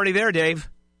 it was already there, Dave.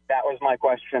 That was my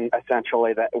question,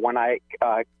 essentially, that when I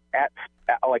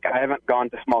I haven't gone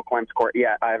to small claims court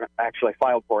yet. I haven't actually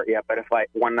filed for it yet. But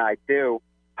when I do,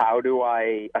 how do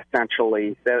I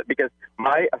essentially say it? Because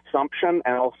my assumption,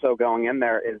 and also going in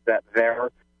there, is that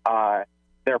their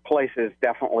place has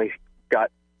definitely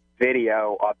got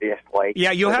video, obviously.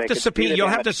 Yeah, you'll have to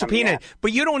subpoena it.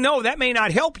 But you don't know. That may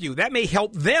not help you. That may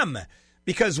help them.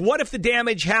 Because what if the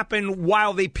damage happened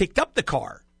while they picked up the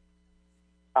car?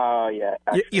 Yeah.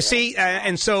 Actually, you see,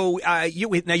 and so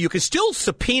you can still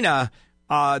subpoena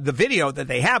the video that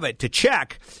they have it to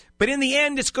check, but in the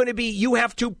end, it's going to be you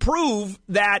have to prove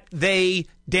that they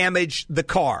damaged the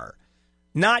car,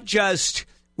 not just,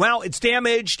 well, it's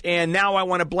damaged and now I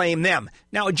want to blame them.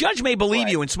 Now, a judge may believe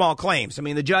you in small claims. I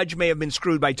mean, the judge may have been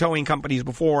screwed by towing companies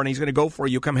before, and he's going to go for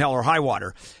you come hell or high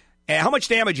water. How much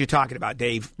damage are you talking about,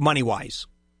 Dave, money-wise?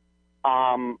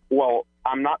 Well,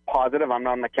 I'm not positive. I'm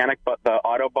not a mechanic, but the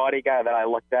auto body guy that I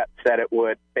looked at said it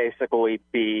would basically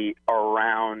be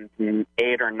around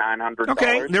 $800 or $900.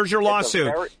 Okay, there's your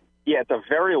lawsuit. It's a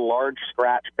very large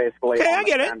scratch, basically. Okay, I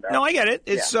get it. No, I get it.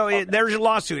 There's your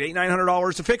lawsuit,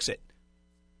 $800-900 to fix it.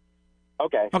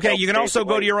 Okay. Okay, so you can also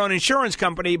go to your own insurance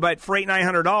company, but for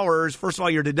 $800-900, first of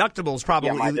all, your deductible is probably...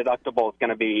 Yeah, my deductible is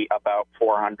going to be about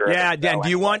 $400. Yeah, Dan, do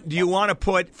you want to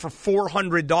put for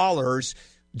 $400...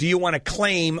 Do you want to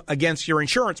claim against your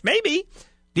insurance? Maybe.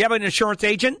 Do you have an insurance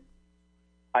agent?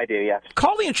 I do, yes.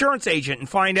 Call the insurance agent and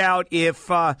find out if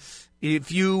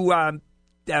you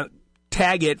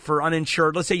tag it for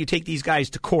uninsured. Let's say you take these guys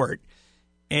to court,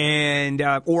 and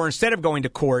or instead of going to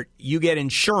court, you get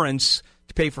insurance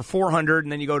to pay for $400,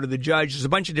 and then you go to the judge. There's a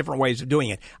bunch of different ways of doing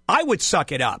it. I would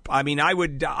suck it up. I mean,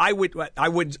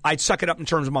 I'd suck it up in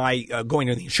terms of my going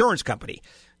to the insurance company.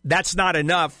 That's not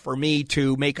enough for me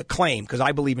to make a claim because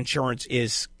I believe insurance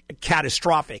is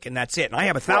catastrophic, and that's it. And I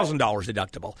have $1,000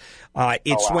 deductible.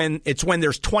 It's when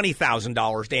there's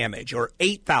 $20,000 damage or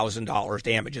 $8,000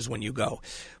 damage is when you go.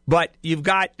 But you've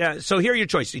got so here are your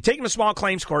choices. You take them to small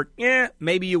claims court.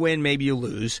 Maybe you win, maybe you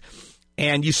lose,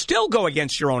 and you still go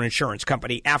against your own insurance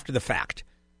company after the fact.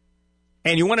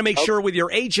 And you want to make sure with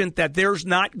your agent that there's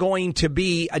not going to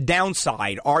be a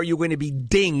downside. Are you going to be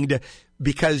dinged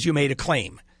because you made a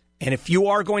claim? And if you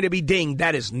are going to be dinged,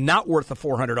 that is not worth a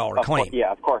 $400 claim.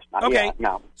 Yeah, of course not. Okay. Yeah,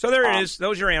 no. So there it is.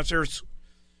 Those are your answers.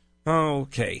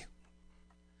 Okay.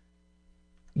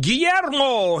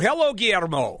 Guillermo. Hello,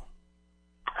 Guillermo.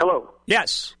 Hello.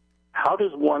 Yes. How does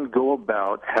one go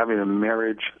about having a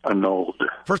marriage annulled?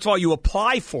 First of all, you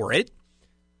apply for it.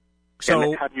 So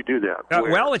and how do you do that?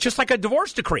 Well, it's just like a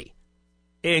divorce decree.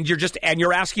 And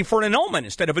you're asking for an annulment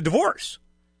instead of a divorce.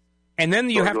 And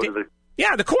then you have to...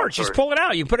 the courts. Just pull it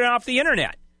out. You put it off the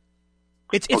internet.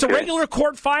 It's a regular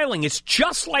court filing. It's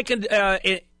just like a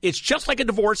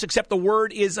divorce, except the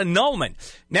word is annulment.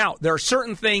 Now, there are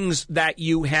certain things that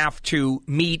you have to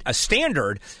meet a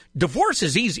standard. Divorce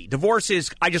is easy. Divorce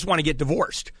is, I just want to get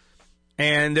divorced.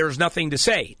 And there's nothing to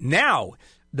say. Now,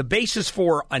 the basis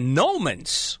for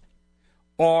annulments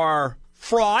are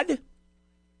fraud.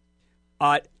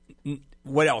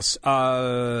 What else?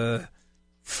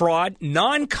 Fraud,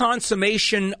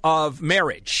 non-consummation of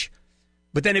marriage.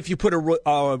 But then if you put a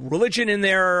religion in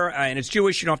there and it's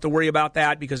Jewish, you don't have to worry about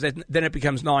that because then it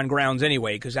becomes non-grounds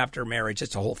anyway, because after marriage,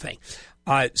 it's a whole thing.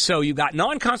 So you've got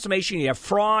non-consummation, you have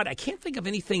fraud. I can't think of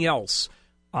anything else.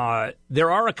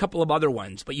 There are a couple of other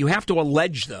ones, but you have to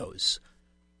allege those.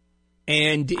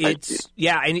 And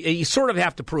and you sort of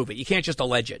have to prove it. You can't just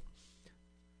allege it.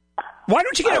 Why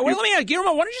don't you get let me ask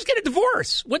Guillermo, why don't you just get a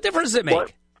divorce? What difference does it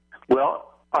make? Well,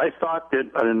 I thought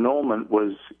that an annulment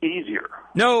was easier.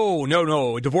 No.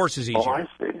 A divorce is easier. Oh, I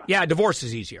see. Yeah, a divorce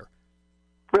is easier.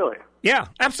 Really? Yeah,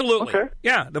 absolutely. Okay.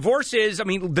 Yeah, divorce is,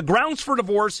 the grounds for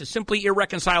divorce is simply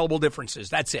irreconcilable differences.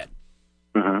 That's it.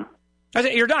 Mm-hmm. That's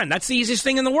it. You're done. That's the easiest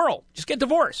thing in the world. Just get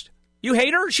divorced. You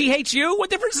hate her, she hates you. What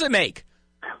difference does it make?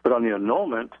 But on the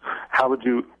annulment, how would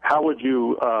you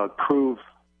prove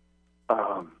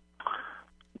no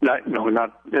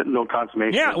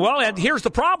consummation? Yeah, well, here's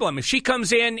the problem. If she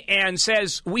comes in and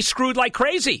says, we screwed like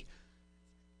crazy.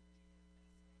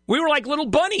 We were like little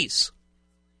bunnies.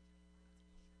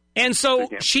 And so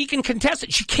she can contest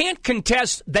it. She can't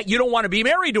contest that you don't want to be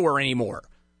married to her anymore.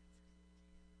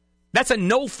 That's a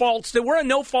no-fault. We're a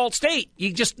no-fault state.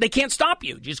 They can't stop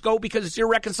you. Just go because it's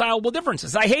irreconcilable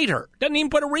differences. I hate her. Doesn't even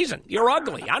put a reason. You're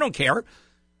ugly. I don't care.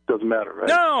 Doesn't matter, right?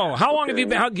 No. How long have you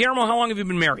been, Guillermo? How long have you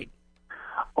been married?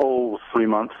 3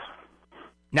 months.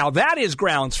 Now that is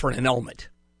grounds for an annulment.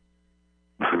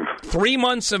 3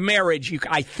 months of marriage.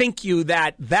 I think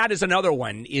that is another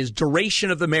one. Is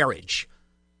duration of the marriage.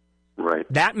 Right.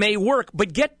 That may work,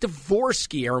 but get divorced,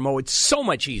 Guillermo. It's so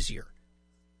much easier.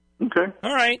 Okay.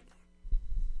 All right.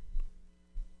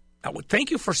 Thank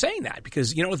you for saying that,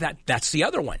 because that's the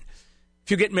other one.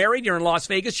 If you get married, you're in Las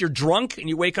Vegas, you're drunk, and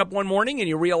you wake up one morning and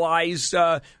you realize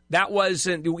you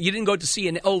didn't go to see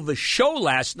an Elvis show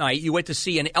last night. You went to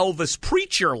see an Elvis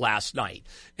preacher last night,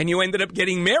 and you ended up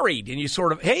getting married. And you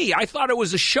sort of, hey, I thought it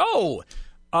was a show.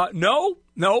 No.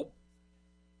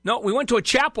 We went to a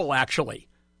chapel, actually.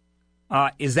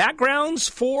 Is that grounds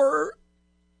for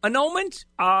annulment?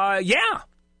 Yeah.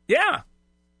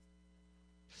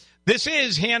 This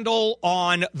is Handel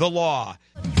on the Law.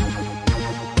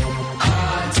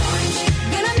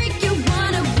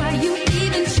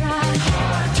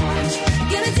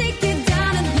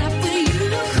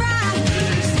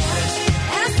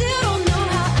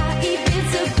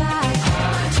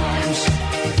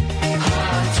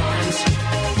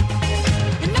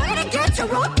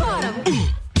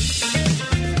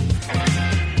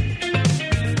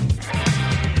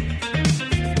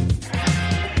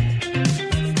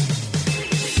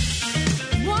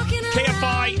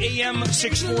 AM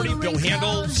 640, Bill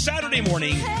Handel, Saturday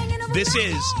morning. This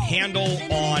is Handel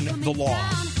on the Law.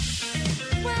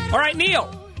 All right, Neil.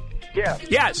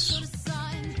 Yes.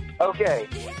 Okay.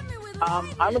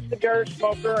 I'm a cigar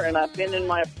smoker, and I've been in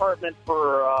my apartment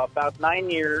for about 9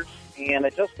 years, and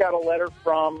I just got a letter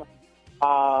from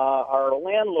our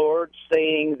landlord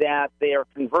saying that they are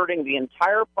converting the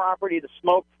entire property to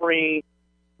smoke-free.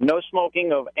 No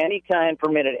smoking of any kind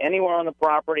permitted anywhere on the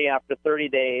property after 30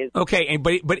 days. Okay,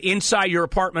 but inside your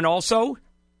apartment also?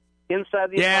 Inside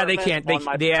the apartment. They can't.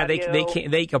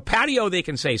 They can't. A patio they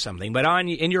can say something, but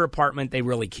in your apartment they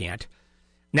really can't.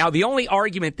 Now the only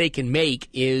argument they can make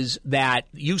is that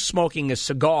you smoking a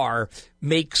cigar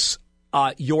makes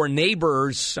your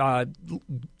neighbor's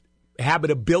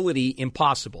habitability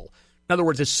impossible. In other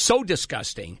words, it's so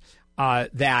disgusting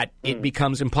that it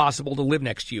becomes impossible to live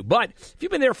next to you. But if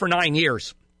you've been there for 9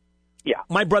 years,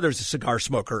 my brother's a cigar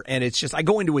smoker, and it's just I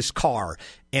go into his car,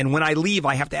 and when I leave,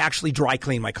 I have to actually dry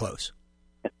clean my clothes.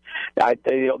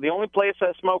 The only place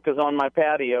I smoke is on my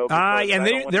patio.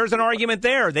 And there's an argument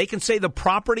there. They can say the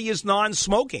property is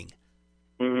non-smoking.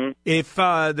 Mm-hmm. If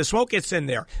the smoke gets in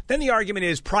there. Then the argument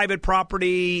is private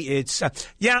property. It's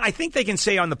I think they can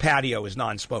say on the patio is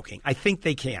non-smoking. I think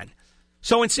they can.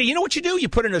 So you know what you do? You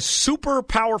put in a super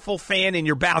powerful fan in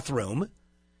your bathroom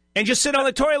and just sit on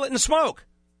the toilet and smoke.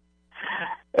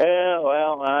 Yeah,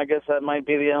 well, I guess that might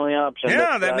be the only option.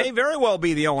 Yeah, that may very well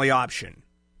be the only option.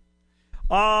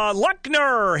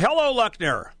 Luckner. Hello,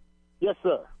 Luckner. Yes,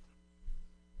 sir.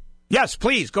 Yes,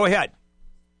 please, go ahead.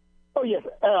 Oh, yes.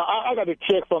 I got a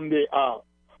check from the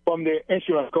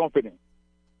insurance company.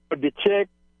 But the check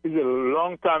is a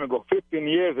long time ago, 15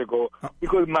 years ago,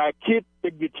 because my kid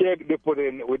took the check, they put it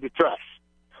in with the trash.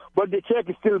 But the check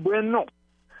is still brand new.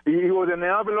 It was in an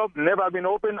envelope, never been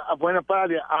opened. When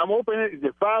I'm opening it, it's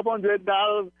a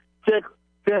 $500 check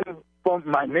sent from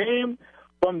my name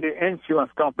from the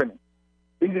insurance company.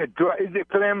 It's a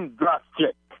claim draft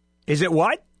check. Is it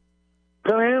what?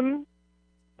 Claim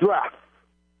draft.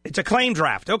 It's a claim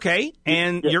draft, okay.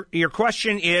 And your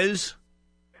question is?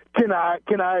 Can I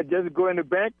just go in the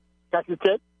bank, cash the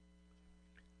check?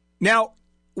 Now,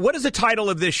 what is the title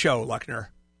of this show, Luckner?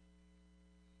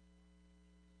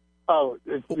 Oh,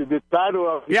 it's the title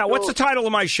of the show. What's the title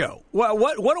of my show?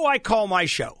 What do I call my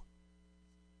show?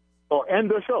 Oh,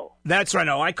 Handel Show. That's right.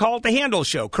 No, I call it the Handel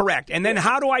Show, correct. And then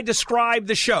how do I describe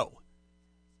the show?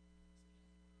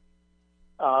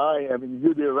 I mean,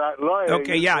 you're the right lawyer.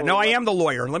 Okay, yeah. No, I am the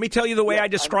lawyer. Let me tell you the way I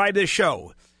describe this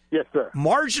show. Yes, sir.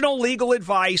 Marginal legal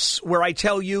advice where I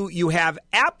tell you you have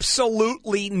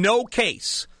absolutely no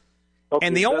case. Okay,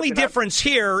 and the only difference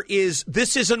here is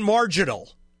this isn't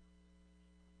marginal.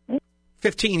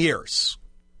 15 years.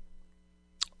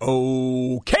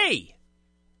 Okay.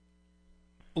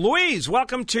 Louise,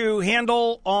 welcome to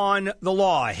Handel on the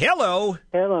Law. Hello.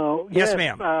 Hello. Yes,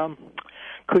 ma'am.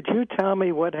 Could you tell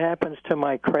me what happens to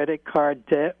my credit card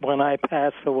debt when I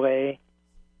pass away?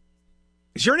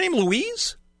 Is your name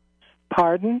Louise?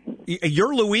 Pardon?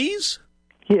 You're Louise?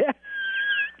 Yeah.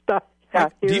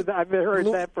 I've heard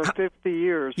that for 50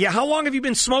 years. Yeah, how long have you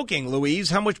been smoking, Louise?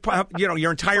 How much,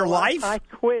 your entire life? I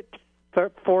quit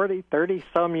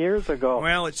 30-some years ago.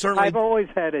 Well, it's certainly... I've always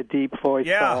had a deep voice.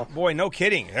 Yeah, boy, no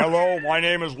kidding. Hello, my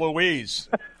name is Louise.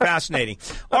 Fascinating.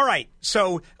 All right,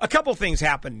 so a couple things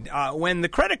happen. When the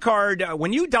credit card,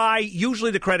 when you die,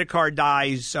 usually the credit card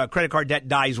debt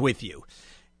dies with you.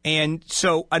 And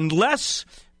so unless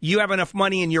you have enough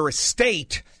money in your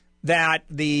estate that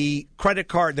the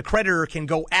creditor can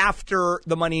go after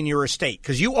the money in your estate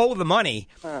because you owe the money,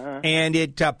 and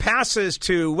it passes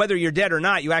to whether you're dead or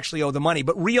not, you actually owe the money.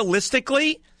 But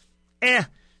realistically, it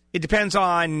depends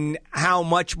on how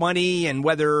much money and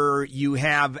whether you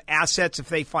have assets if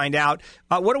they find out.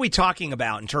 What are we talking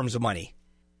about in terms of money?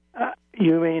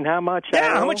 You mean how much I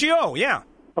owe? How much you owe, yeah.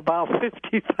 About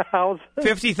 $50,000.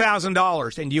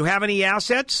 $50,000. And do you have any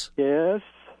assets? Yes.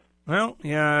 Well,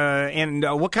 and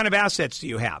what kind of assets do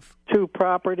you have? 2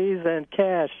 properties and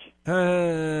cash.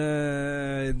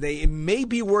 It may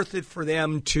be worth it for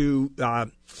them to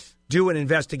do an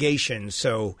investigation.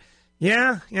 So,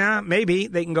 yeah, maybe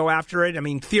they can go after it. I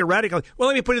mean, theoretically. Well,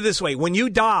 let me put it this way. When you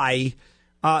die,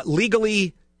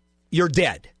 legally, you're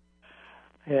dead.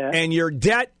 Yeah. And your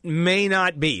debt may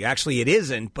not be. Actually, it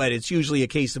isn't, but it's usually a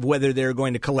case of whether they're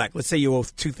going to collect. Let's say you owe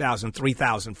 $2,000,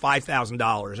 $3,000,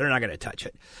 $5,000. They're not going to touch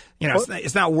it.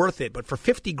 It's not worth it. But for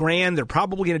 $50,000, they're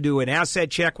probably going to do an asset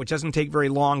check, which doesn't take very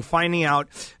long, finding out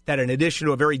that in addition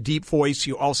to a very deep voice,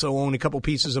 you also own a couple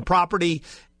pieces of property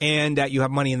and you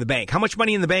have money in the bank. How much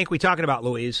money in the bank are we talking about,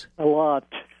 Louise? A lot.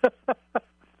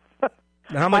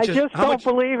 I don't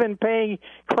believe in paying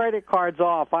credit cards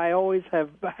off. I always have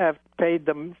paid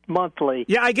them monthly.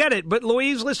 Yeah, I get it. But,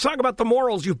 Louise, let's talk about the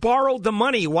morals. You borrowed the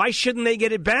money. Why shouldn't they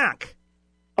get it back?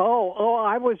 Oh,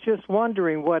 I was just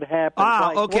wondering what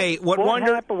happened. Okay. What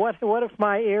if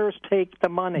my heirs take the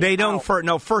money? They don't.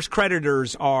 First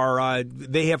creditors are,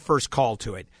 they have first call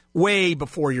to it, way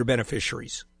before your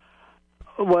beneficiaries.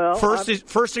 Well,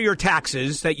 first are your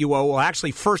taxes that you owe. Well,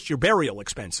 actually, first your burial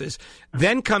expenses.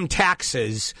 Then come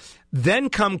taxes. Then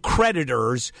come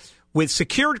creditors, with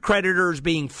secured creditors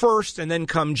being first, and then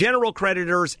come general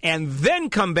creditors, and then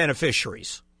come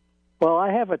beneficiaries. Well,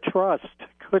 I have a trust.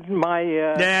 Couldn't my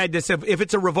if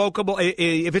it's a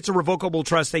revocable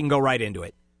trust, they can go right into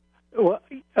it. Well,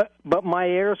 but my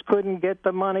heirs couldn't get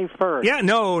the money first. Yeah,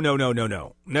 no.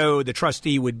 The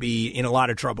trustee would be in a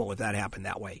lot of trouble if that happened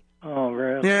that way. Oh,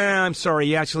 really? Yeah, I'm sorry.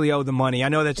 You actually owe the money. I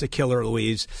know that's a killer,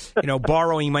 Louise.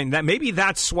 Borrowing money. Maybe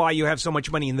that's why you have so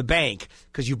much money in the bank,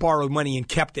 because you borrowed money and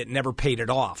kept it and never paid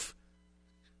it off.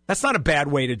 That's not a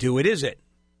bad way to do it, is it?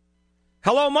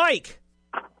 Hello, Mike.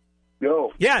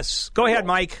 Yo. Yes. Go ahead,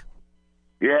 Mike.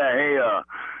 Yeah. Hey.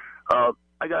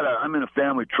 I'm in a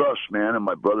family trust, man, and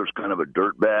my brother's kind of a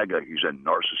dirtbag. He's a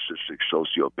narcissistic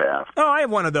sociopath. Oh, I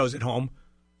have one of those at home.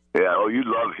 Yeah. Oh, you'd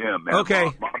love him, man.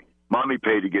 Okay. Mommy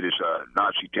paid to get his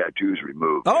Nazi tattoos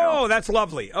removed. Oh, that's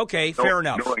lovely. Okay, fair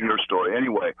enough. Knowing your story.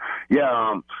 Anyway, yeah,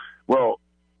 I'm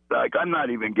not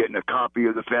even getting a copy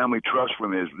of the family trust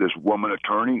from this woman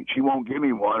attorney. She won't give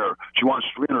me one, or she wants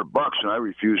 $300, and I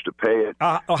refuse to pay it.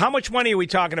 How much money are we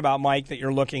talking about, Mike, that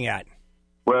you're looking at?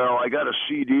 Well, I got a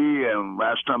CD, and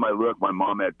last time I looked, my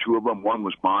mom had 2 of them. One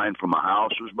was mine from a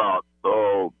house. It was about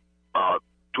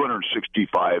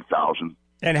 $265,000.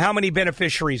 And how many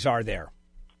beneficiaries are there?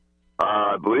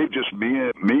 I believe just me.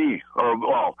 Just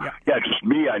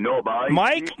me. I know about it.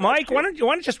 Mike, why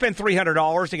don't you spend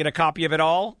 $300 to get a copy of it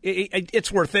all?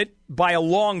 It's worth it by a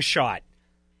long shot.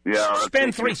 Yeah.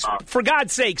 For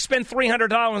God's sake, spend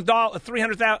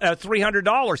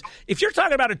 $300. If you're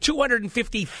talking about a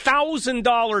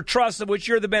 $250,000 trust of which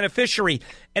you're the beneficiary,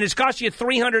 and it's cost you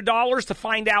 $300 to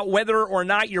find out whether or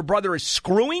not your brother is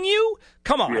screwing you,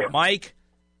 come on, Mike.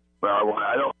 Well,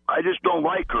 I just don't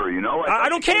like her, you know. I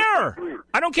don't care.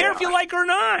 I don't care if you like her or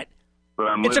not. But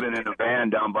I'm living in a van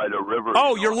down by the river.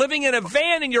 Oh, you're living in a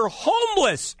van and you're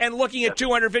homeless and looking at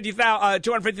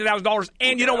 $250,000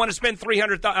 and you don't want to spend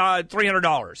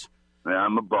 $300. Yeah,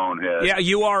 I'm a bonehead. Yeah,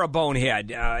 you are a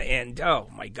bonehead. And, oh,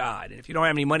 my God. And if you don't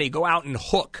have any money, go out and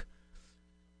hook.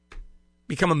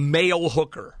 Become a male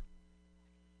hooker.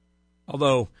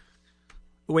 Although,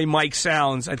 the way Mike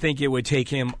sounds, I think it would take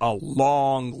him a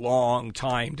long, long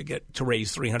time to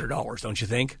raise $300, don't you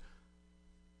think?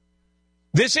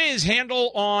 This is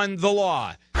Handel on the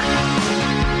Law.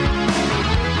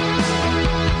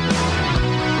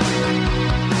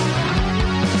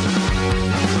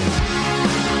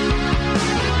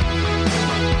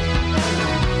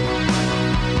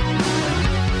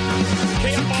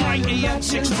 AM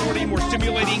 640, more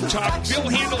stimulating talk. Bill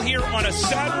Handel here on a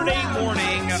Saturday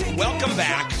morning. Welcome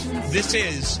back. This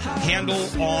is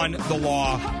Handel on the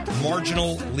Law,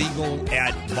 marginal legal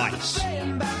advice.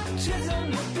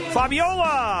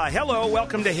 Fabiola, hello.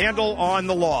 Welcome to Handel on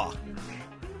the Law.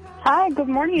 Hi, good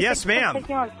morning. Yes, ma'am. Thanks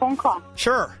for taking my phone call.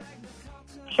 Sure.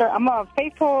 Sure. I'm a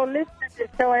faithful listener to the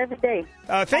show every day.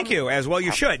 Thank you, as well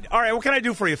you should. All right, what can I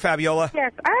do for you, Fabiola?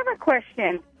 Yes, I have a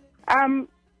question.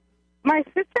 My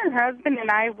sister and husband and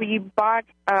I, we bought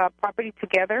a property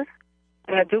together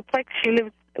in a duplex. She lives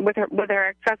with her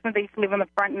ex-husband. They used to live on the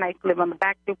front, and I used to live on the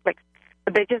back duplex.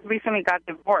 But they just recently got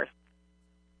divorced.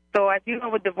 So as you know,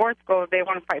 with divorce goes, they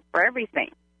want to fight for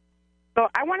everything. So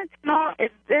I wanted to know,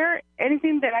 is there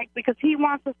anything that because he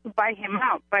wants us to buy him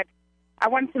out, but I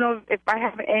wanted to know if I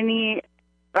have any,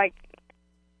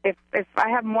 if I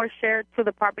have more share to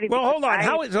the property. Well, hold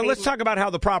on. So let's talk about how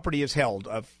the property is held,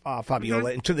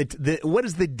 Fabiola. Mm-hmm. And what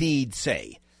does the deed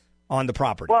say on the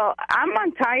property? Well, I'm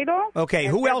on title. Okay,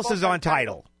 who else is on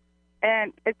title?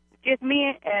 And it's just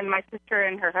me and my sister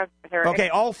and her husband. Okay,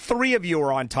 all three of you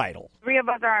are on title. Three of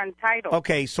us are on title.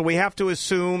 Okay, so we have to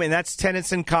assume, and that's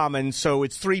tenants in common, so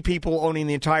it's three people owning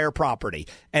the entire property.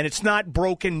 And it's not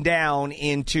broken down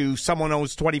into someone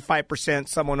owns 25%,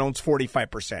 someone owns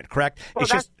 45%, correct? Well,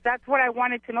 that's what I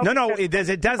wanted to know. No, it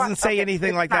doesn't say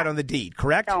anything like that on the deed,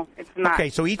 correct? No, it's not. Okay,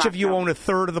 so each of you own a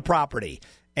third of the property.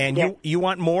 And you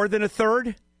want more than a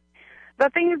third? The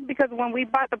thing is, because when we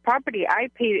bought the property, I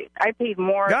paid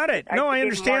more. Got it. No, I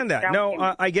understand that.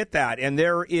 No, I get that. And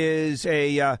there is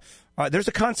there's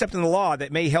a concept in the law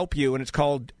that may help you, and it's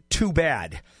called too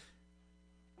bad.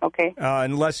 Okay.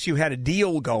 Unless you had a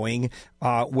deal going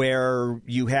where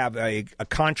you have a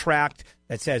contract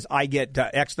that says I get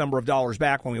X number of dollars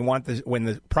back when when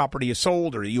the property is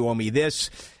sold, or you owe me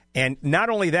this. And not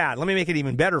only that, let me make it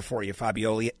even better for you,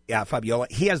 Fabiola.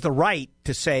 He has the right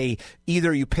to say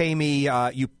either you pay me,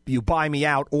 you buy me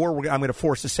out, or I'm going to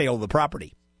force the sale of the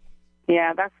property.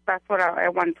 Yeah, that's what I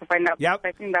wanted to find out. Yep.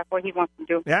 I think that's what he wants to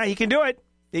do. Yeah, he can do it.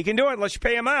 He can do it unless you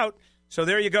pay him out. So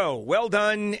there you go. Well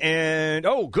done. And,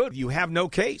 oh, good. You have no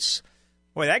case.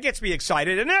 Boy, that gets me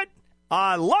excited, isn't it?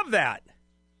 I love that.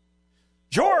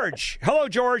 George. Hello,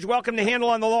 George. Welcome to Handel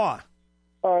on the Law.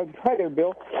 Hi there,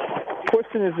 Bill.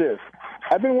 Question is this.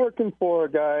 I've been working for a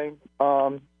guy,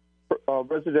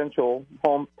 residential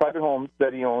home, private homes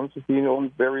that he owns. He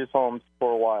owns various homes for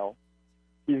a while.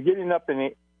 He's getting up in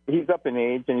age,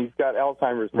 and he's got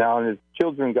Alzheimer's now, and his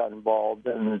children got involved,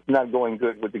 and it's not going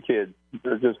good with the kids.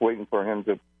 They're just waiting for him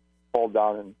to fall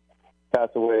down and pass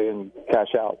away and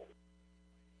cash out.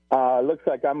 It looks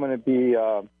like I'm going to be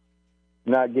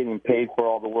not getting paid for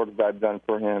all the work that I've done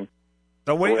for him.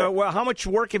 Well, how much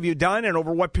work have you done, and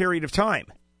over what period of time?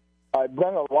 I've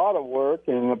done a lot of work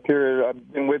in a period.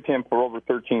 I've been with him for over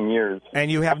 13 years. And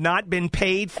you have not been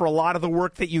paid for a lot of the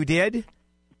work that you did?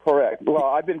 Correct. Well,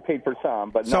 I've been paid for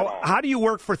some, but so not all. How do you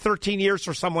work for 13 years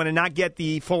for someone and not get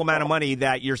the full amount of money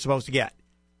that you're supposed to get?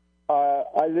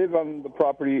 I live on the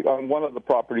property, on one of the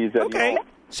properties that he owns.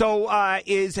 So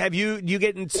do you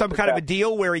get some kind of a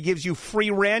deal where he gives you free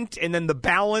rent and then the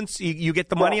balance, you get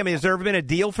the money? I mean, has there ever been a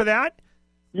deal for that?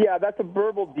 Yeah, that's a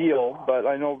verbal deal, but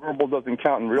I know verbal doesn't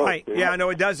count in real estate. Right. Yeah,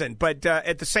 no, it doesn't. But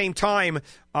at the same time,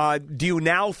 do you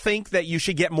now think that you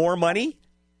should get more money?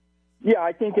 Yeah,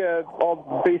 I think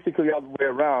basically all the way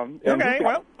around. Okay,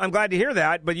 well, I'm glad to hear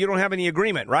that, but you don't have any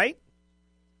agreement, right?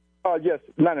 Yes,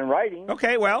 not in writing.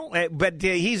 Okay, well, but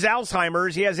he's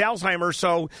Alzheimer's. He has Alzheimer's,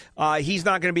 so he's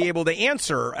not going to be able to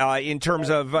answer in terms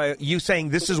of you saying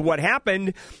this is what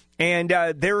happened, and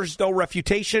there's no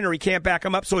refutation or he can't back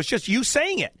him up. So it's just you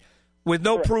saying it with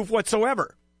no proof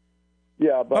whatsoever.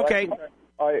 Yeah, but okay.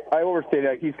 I overstate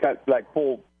that. He's got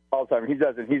full Alzheimer's. He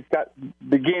doesn't. He's got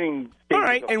beginning stages. All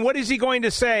right, and what is he going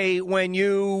to say when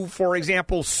you, for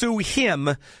example, sue him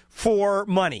for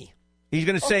money? He's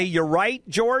going to say, you're right,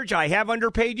 George, I have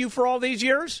underpaid you for all these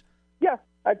years? Yeah,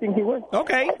 I think he would.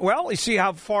 Okay, well, you see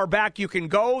how far back you can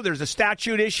go. There's a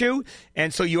statute issue,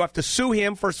 and so you have to sue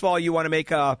him. First of all, you want to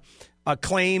make a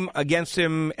claim against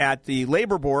him at the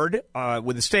labor board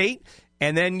with the state,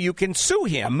 and then you can sue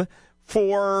him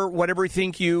for whatever you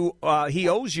think he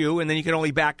owes you, and then you can only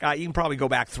you can probably go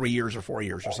back 3 years or 4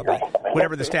 years or something,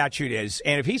 whatever the statute is.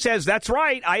 And if he says, that's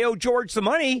right, I owe George the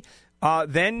money,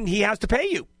 then he has to pay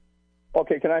you.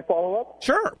 Okay, can I follow up?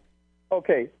 Sure.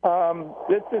 Okay,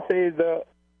 let's just say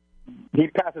he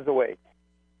passes away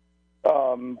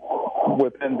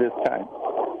within this time.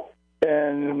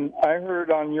 And I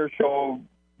heard on your show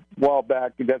a while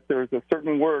back that there's a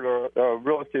certain word, or a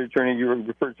real estate attorney you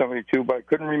referred somebody to, but I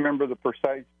couldn't remember the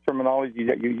precise terminology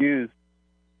that you used,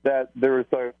 that there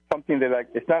was something that, like,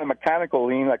 it's not a mechanical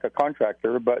lien like a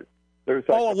contractor, but there's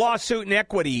a lawsuit in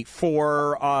equity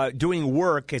for doing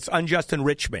work. It's unjust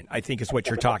enrichment, I think is what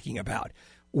you're talking about,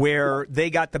 where they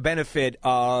got the benefit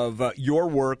of your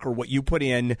work or what you put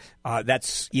in.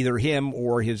 That's either him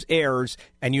or his heirs,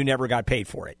 and you never got paid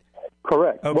for it.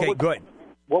 Correct. Okay, good.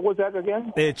 What was that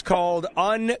again? It's called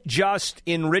unjust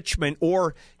enrichment,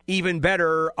 or even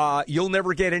better, you'll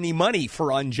never get any money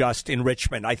for unjust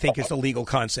enrichment, I think is the legal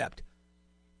concept.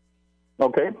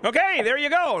 Okay. Okay, there you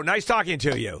go. Nice talking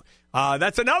to you.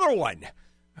 That's another one.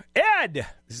 Ed,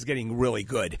 this is getting really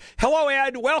good. Hello,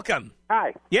 Ed. Welcome.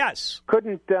 Hi. Yes.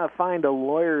 Couldn't find a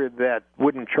lawyer that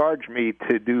wouldn't charge me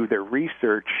to do the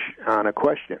research on a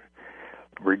question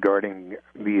regarding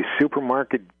the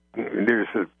supermarket. There's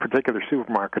a particular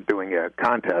supermarket doing a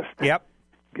contest. Yep.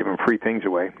 Giving free things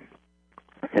away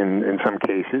in some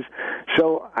cases.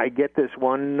 So I get this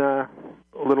one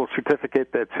little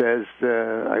certificate that says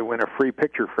I win a free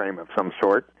picture frame of some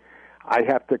sort. I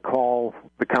have to call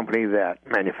the company that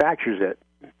manufactures it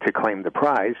to claim the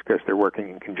prize because they're working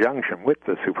in conjunction with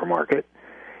the supermarket.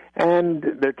 And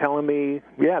they're telling me,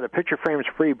 yeah, the picture frame is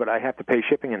free, but I have to pay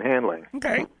shipping and handling.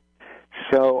 Okay.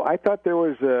 So I thought there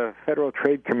was a Federal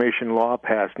Trade Commission law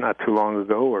passed not too long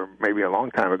ago, or maybe a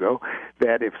long time ago,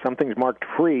 that if something's marked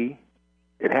free,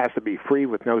 it has to be free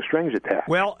with no strings attached.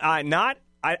 Well, I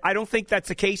don't think that's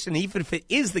the case, and even if it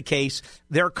is the case,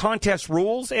 there are contest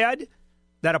rules, Ed,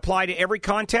 that apply to every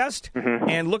contest,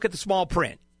 and look at the small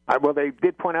print. Well, they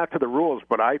did point out to the rules,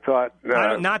 but I thought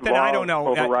not that I don't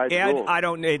know, Ed. Rules. I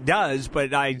don't. It does,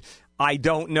 but I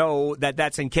don't know that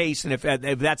that's in case, and if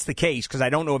that's the case, because I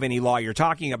don't know of any law you're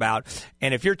talking about.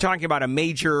 And if you're talking about a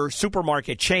major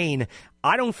supermarket chain,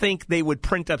 I don't think they would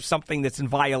print up something that's in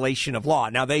violation of law.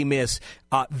 Now, they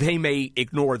may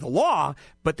ignore the law,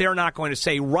 but they're not going to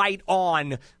say right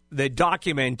on the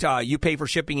document you pay for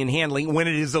shipping and handling when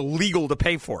it is illegal to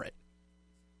pay for it.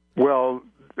 Well,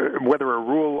 whether a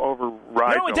rule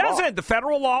overrides No, it doesn't. The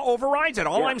federal law overrides it.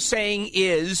 All I'm saying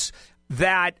is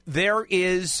that there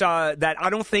is that I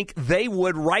don't think they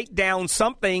would write down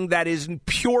something that is in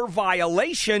pure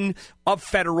violation of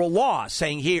federal law,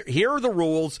 saying here are the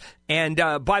rules, and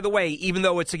by the way, even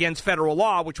though it's against federal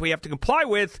law, which we have to comply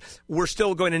with, we're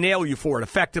still going to nail you for it,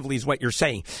 effectively is what you're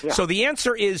saying. Yeah. So the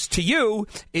answer is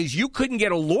you couldn't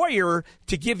get a lawyer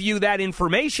to give you that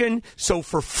information, so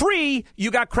for free,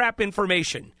 you got crap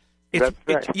information. That's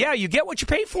right. Yeah, you get what you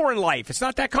pay for in life. It's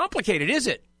not that complicated, is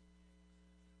it?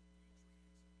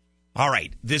 All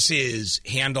right, this is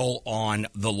Handel on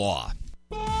the Law.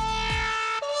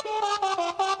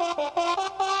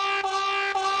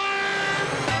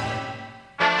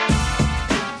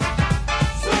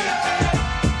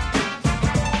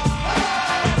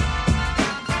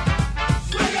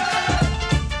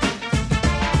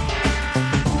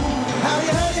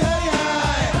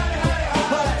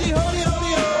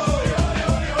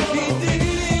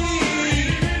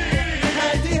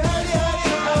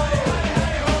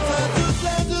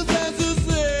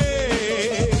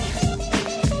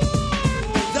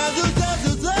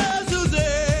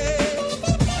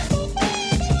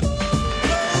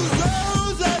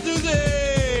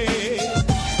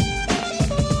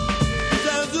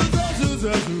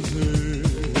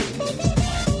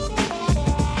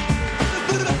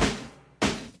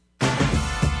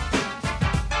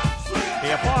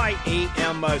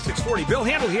 AM 640. Bill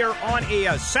Handel here on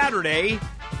a Saturday,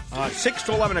 6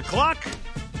 to 11 o'clock.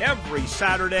 Every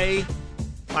Saturday,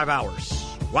 5 hours.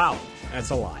 Wow, that's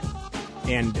a lot.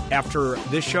 And after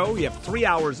this show, you have 3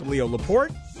 hours of Leo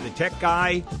Laporte, the tech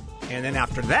guy. And then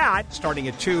after that, starting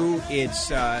at 2, it's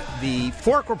the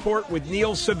Fork Report with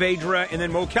Neil Saavedra and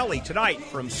then Mo Kelly tonight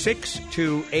from 6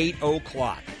 to 8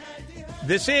 o'clock.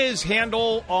 This is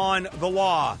Handel on the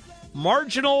Law.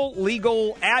 Marginal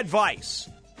legal advice,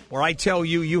 where I tell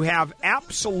you have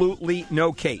absolutely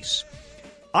no case.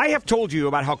 I have told you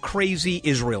about how crazy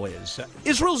Israel is.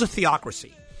 Israel's a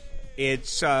theocracy.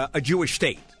 It's a Jewish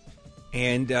state.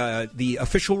 And the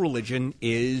official religion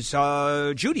is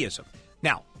Judaism.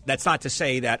 Now, that's not to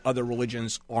say that other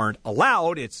religions aren't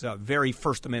allowed. It's a very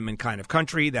First Amendment kind of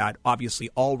country that obviously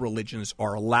all religions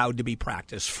are allowed to be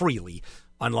practiced freely,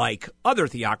 unlike other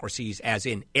theocracies, as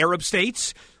in Arab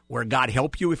states, where God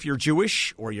help you if you're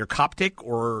Jewish or you're Coptic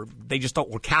or they just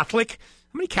don't, or Catholic.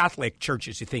 How many Catholic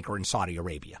churches do you think are in Saudi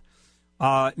Arabia?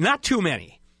 Not too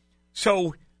many.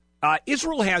 So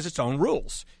Israel has its own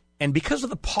rules. And because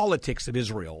of the politics of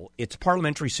Israel, its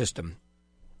parliamentary system,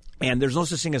 and there's no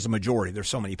such thing as a majority. There's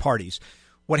so many parties.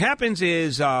 What happens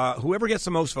is whoever gets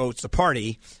the most votes, the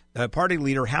party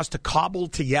leader has to cobble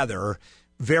together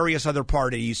various other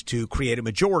parties to create a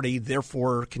majority,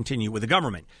 therefore continue with the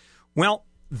government. Well,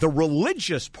 the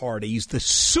religious parties, the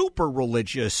super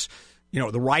religious,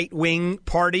 the right-wing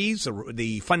parties,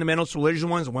 the fundamentalist religious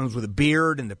ones, the ones with the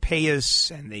beard and the payas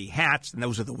and the hats, and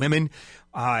those are the women,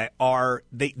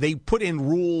 they put in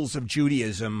rules of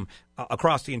Judaism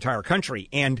across the entire country,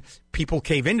 and people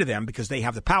cave into them because they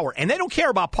have the power, and they don't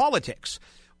care about politics.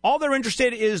 All they're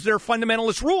interested in is their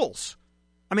fundamentalist rules.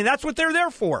 I mean, that's what they're there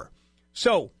for.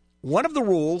 So one of the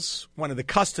rules, one of the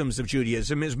customs of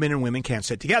Judaism is men and women can't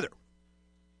sit together.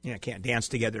 Can't dance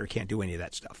together, can't do any of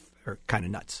that stuff. They're kind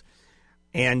of nuts.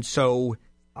 And so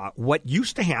what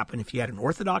used to happen if you had an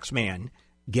Orthodox man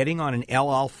getting on an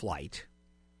El Al flight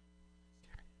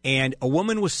and a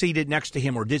woman was seated next to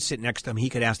him or did sit next to him, he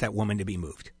could ask that woman to be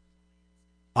moved.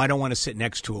 I don't want to sit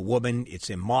next to a woman. It's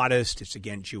immodest. It's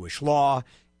against Jewish law.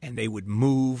 And they would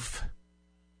move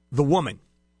the woman.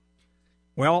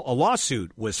 Well, a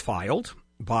lawsuit was filed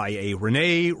by a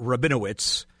Renee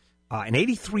Rabinowitz, an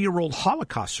 83-year-old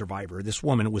Holocaust survivor. This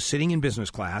woman was sitting in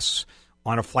business class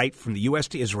on a flight from the U.S.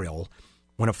 to Israel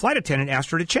when a flight attendant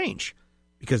asked her to change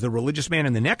because the religious man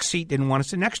in the next seat didn't want to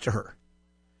sit next to her.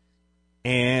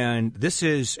 And this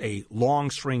is a long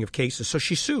string of cases, so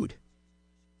she sued.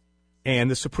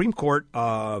 And the Supreme Court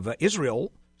of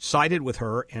Israel sided with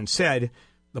her and said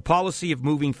the policy of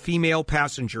moving female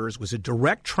passengers was a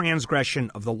direct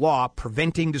transgression of the law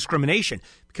preventing discrimination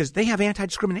because they have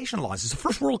anti-discrimination laws. It's a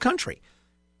first world country.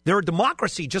 They're a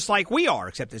democracy just like we are,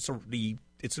 except it's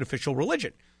an official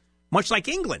religion, much like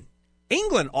England.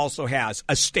 England also has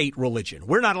a state religion.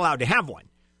 We're not allowed to have one.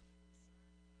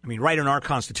 I mean, right in our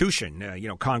Constitution,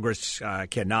 Congress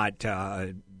cannot,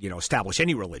 establish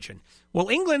any religion. Well,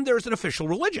 England, there's an official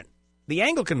religion, the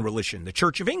Anglican religion, the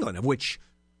Church of England, of which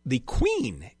the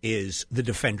Queen is the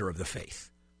defender of the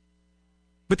faith.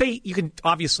 But you can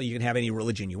have any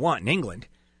religion you want in England.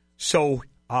 So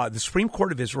the Supreme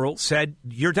Court of Israel said,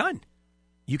 you're done.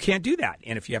 You can't do that.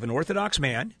 And if you have an Orthodox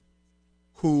man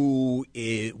who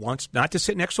wants not to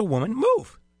sit next to a woman,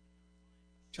 move.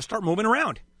 Just start moving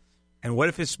around. And what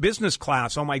if it's business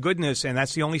class? Oh, my goodness, and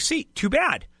that's the only seat. Too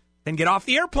bad. Then get off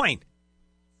the airplane.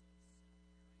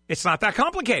 It's not that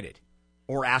complicated.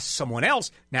 Or ask someone else.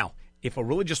 Now, if a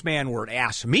religious man were to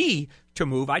ask me to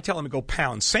move, I'd tell him to go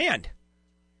pound sand.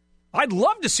 I'd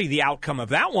love to see the outcome of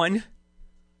that one.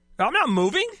 I'm not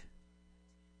moving.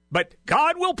 But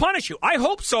God will punish you. I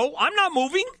hope so. I'm not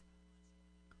moving.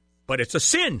 But it's a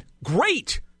sin.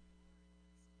 Great.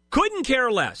 Couldn't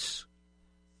care less.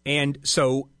 And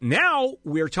so now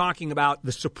we're talking about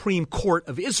the Supreme Court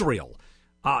of Israel.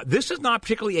 This is not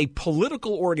particularly a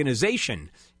political organization,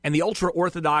 and the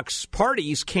ultra-Orthodox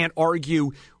parties can't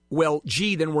argue, well,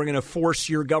 gee, then we're going to force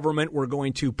your government. We're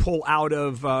going to pull out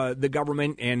of the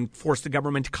government and force the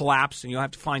government to collapse, and you'll have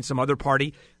to find some other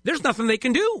party. There's nothing they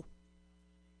can do.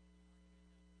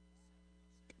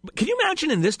 Can you imagine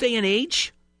in this day and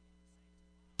age,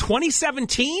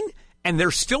 2017, and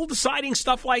they're still deciding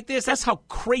stuff like this? That's how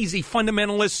crazy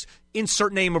fundamentalist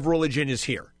insert name of religion is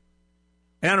here.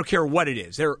 And I don't care what it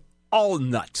is. They're all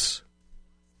nuts.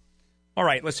 All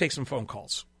right, let's take some phone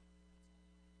calls.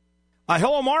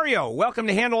 Hello, Mario. Welcome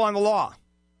to Handel on the Law.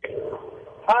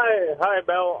 Hi,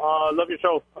 Bell. Love your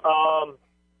show.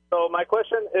 So my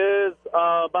question is,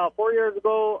 about 4 years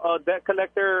ago, a debt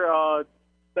collector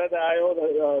said that I owed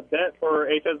a debt for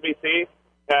HSBC,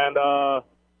 and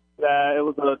that it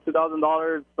was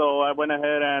 $2,000. So I went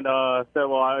ahead and said,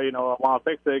 well, I want to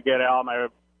fix it, get it on my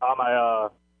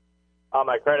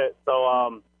credit. So I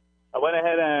went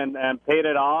ahead and paid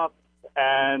it off.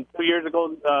 And 2 years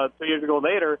ago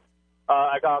later,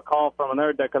 I got a call from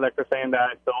another debt collector saying that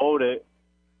I still owed it.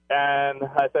 And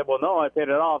I said, well, no, I paid it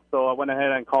off. So I went ahead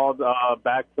and called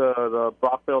back to the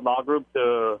Brockfield Law Group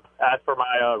to ask for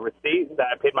my receipt that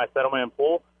I paid my settlement in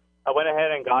full. I went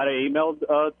ahead and got it emailed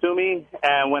to me.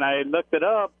 And when I looked it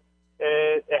up,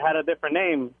 it had a different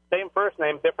name. Same first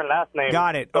name, different last name.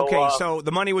 Got it. So, Okay, so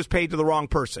the money was paid to the wrong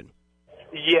person.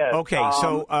 Yes. Okay,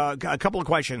 so a couple of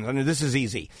questions. I mean, this is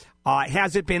easy.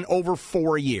 Has it been over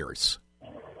 4 years?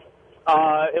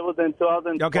 It was in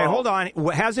 2012. Okay, hold on.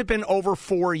 Has it been over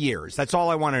 4 years? That's all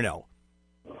I want to know.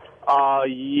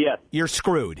 Yes. You're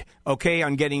screwed, okay,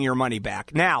 on getting your money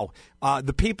back. Now,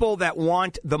 the people that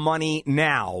want the money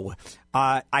now,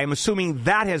 I'm assuming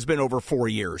that has been over 4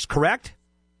 years, correct?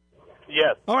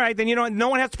 Yes. All right, then no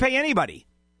one has to pay anybody.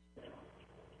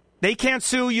 They can't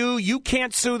sue you. You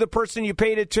can't sue the person you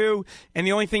paid it to. And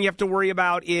the only thing you have to worry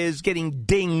about is getting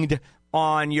dinged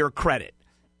on your credit.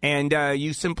 And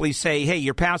you simply say, hey,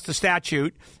 you're past the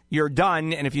statute. You're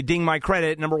done. And if you ding my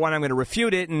credit, number one, I'm going to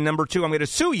refute it. And number two, I'm going to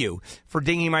sue you for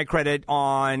dinging my credit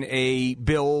on a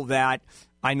bill that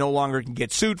I no longer can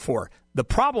get sued for. The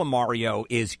problem, Mario,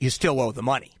 is you still owe the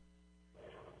money.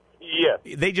 Yes.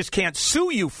 They just can't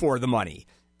sue you for the money.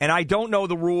 And I don't know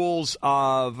the rules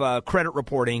of credit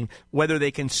reporting, whether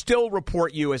they can still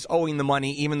report you as owing the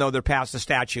money even though they're past the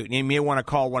statute. And you may want to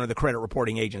call one of the credit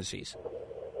reporting agencies.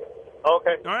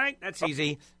 Okay. All right, that's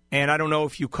easy. And I don't know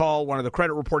if you call one of the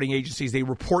credit reporting agencies, they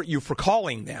report you for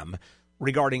calling them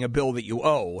regarding a bill that you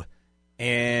owe.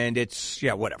 And it's,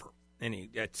 whatever. And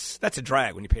that's a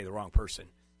drag when you pay the wrong person.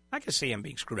 I can see I'm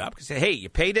being screwed up. I can say, hey, you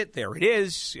paid it. There it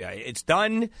is. It's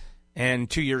done. And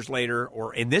 2 years later,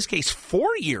 or in this case,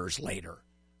 4 years later,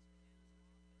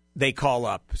 they call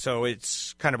up. So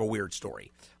it's kind of a weird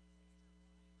story.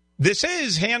 This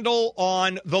is Handel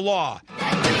on the Law.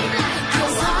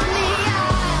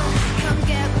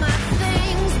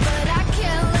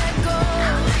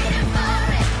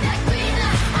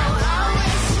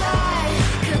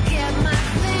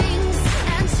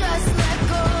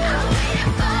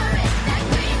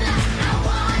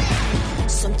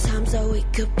 Sometimes I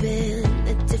wake up in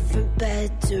a different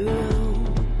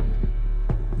bedroom.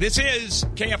 This is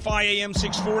KFI AM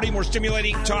 640, more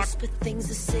stimulating talk.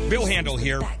 Bill Handel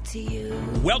here.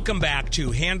 Welcome back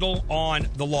to Handel on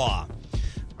the Law.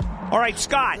 All right,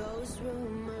 Scott.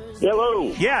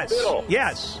 Hello. Yes. Bill.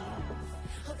 Yes.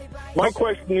 My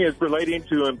question is relating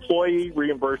to employee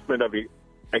reimbursement of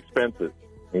expenses.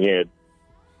 And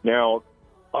now,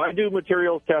 I do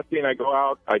materials testing. I go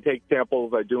out, I take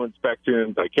samples, I do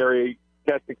inspections, I carry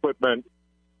test equipment,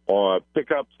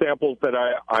 pick up samples that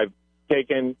I've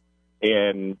taken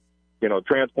and,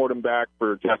 transport them back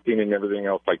for testing and everything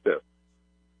else like this.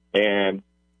 And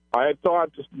I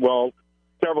thought,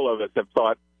 several of us have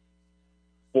thought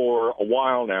for a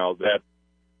while now that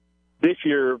this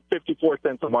year, 54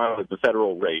 cents a mile is the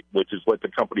federal rate, which is what the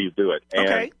companies do it. And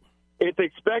okay. It's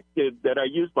expected that I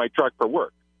use my truck for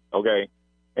work, okay?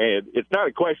 And it's not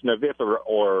a question of if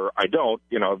or I don't.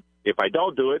 If I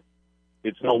don't do it,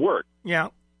 it's no work. Yeah.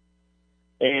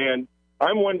 And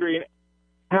I'm wondering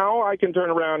how I can turn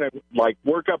around and,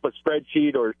 work up a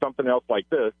spreadsheet or something else like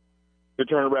this to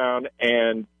turn around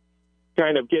and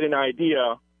kind of get an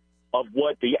idea of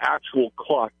what the actual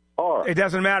costs are. It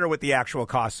doesn't matter what the actual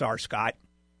costs are, Scott.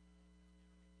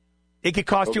 It could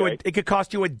cost you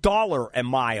 $1 a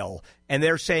mile, and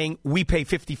they're saying we pay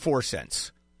 54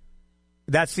 cents.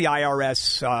 That's the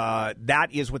IRS.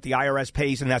 That is what the IRS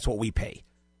pays, and that's what we pay.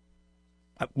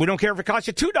 We don't care if it costs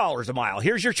you $2 a mile.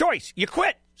 Here's your choice. You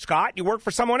quit, Scott. You work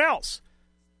for someone else.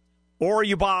 Or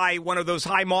you buy one of those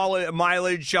high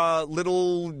mileage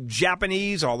little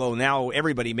Japanese, although now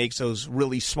everybody makes those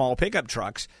really small pickup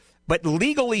trucks. But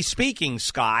legally speaking,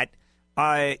 Scott,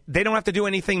 they don't have to do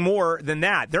anything more than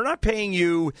that. They're not paying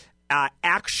you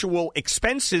actual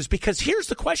expenses, because here's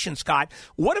the question, Scott.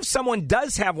 What if someone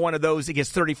does have one of those that gets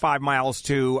 35 miles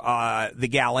to the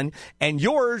gallon, and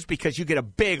yours, because you get a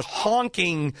big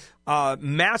honking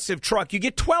massive truck, you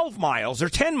get 12 miles or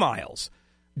 10 miles?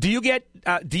 Do you get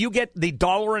the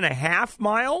 $1.50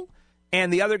 mile,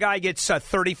 and the other guy gets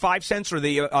 35 cents or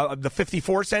the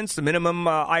 54 cents, the minimum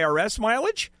IRS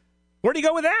mileage? Where do you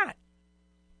go with that?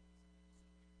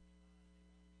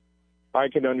 I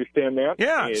can understand that.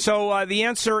 Yeah. So the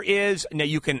answer is, now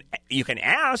you can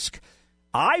ask.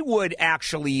 I would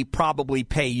actually probably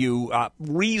pay you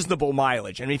reasonable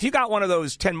mileage. I mean, if you got one of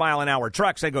those 10-mile-an-hour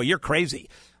trucks, I go, you're crazy.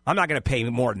 I'm not going to pay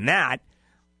more than that.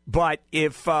 But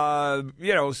if, as a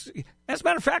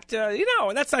matter of fact,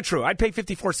 that's not true. I'd pay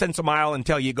 54 cents a mile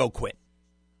until you go quit.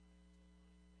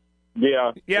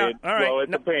 Yeah. Yeah. All right. Well,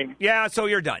 it's a pain. Yeah. So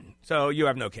you're done. So you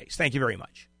have no case. Thank you very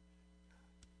much.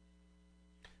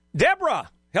 Deborah.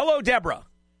 Hello, Deborah.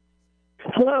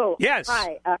 Hello. Yes.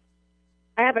 Hi. I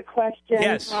have a question.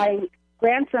 Yes. My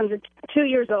grandson's 2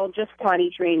 years old, just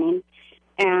potty training,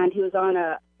 and he was on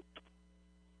a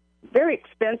very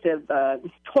expensive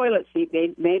toilet seat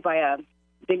made by a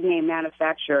big-name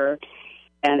manufacturer,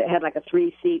 and it had like a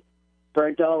 3-seat for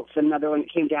adults, another one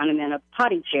that came down, and then a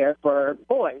potty chair for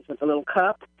boys with a little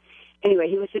cup. Anyway,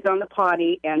 he was sitting on the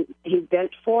potty, and he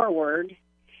bent forward,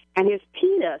 and his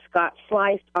penis got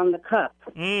sliced on the cup,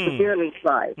 severely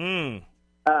sliced.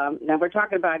 Now, we're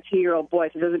talking about a 2-year-old boy,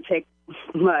 so it doesn't take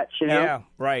much, you know? Yeah,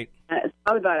 right. It's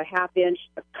probably about a half-inch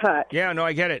cut. Yeah, no,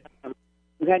 I get it.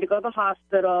 We had to go to the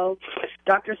hospital.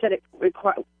 Doctor said it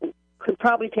could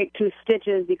probably take 2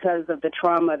 stitches because of the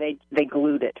trauma. They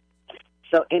glued it.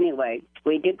 So anyway,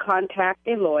 we did contact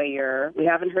a lawyer. We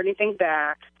haven't heard anything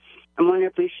back. I'm wondering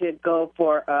if we should go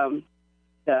for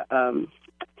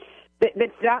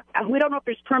we don't know if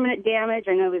there's permanent damage.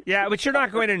 I know. Yeah, but you're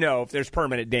not going to know if there's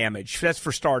permanent damage. That's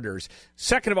for starters.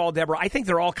 Second of all, Deborah, I think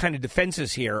there are all kind of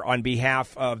defenses here on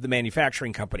behalf of the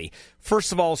manufacturing company.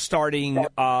 First of all, starting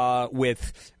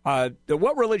with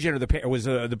what religion are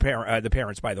the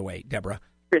parents? By the way, Deborah.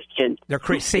 Christian. They're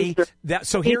Christian.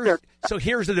 So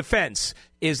here's the defense: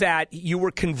 is that you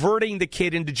were converting the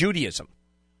kid into Judaism.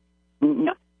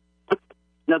 No.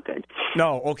 No good.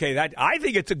 No, okay. I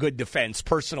think it's a good defense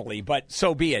personally, but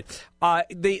so be it.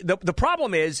 The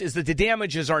problem is that the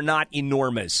damages are not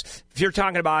enormous. If you're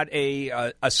talking about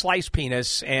a sliced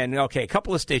penis and a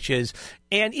couple of stitches,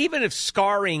 and even if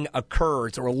scarring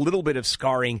occurs or a little bit of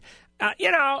scarring,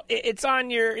 it's on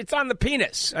the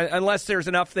penis, unless there's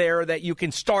enough there that you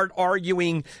can start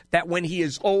arguing that when he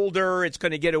is older, it's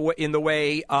going to get in the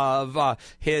way of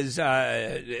his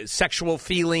sexual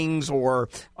feelings, or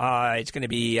it's going to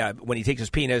be when he takes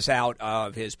his penis out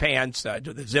of his pants,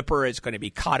 the zipper is going to be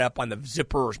caught up on the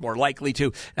zipper, or is more likely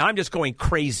to. Now, I'm just going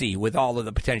crazy with all of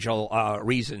the potential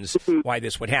reasons why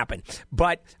this would happen.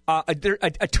 But a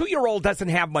 2-year-old doesn't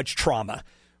have much trauma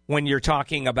when you're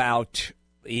talking about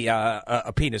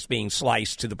a penis being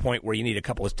sliced to the point where you need a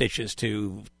couple of stitches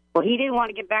to. Well, he didn't want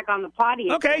to get back on the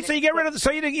potty. Okay, so you get rid of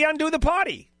you undo the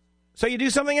potty. So you do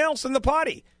something else in the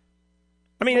potty.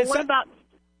 I mean, what about?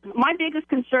 My biggest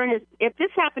concern is if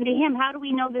this happened to him, how do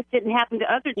we know this didn't happen to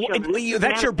other children?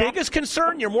 That's your biggest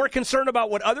concern? You're more concerned about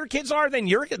what other kids are than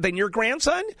your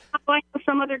grandson?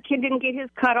 Some other kid didn't get his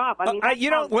cut off. I mean,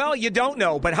 you don't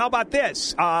know. But how about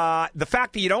this? The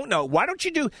fact that you don't know. Why don't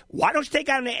you take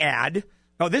out an ad?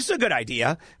 Oh, this is a good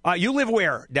idea. You live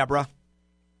where, Deborah?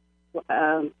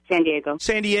 San Diego.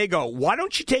 San Diego. Why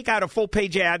don't you take out a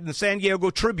full-page ad in the San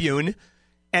Diego Tribune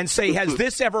and say, has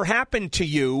this ever happened to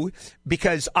you?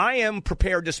 Because I am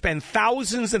prepared to spend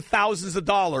thousands and thousands of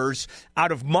dollars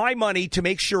out of my money to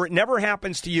make sure it never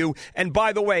happens to you. And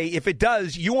by the way, if it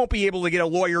does, you won't be able to get a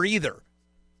lawyer either.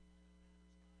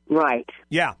 Right.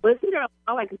 Yeah. Well, isn't there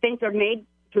things are made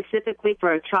specifically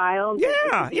for a child?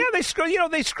 Yeah, they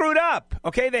screwed up.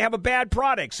 Okay, they have a bad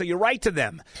product, so you write to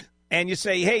them and you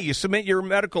say, hey, you submit your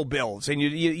medical bills, and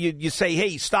you say,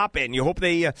 hey, stop it, and you hope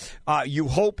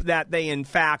that they in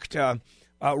fact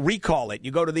recall it.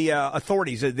 You go to the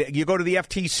authorities, you go to the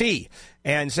FTC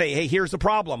and say, hey, here's the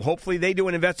problem. Hopefully they do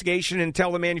an investigation and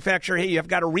tell the manufacturer, hey, you've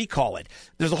got to recall it.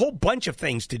 There's a whole bunch of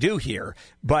things to do here,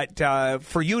 but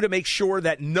for you to make sure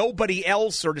that nobody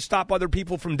else, or to stop other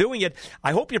people from doing it,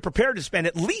 I hope you're prepared to spend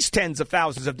at least tens of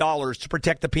thousands of dollars to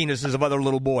protect the penises of other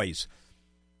little boys.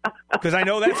 Because I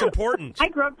know that's important. I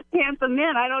grew up with handsome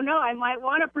men. I don't know. I might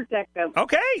want to protect them.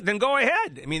 Okay, then go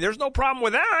ahead. I mean, there's no problem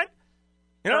with that.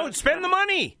 Spend the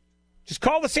money. Just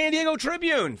call the San Diego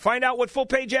Tribune. Find out what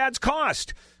full-page ads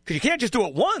cost. Because you can't just do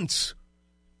it once.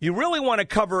 You really want to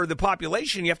cover the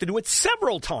population, you have to do it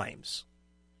several times.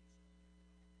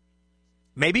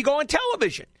 Maybe go on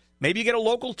television. Maybe you get a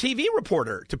local TV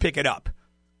reporter to pick it up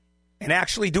and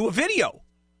actually do a video.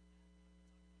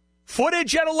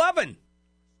 Footage at 11.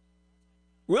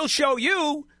 We'll show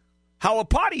you how a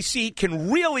potty seat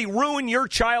can really ruin your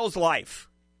child's life.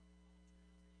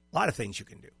 A lot of things you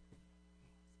can do.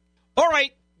 All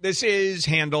right, this is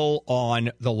Handel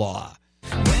on the Law.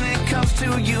 When it comes to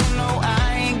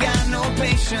I ain't got no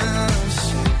patience.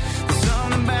 There's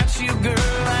something about you, girl,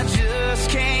 I just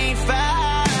can't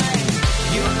fight.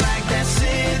 You're like that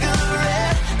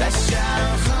cigarette, that shot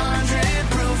of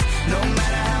 100 proof. No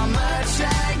matter how much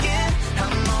I get,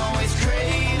 I'm always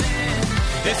craving.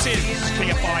 This is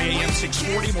KFI AM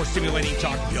 640, more stimulating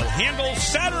talk. Bill Handel,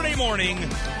 Saturday morning.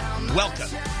 Welcome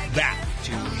back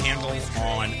to Handel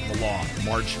on the Law,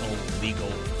 marginal legal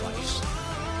advice.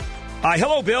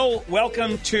 Hello, Bill.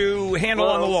 Welcome to Handel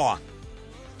on the Law.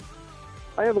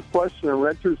 I have a question, a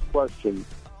renter's question.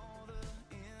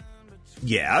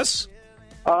 Yes.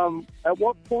 At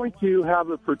what point do you have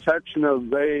the protection of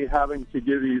they having to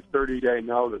give you 30-day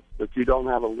notice if you don't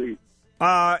have a lease?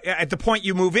 At the point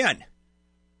you move in.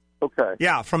 Okay.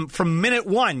 Yeah, from minute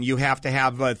one, you have to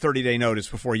have a 30-day notice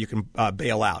before you can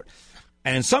bail out.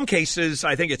 And in some cases,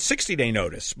 I think it's 60-day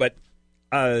notice. But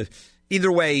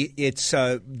either way, it's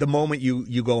the moment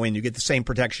you go in, you get the same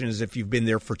protection as if you've been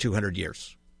there for 200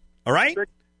 years. All right?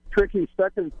 Tricky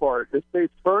second part. If they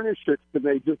furnish it, can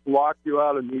they just lock you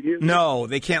out immediately? No,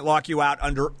 they can't lock you out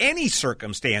under any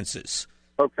circumstances.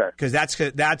 Okay. Because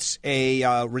that's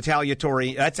a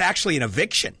retaliatory – that's actually an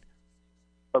eviction.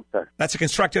 Okay. That's a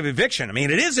constructive eviction. I mean,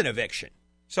 it is an eviction.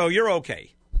 So you're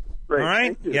okay. Great. All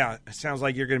right? Thank you. Yeah, it sounds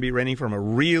like you're going to be renting from a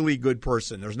really good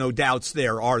person. There's no doubts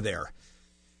there, are there?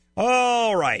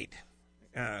 All right.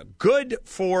 Good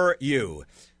for you.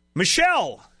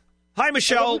 Michelle. Hi,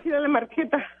 Michelle.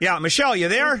 Yeah, Michelle, you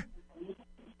there?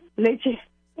 Leche.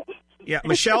 Yeah,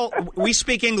 Michelle, we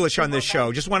speak English on this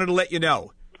show. Just wanted to let you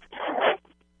know.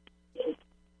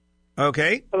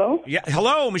 Okay. Hello? Yeah.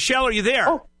 Hello, Michelle, are you there?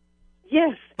 Oh,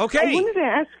 yes. Okay. I wanted to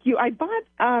ask you,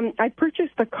 I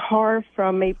purchased a car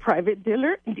from a private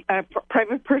dealer,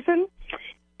 private person,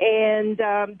 and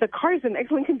the car is in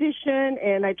excellent condition,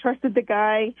 and I trusted the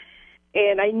guy,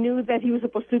 and I knew that he was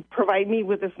supposed to provide me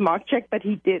with a smog check, but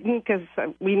he didn't because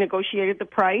we negotiated the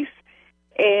price,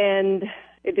 and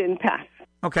it didn't pass.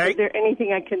 Okay. Is there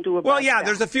anything I can do about Well, yeah, that?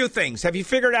 there's a few things. Have you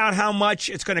figured out how much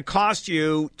it's going to cost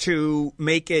you to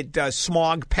make it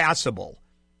smog passable?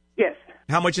 Yes.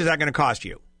 How much is that going to cost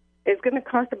you? It's going to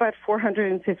cost about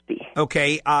 $450.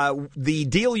 Okay. The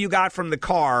deal you got from the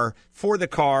car, for the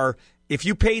car, if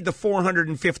you paid the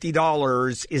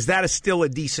 $450, is that still a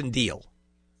decent deal?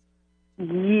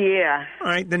 Yeah. All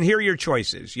right, then here are your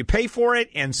choices. You pay for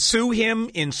it and sue him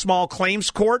in small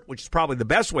claims court, which is probably the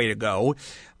best way to go,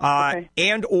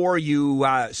 and or you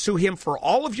sue him for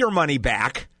all of your money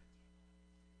back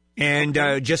and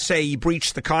just say he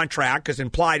breached the contract, because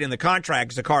implied in the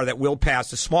contract is a car that will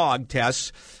pass the smog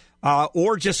tests,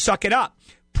 or just suck it up.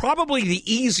 Probably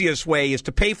the easiest way is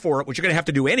to pay for it, which you're going to have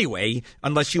to do anyway,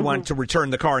 unless you want to return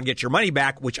the car and get your money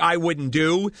back, which I wouldn't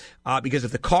do, because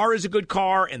if the car is a good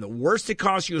car and the worst it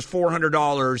costs you is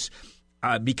 $400,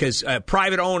 because a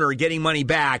private owner getting money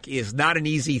back is not an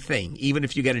easy thing, even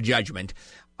if you get a judgment.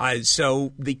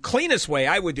 So the cleanest way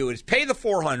I would do it is pay the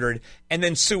 $400 and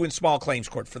then sue in small claims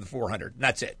court for the $400.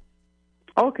 That's it.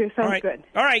 Okay, sounds All right. good.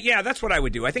 All right, yeah, that's what I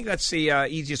would do. I think that's the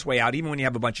easiest way out, even when you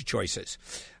have a bunch of choices.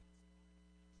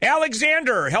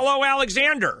 Alexander. Hello,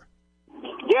 Alexander.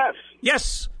 Yes.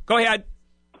 Yes. Go ahead.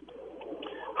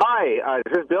 Hi. Is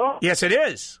this Bill? Yes, it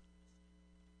is.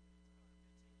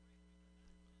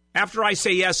 After I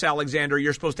say yes, Alexander,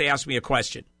 you're supposed to ask me a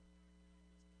question.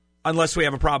 Unless we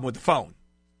have a problem with the phone,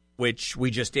 which we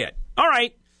just did. All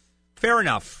right. Fair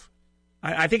enough.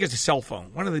 I think it's a cell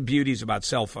phone. One of the beauties about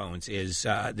cell phones is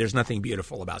there's nothing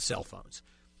beautiful about cell phones.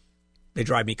 They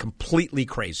drive me completely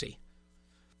crazy.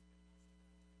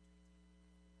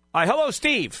 Hello,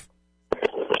 Steve.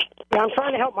 Yeah, I'm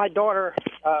trying to help my daughter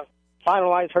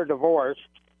finalize her divorce.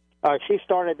 She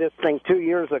started this thing 2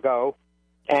 years ago,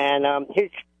 and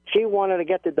she wanted to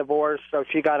get the divorce, so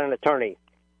she got an attorney.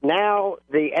 Now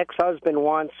the ex-husband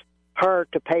wants her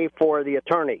to pay for the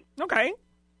attorney. Okay.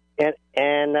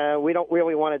 And we don't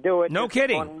really want to do it. No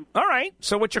kidding. All right.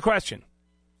 So what's your question?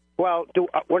 Well,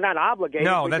 we're not obligated.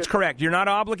 No, that's correct. You're not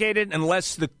obligated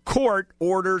unless the court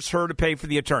orders her to pay for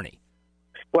the attorney.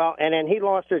 Well, and then he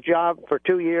lost his job for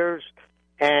 2 years,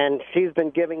 and she's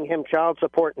been giving him child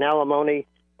support and alimony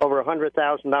over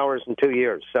 $100,000 in 2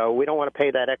 years. So we don't want to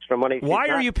pay that extra money. Why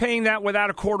are you paying that without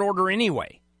a court order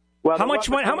anyway? Well, how much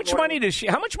money does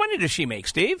she make,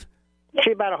 Steve?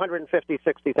 She about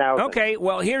 $150,000-$160,000. Okay.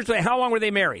 Well, how long were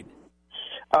they married?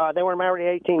 They were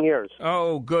married 18 years.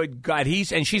 Oh, good God!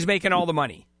 And she's making all the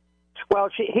money. Well,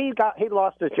 he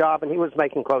lost his job, and he was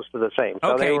making close to the same.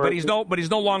 So okay, but he's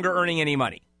no longer earning any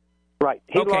money. Right.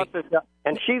 He lost his job,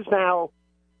 and she's now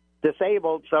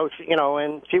disabled. So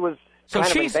and she was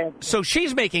so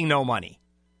she's making no money.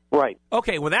 Right.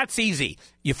 Okay. Well, that's easy.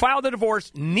 You file the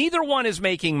divorce. Neither one is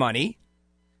making money,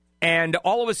 and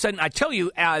all of a sudden, I tell you,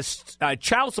 as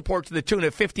child support to the tune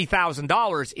of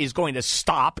 $50,000 is going to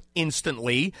stop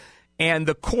instantly, and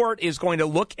the court is going to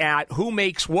look at who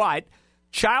makes what.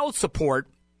 Child support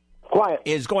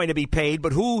is going to be paid,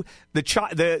 but is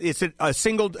it a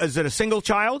single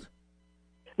child?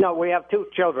 No, we have 2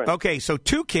 children. Okay, so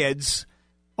 2 kids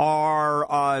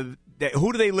are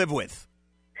who do they live with?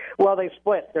 Well, they're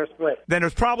split. Then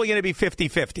there's probably going to be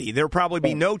 50-50. There'll probably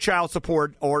be no child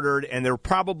support ordered, and there'll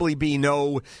probably be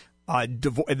no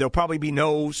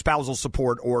spousal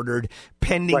support ordered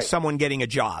pending someone getting a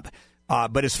job.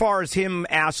 But as far as him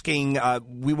asking,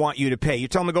 we want you to pay, you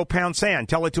tell him to go pound sand.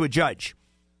 Tell it to a judge.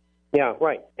 Yeah,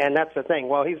 right. And that's the thing.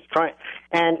 Well, he's trying,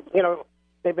 and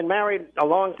they've been married a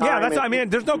long time. Yeah,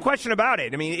 there's no question about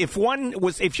it. I mean,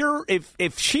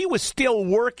 if she was still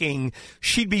working,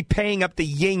 she'd be paying up the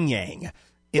yin yang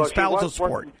in spousal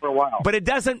support for a while.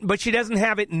 But she doesn't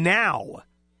have it now.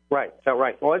 Right. So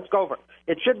Well, it's over.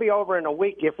 It should be over in a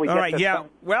week if we All get right, this yeah. done.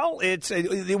 Well, what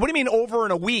do you mean over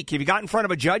in a week? Have you got in front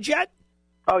of a judge yet?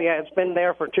 Oh yeah, it's been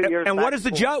there for 2 years. And what is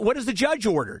the judge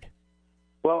ordered?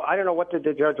 Well, I don't know what did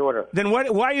the judge order. Then why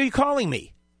are you calling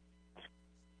me?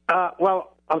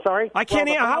 Well, I'm sorry. I can't.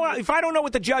 If I don't know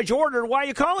what the judge ordered, why are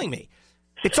you calling me?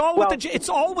 It's all what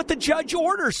the judge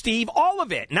orders, Steve. All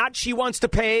of it. Not she wants to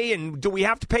pay, and do we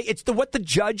have to pay? It's what the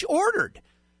judge ordered.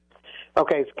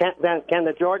 Okay, can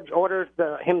the judge order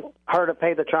her to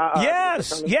pay the child?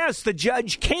 Yes, the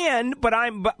judge can, but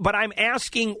I'm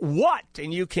asking what,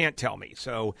 and you can't tell me.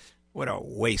 So what a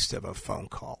waste of a phone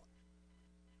call.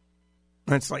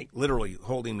 That's like literally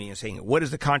holding me and saying, "What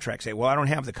does the contract say?" Well, I don't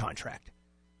have the contract.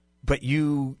 But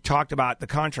you talked about the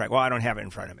contract. Well, I don't have it in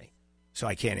front of me, so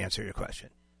I can't answer your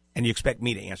question. And you expect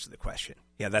me to answer the question.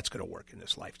 Yeah, that's going to work in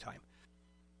this lifetime.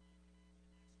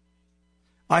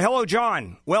 Hello,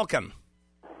 John. Welcome.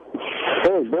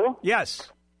 Hey, Bill?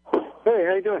 Yes. Hey,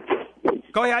 how you doing?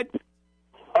 Go ahead.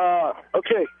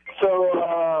 Okay,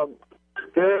 so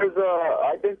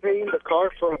I've been paying the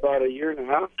car for about 1.5 years,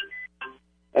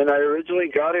 and I originally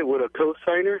got it with a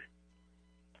cosigner,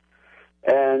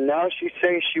 and now she's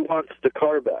saying she wants the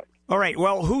car back. All right.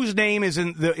 Well, whose name is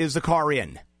the car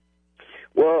in?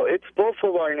 Well, it's both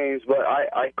of our names, but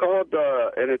I called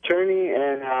an attorney,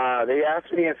 and they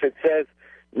asked me if it says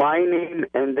my name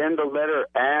and then the letter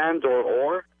and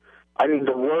or. I mean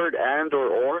the word and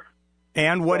or.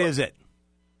 And what is it?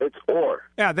 It's or.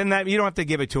 Yeah, then you don't have to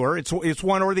give it to her. It's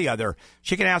one or the other.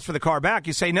 She can ask for the car back.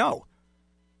 You say no.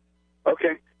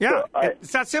 Okay. Yeah, so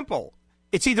it's that simple.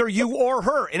 It's either you or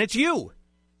her, and it's you.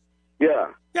 Yeah.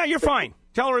 Yeah, you're fine.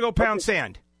 Tell her to go pound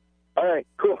sand. All right,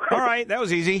 cool. All right, that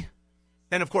was easy.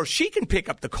 Then, of course, she can pick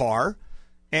up the car,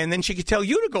 and then she can tell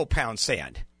you to go pound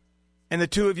sand. And the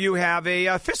two of you have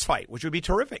a fist fight, which would be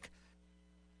terrific.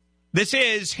 This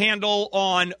is Handel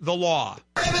on the Law.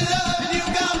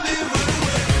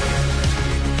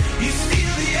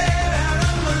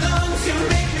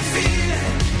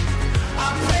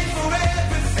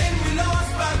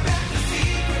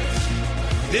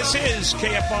 This is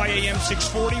KFI AM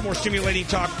 640, more stimulating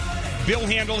talk. Bill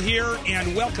Handel here,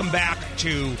 and welcome back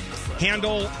to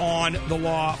Handel on the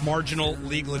Law, Marginal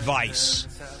Legal Advice.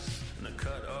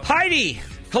 Heidi.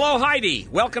 Hello, Heidi.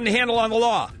 Welcome to Handel on the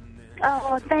Law.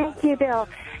 Oh, thank you, Bill.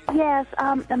 Yes,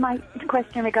 my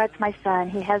question regards my son.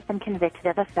 He has been convicted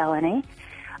of a felony,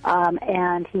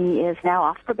 and he is now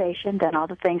off probation, done all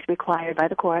the things required by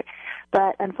the court.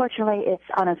 But unfortunately, it's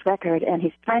on his record, and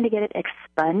he's trying to get it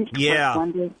expunged. Yeah.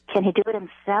 Can he do it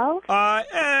himself? I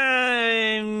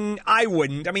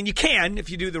wouldn't. I mean, you can if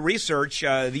you do the research.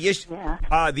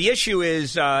 The issue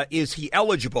is he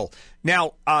eligible?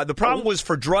 Now, the problem was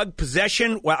for drug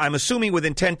possession. Well, I'm assuming with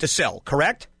intent to sell,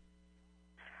 correct?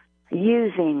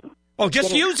 Using. Oh,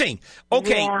 just using.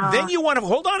 Okay, then you want to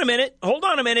hold on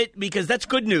a minute, because that's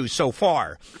good news so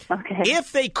far. Okay.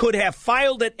 If they could have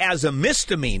filed it as a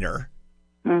misdemeanor,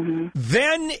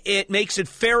 then it makes it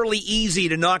fairly easy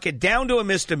to knock it down to a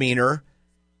misdemeanor.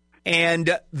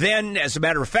 And then, as a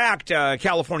matter of fact,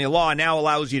 California law now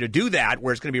allows you to do that,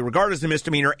 where it's going to be regarded as a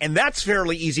misdemeanor, and that's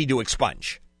fairly easy to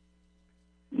expunge.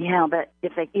 Yeah, but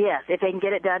if they can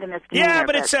get it done in misdemeanor. Yeah,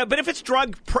 but if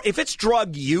it's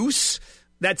drug use,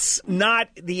 that's not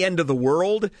the end of the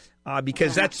world,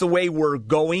 because that's the way we're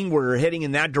going. We're heading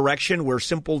in that direction, where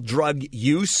simple drug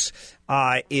use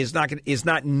is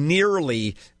not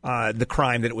nearly the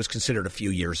crime that it was considered a few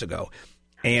years ago.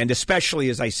 And especially,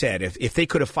 as I said, if they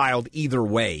could have filed either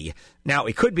way. Now,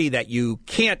 it could be that you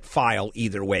can't file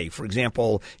either way. For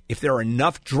example, if there are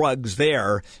enough drugs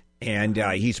there, and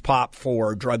he's popped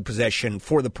for drug possession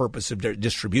for the purpose of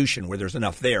distribution, where there's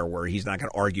enough there where he's not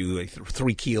going to argue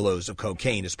 3 kilos of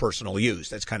cocaine is personal use.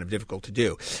 That's kind of difficult to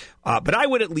do. But I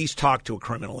would at least talk to a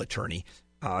criminal attorney,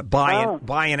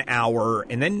 buy an hour,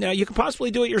 and then you can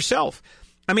possibly do it yourself.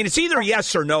 I mean, it's either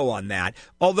yes or no on that,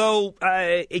 although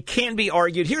it can be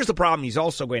argued. Here's the problem he's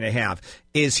also going to have,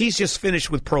 is he's just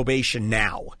finished with probation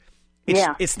now.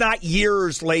 It's not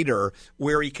years later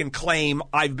where he can claim,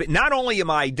 not only am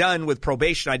I done with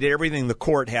probation, I did everything the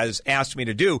court has asked me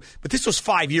to do, but this was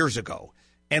 5 years ago.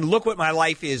 And look what my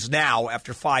life is now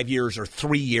after 5 years or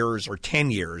 3 years or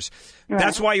 10 years. Right.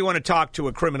 That's why you want to talk to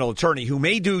a criminal attorney who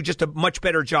may do just a much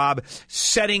better job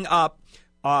setting up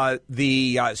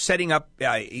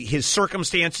his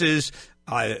circumstances,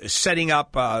 setting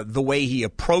up the way he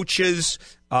approaches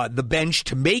the bench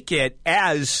to make it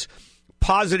as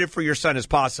positive for your son as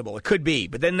possible. It could be,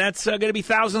 but then that's going to be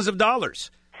thousands of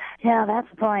dollars. Yeah, that's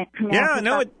the point.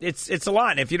 It's a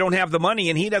lot. If you don't have the money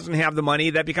and he doesn't have the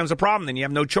money, that becomes a problem. Then you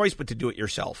have no choice but to do it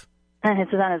yourself. And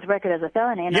it's on his record as a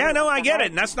felony. I get it,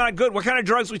 and that's not good. What kind of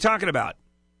drugs are we talking about?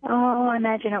 Oh, I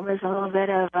imagine it was a little bit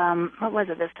of, what was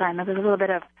it this time? It was a little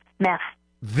bit of meth.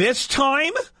 This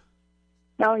time?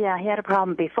 Oh, yeah, he had a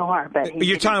problem before. But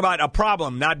You're talking about a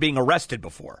problem, not being arrested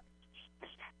before.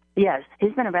 Yes,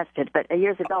 he's been arrested, but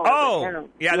years ago. Oh,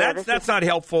 that's not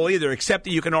helpful either, except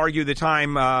that you can argue the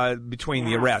time between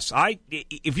the arrests.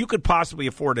 If you could possibly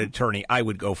afford an attorney, I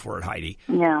would go for it, Heidi.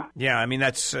 Yeah. Yeah, I mean,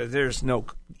 there's no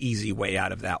easy way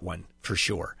out of that one, for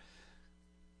sure.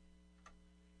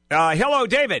 Hello,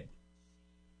 David.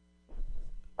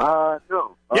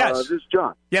 No. Yes. This is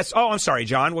John. Yes. Oh, I'm sorry,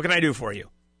 John. What can I do for you?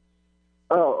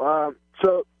 So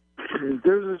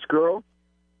there's this girl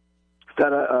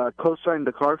that co-signed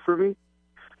the car for me,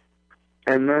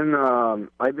 and then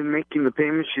I've been making the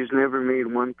payment. She's never made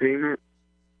one payment,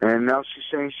 and now she's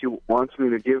saying she wants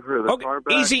me to give her the car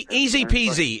back. Easy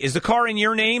peasy. Is the car in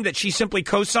your name that she simply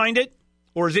co-signed it,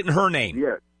 or is it in her name?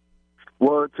 Yeah.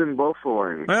 Well, it's in both of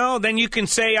our names. Well, then you can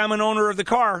say I'm an owner of the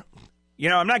car.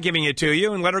 I'm not giving it to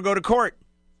you, and let her go to court.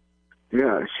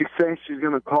 Yeah, she's saying she's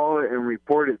going to call it and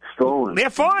report it stolen. Yeah,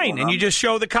 fine. And you just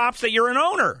show the cops that you're an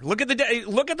owner. Look at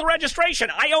the registration.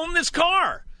 I own this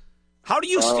car. How do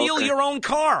you steal your own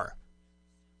car?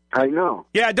 I know.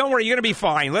 Yeah, don't worry. You're going to be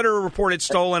fine. Let her report it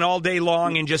stolen all day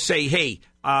long and just say, hey,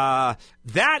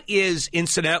 that is,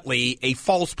 incidentally, a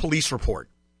false police report.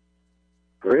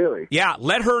 Really? Yeah,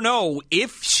 let her know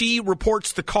if she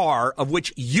reports the car of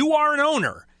which you are an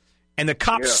owner and the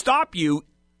cops stop you,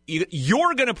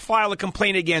 you're going to file a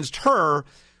complaint against her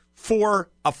for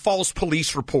a false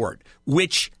police report,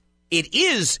 which it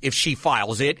is if she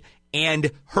files it,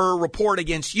 and her report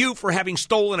against you for having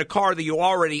stolen a car that you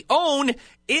already own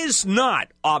is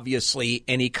not, obviously,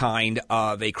 any kind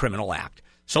of a criminal act.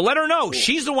 So let her know.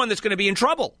 She's the one that's going to be in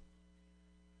trouble.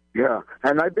 Yeah,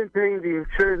 and I've been paying the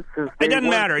insurance since it doesn't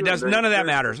matter. None of that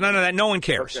matters. None of that. No one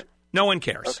cares. Okay. No one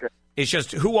cares. Okay. It's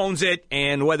just who owns it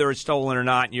and whether it's stolen or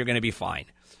not, and you're going to be fine.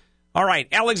 All right,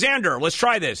 Alexander, let's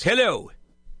try this. Hello.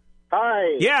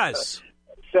 Hi. Yes.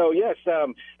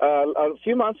 A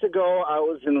few months ago, I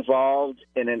was involved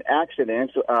in an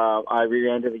accident. I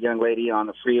rear-ended a young lady on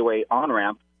the freeway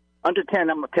on-ramp, under 10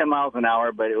 miles an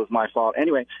hour, but it was my fault.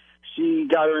 Anyway, she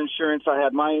got her insurance. I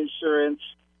had my insurance.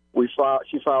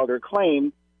 She filed her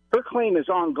claim. Her claim is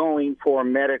ongoing for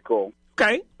medical.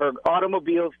 Okay. Her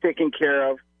automobile's taken care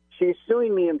of. She's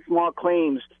suing me in small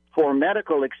claims for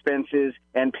medical expenses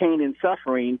and pain and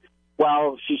suffering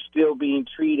while she's still being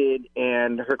treated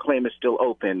and her claim is still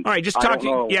open. All right, just talk to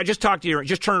your,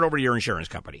 just turn it over to your insurance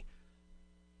company.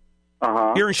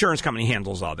 Uh-huh. Your insurance company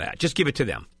handles all that. Just give it to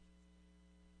them.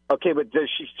 Okay, but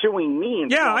she's suing me.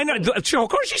 I know. Of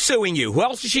course she's suing you. Who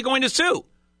else is she going to sue?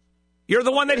 You're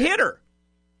the one that hit her.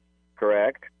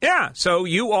 Correct. Yeah, so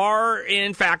you are,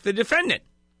 in fact, the defendant.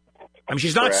 I mean,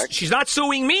 she's not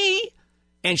suing me,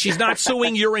 and she's not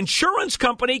suing your insurance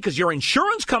company because your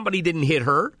insurance company didn't hit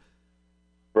her.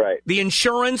 Right. The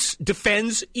insurance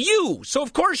defends you. So,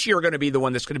 of course, you're going to be the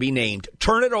one that's going to be named.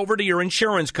 Turn it over to your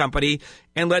insurance company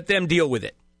and let them deal with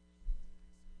it.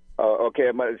 Okay,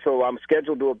 so I'm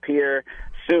scheduled to appear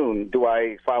soon. Do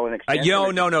I file an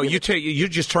extension? No. You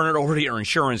just turn it over to your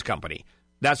insurance company.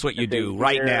 That's what you do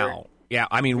right now. Yeah,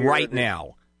 I mean right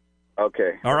now.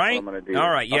 Okay. All right? That's what I'm gonna do. All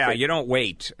right, yeah, Okay. you don't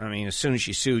wait. I mean, as soon as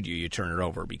she sued you, you turn it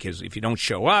over because if you don't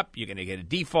show up, you're going to get a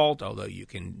default, although you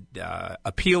can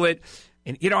appeal it.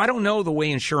 And, I don't know the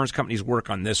way insurance companies work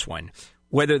on this one,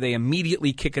 whether they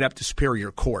immediately kick it up to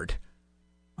Superior Court,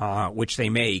 which they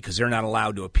may because they're not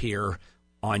allowed to appear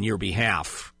on your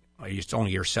behalf. It's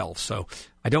only yourself. So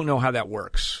I don't know how that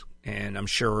works. And I'm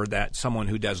sure that someone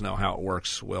who does know how it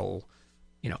works will,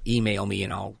 email me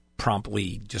and I'll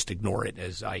promptly just ignore it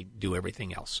as I do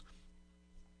everything else.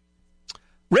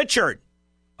 Richard.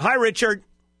 Hi, Richard.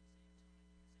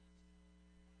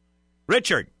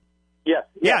 Richard. Yes.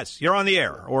 Yes, you're on the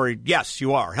air. Or yes,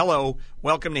 you are. Hello.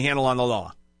 Welcome to Handel on the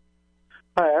Law.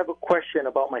 Hi, I have a question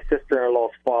about my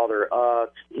sister-in-law's father.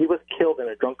 He was killed in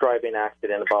a drunk driving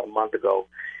accident about a month ago.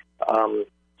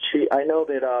 I know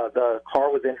that the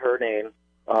car was in her name,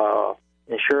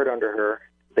 insured under her,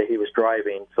 that he was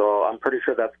driving, so I'm pretty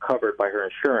sure that's covered by her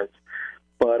insurance.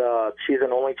 But she's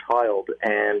an only child,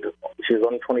 and she's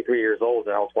only 23 years old,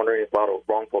 and I was wondering about a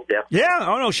wrongful death.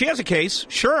 Yeah, she has a case,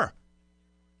 sure.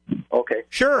 Okay.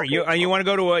 Sure. Okay. You want to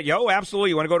go to absolutely.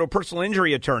 You want to go to a personal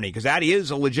injury attorney because that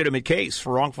is a legitimate case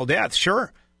for wrongful death.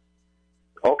 Sure.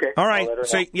 Okay. All right.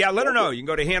 Let her know. You can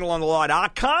go to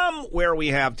handleonthelaw.com where we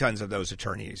have tons of those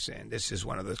attorneys. And this is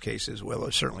one of those cases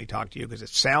we'll certainly talk to you because it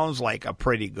sounds like a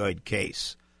pretty good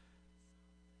case.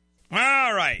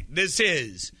 All right. This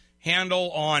is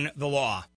Handle on the Law.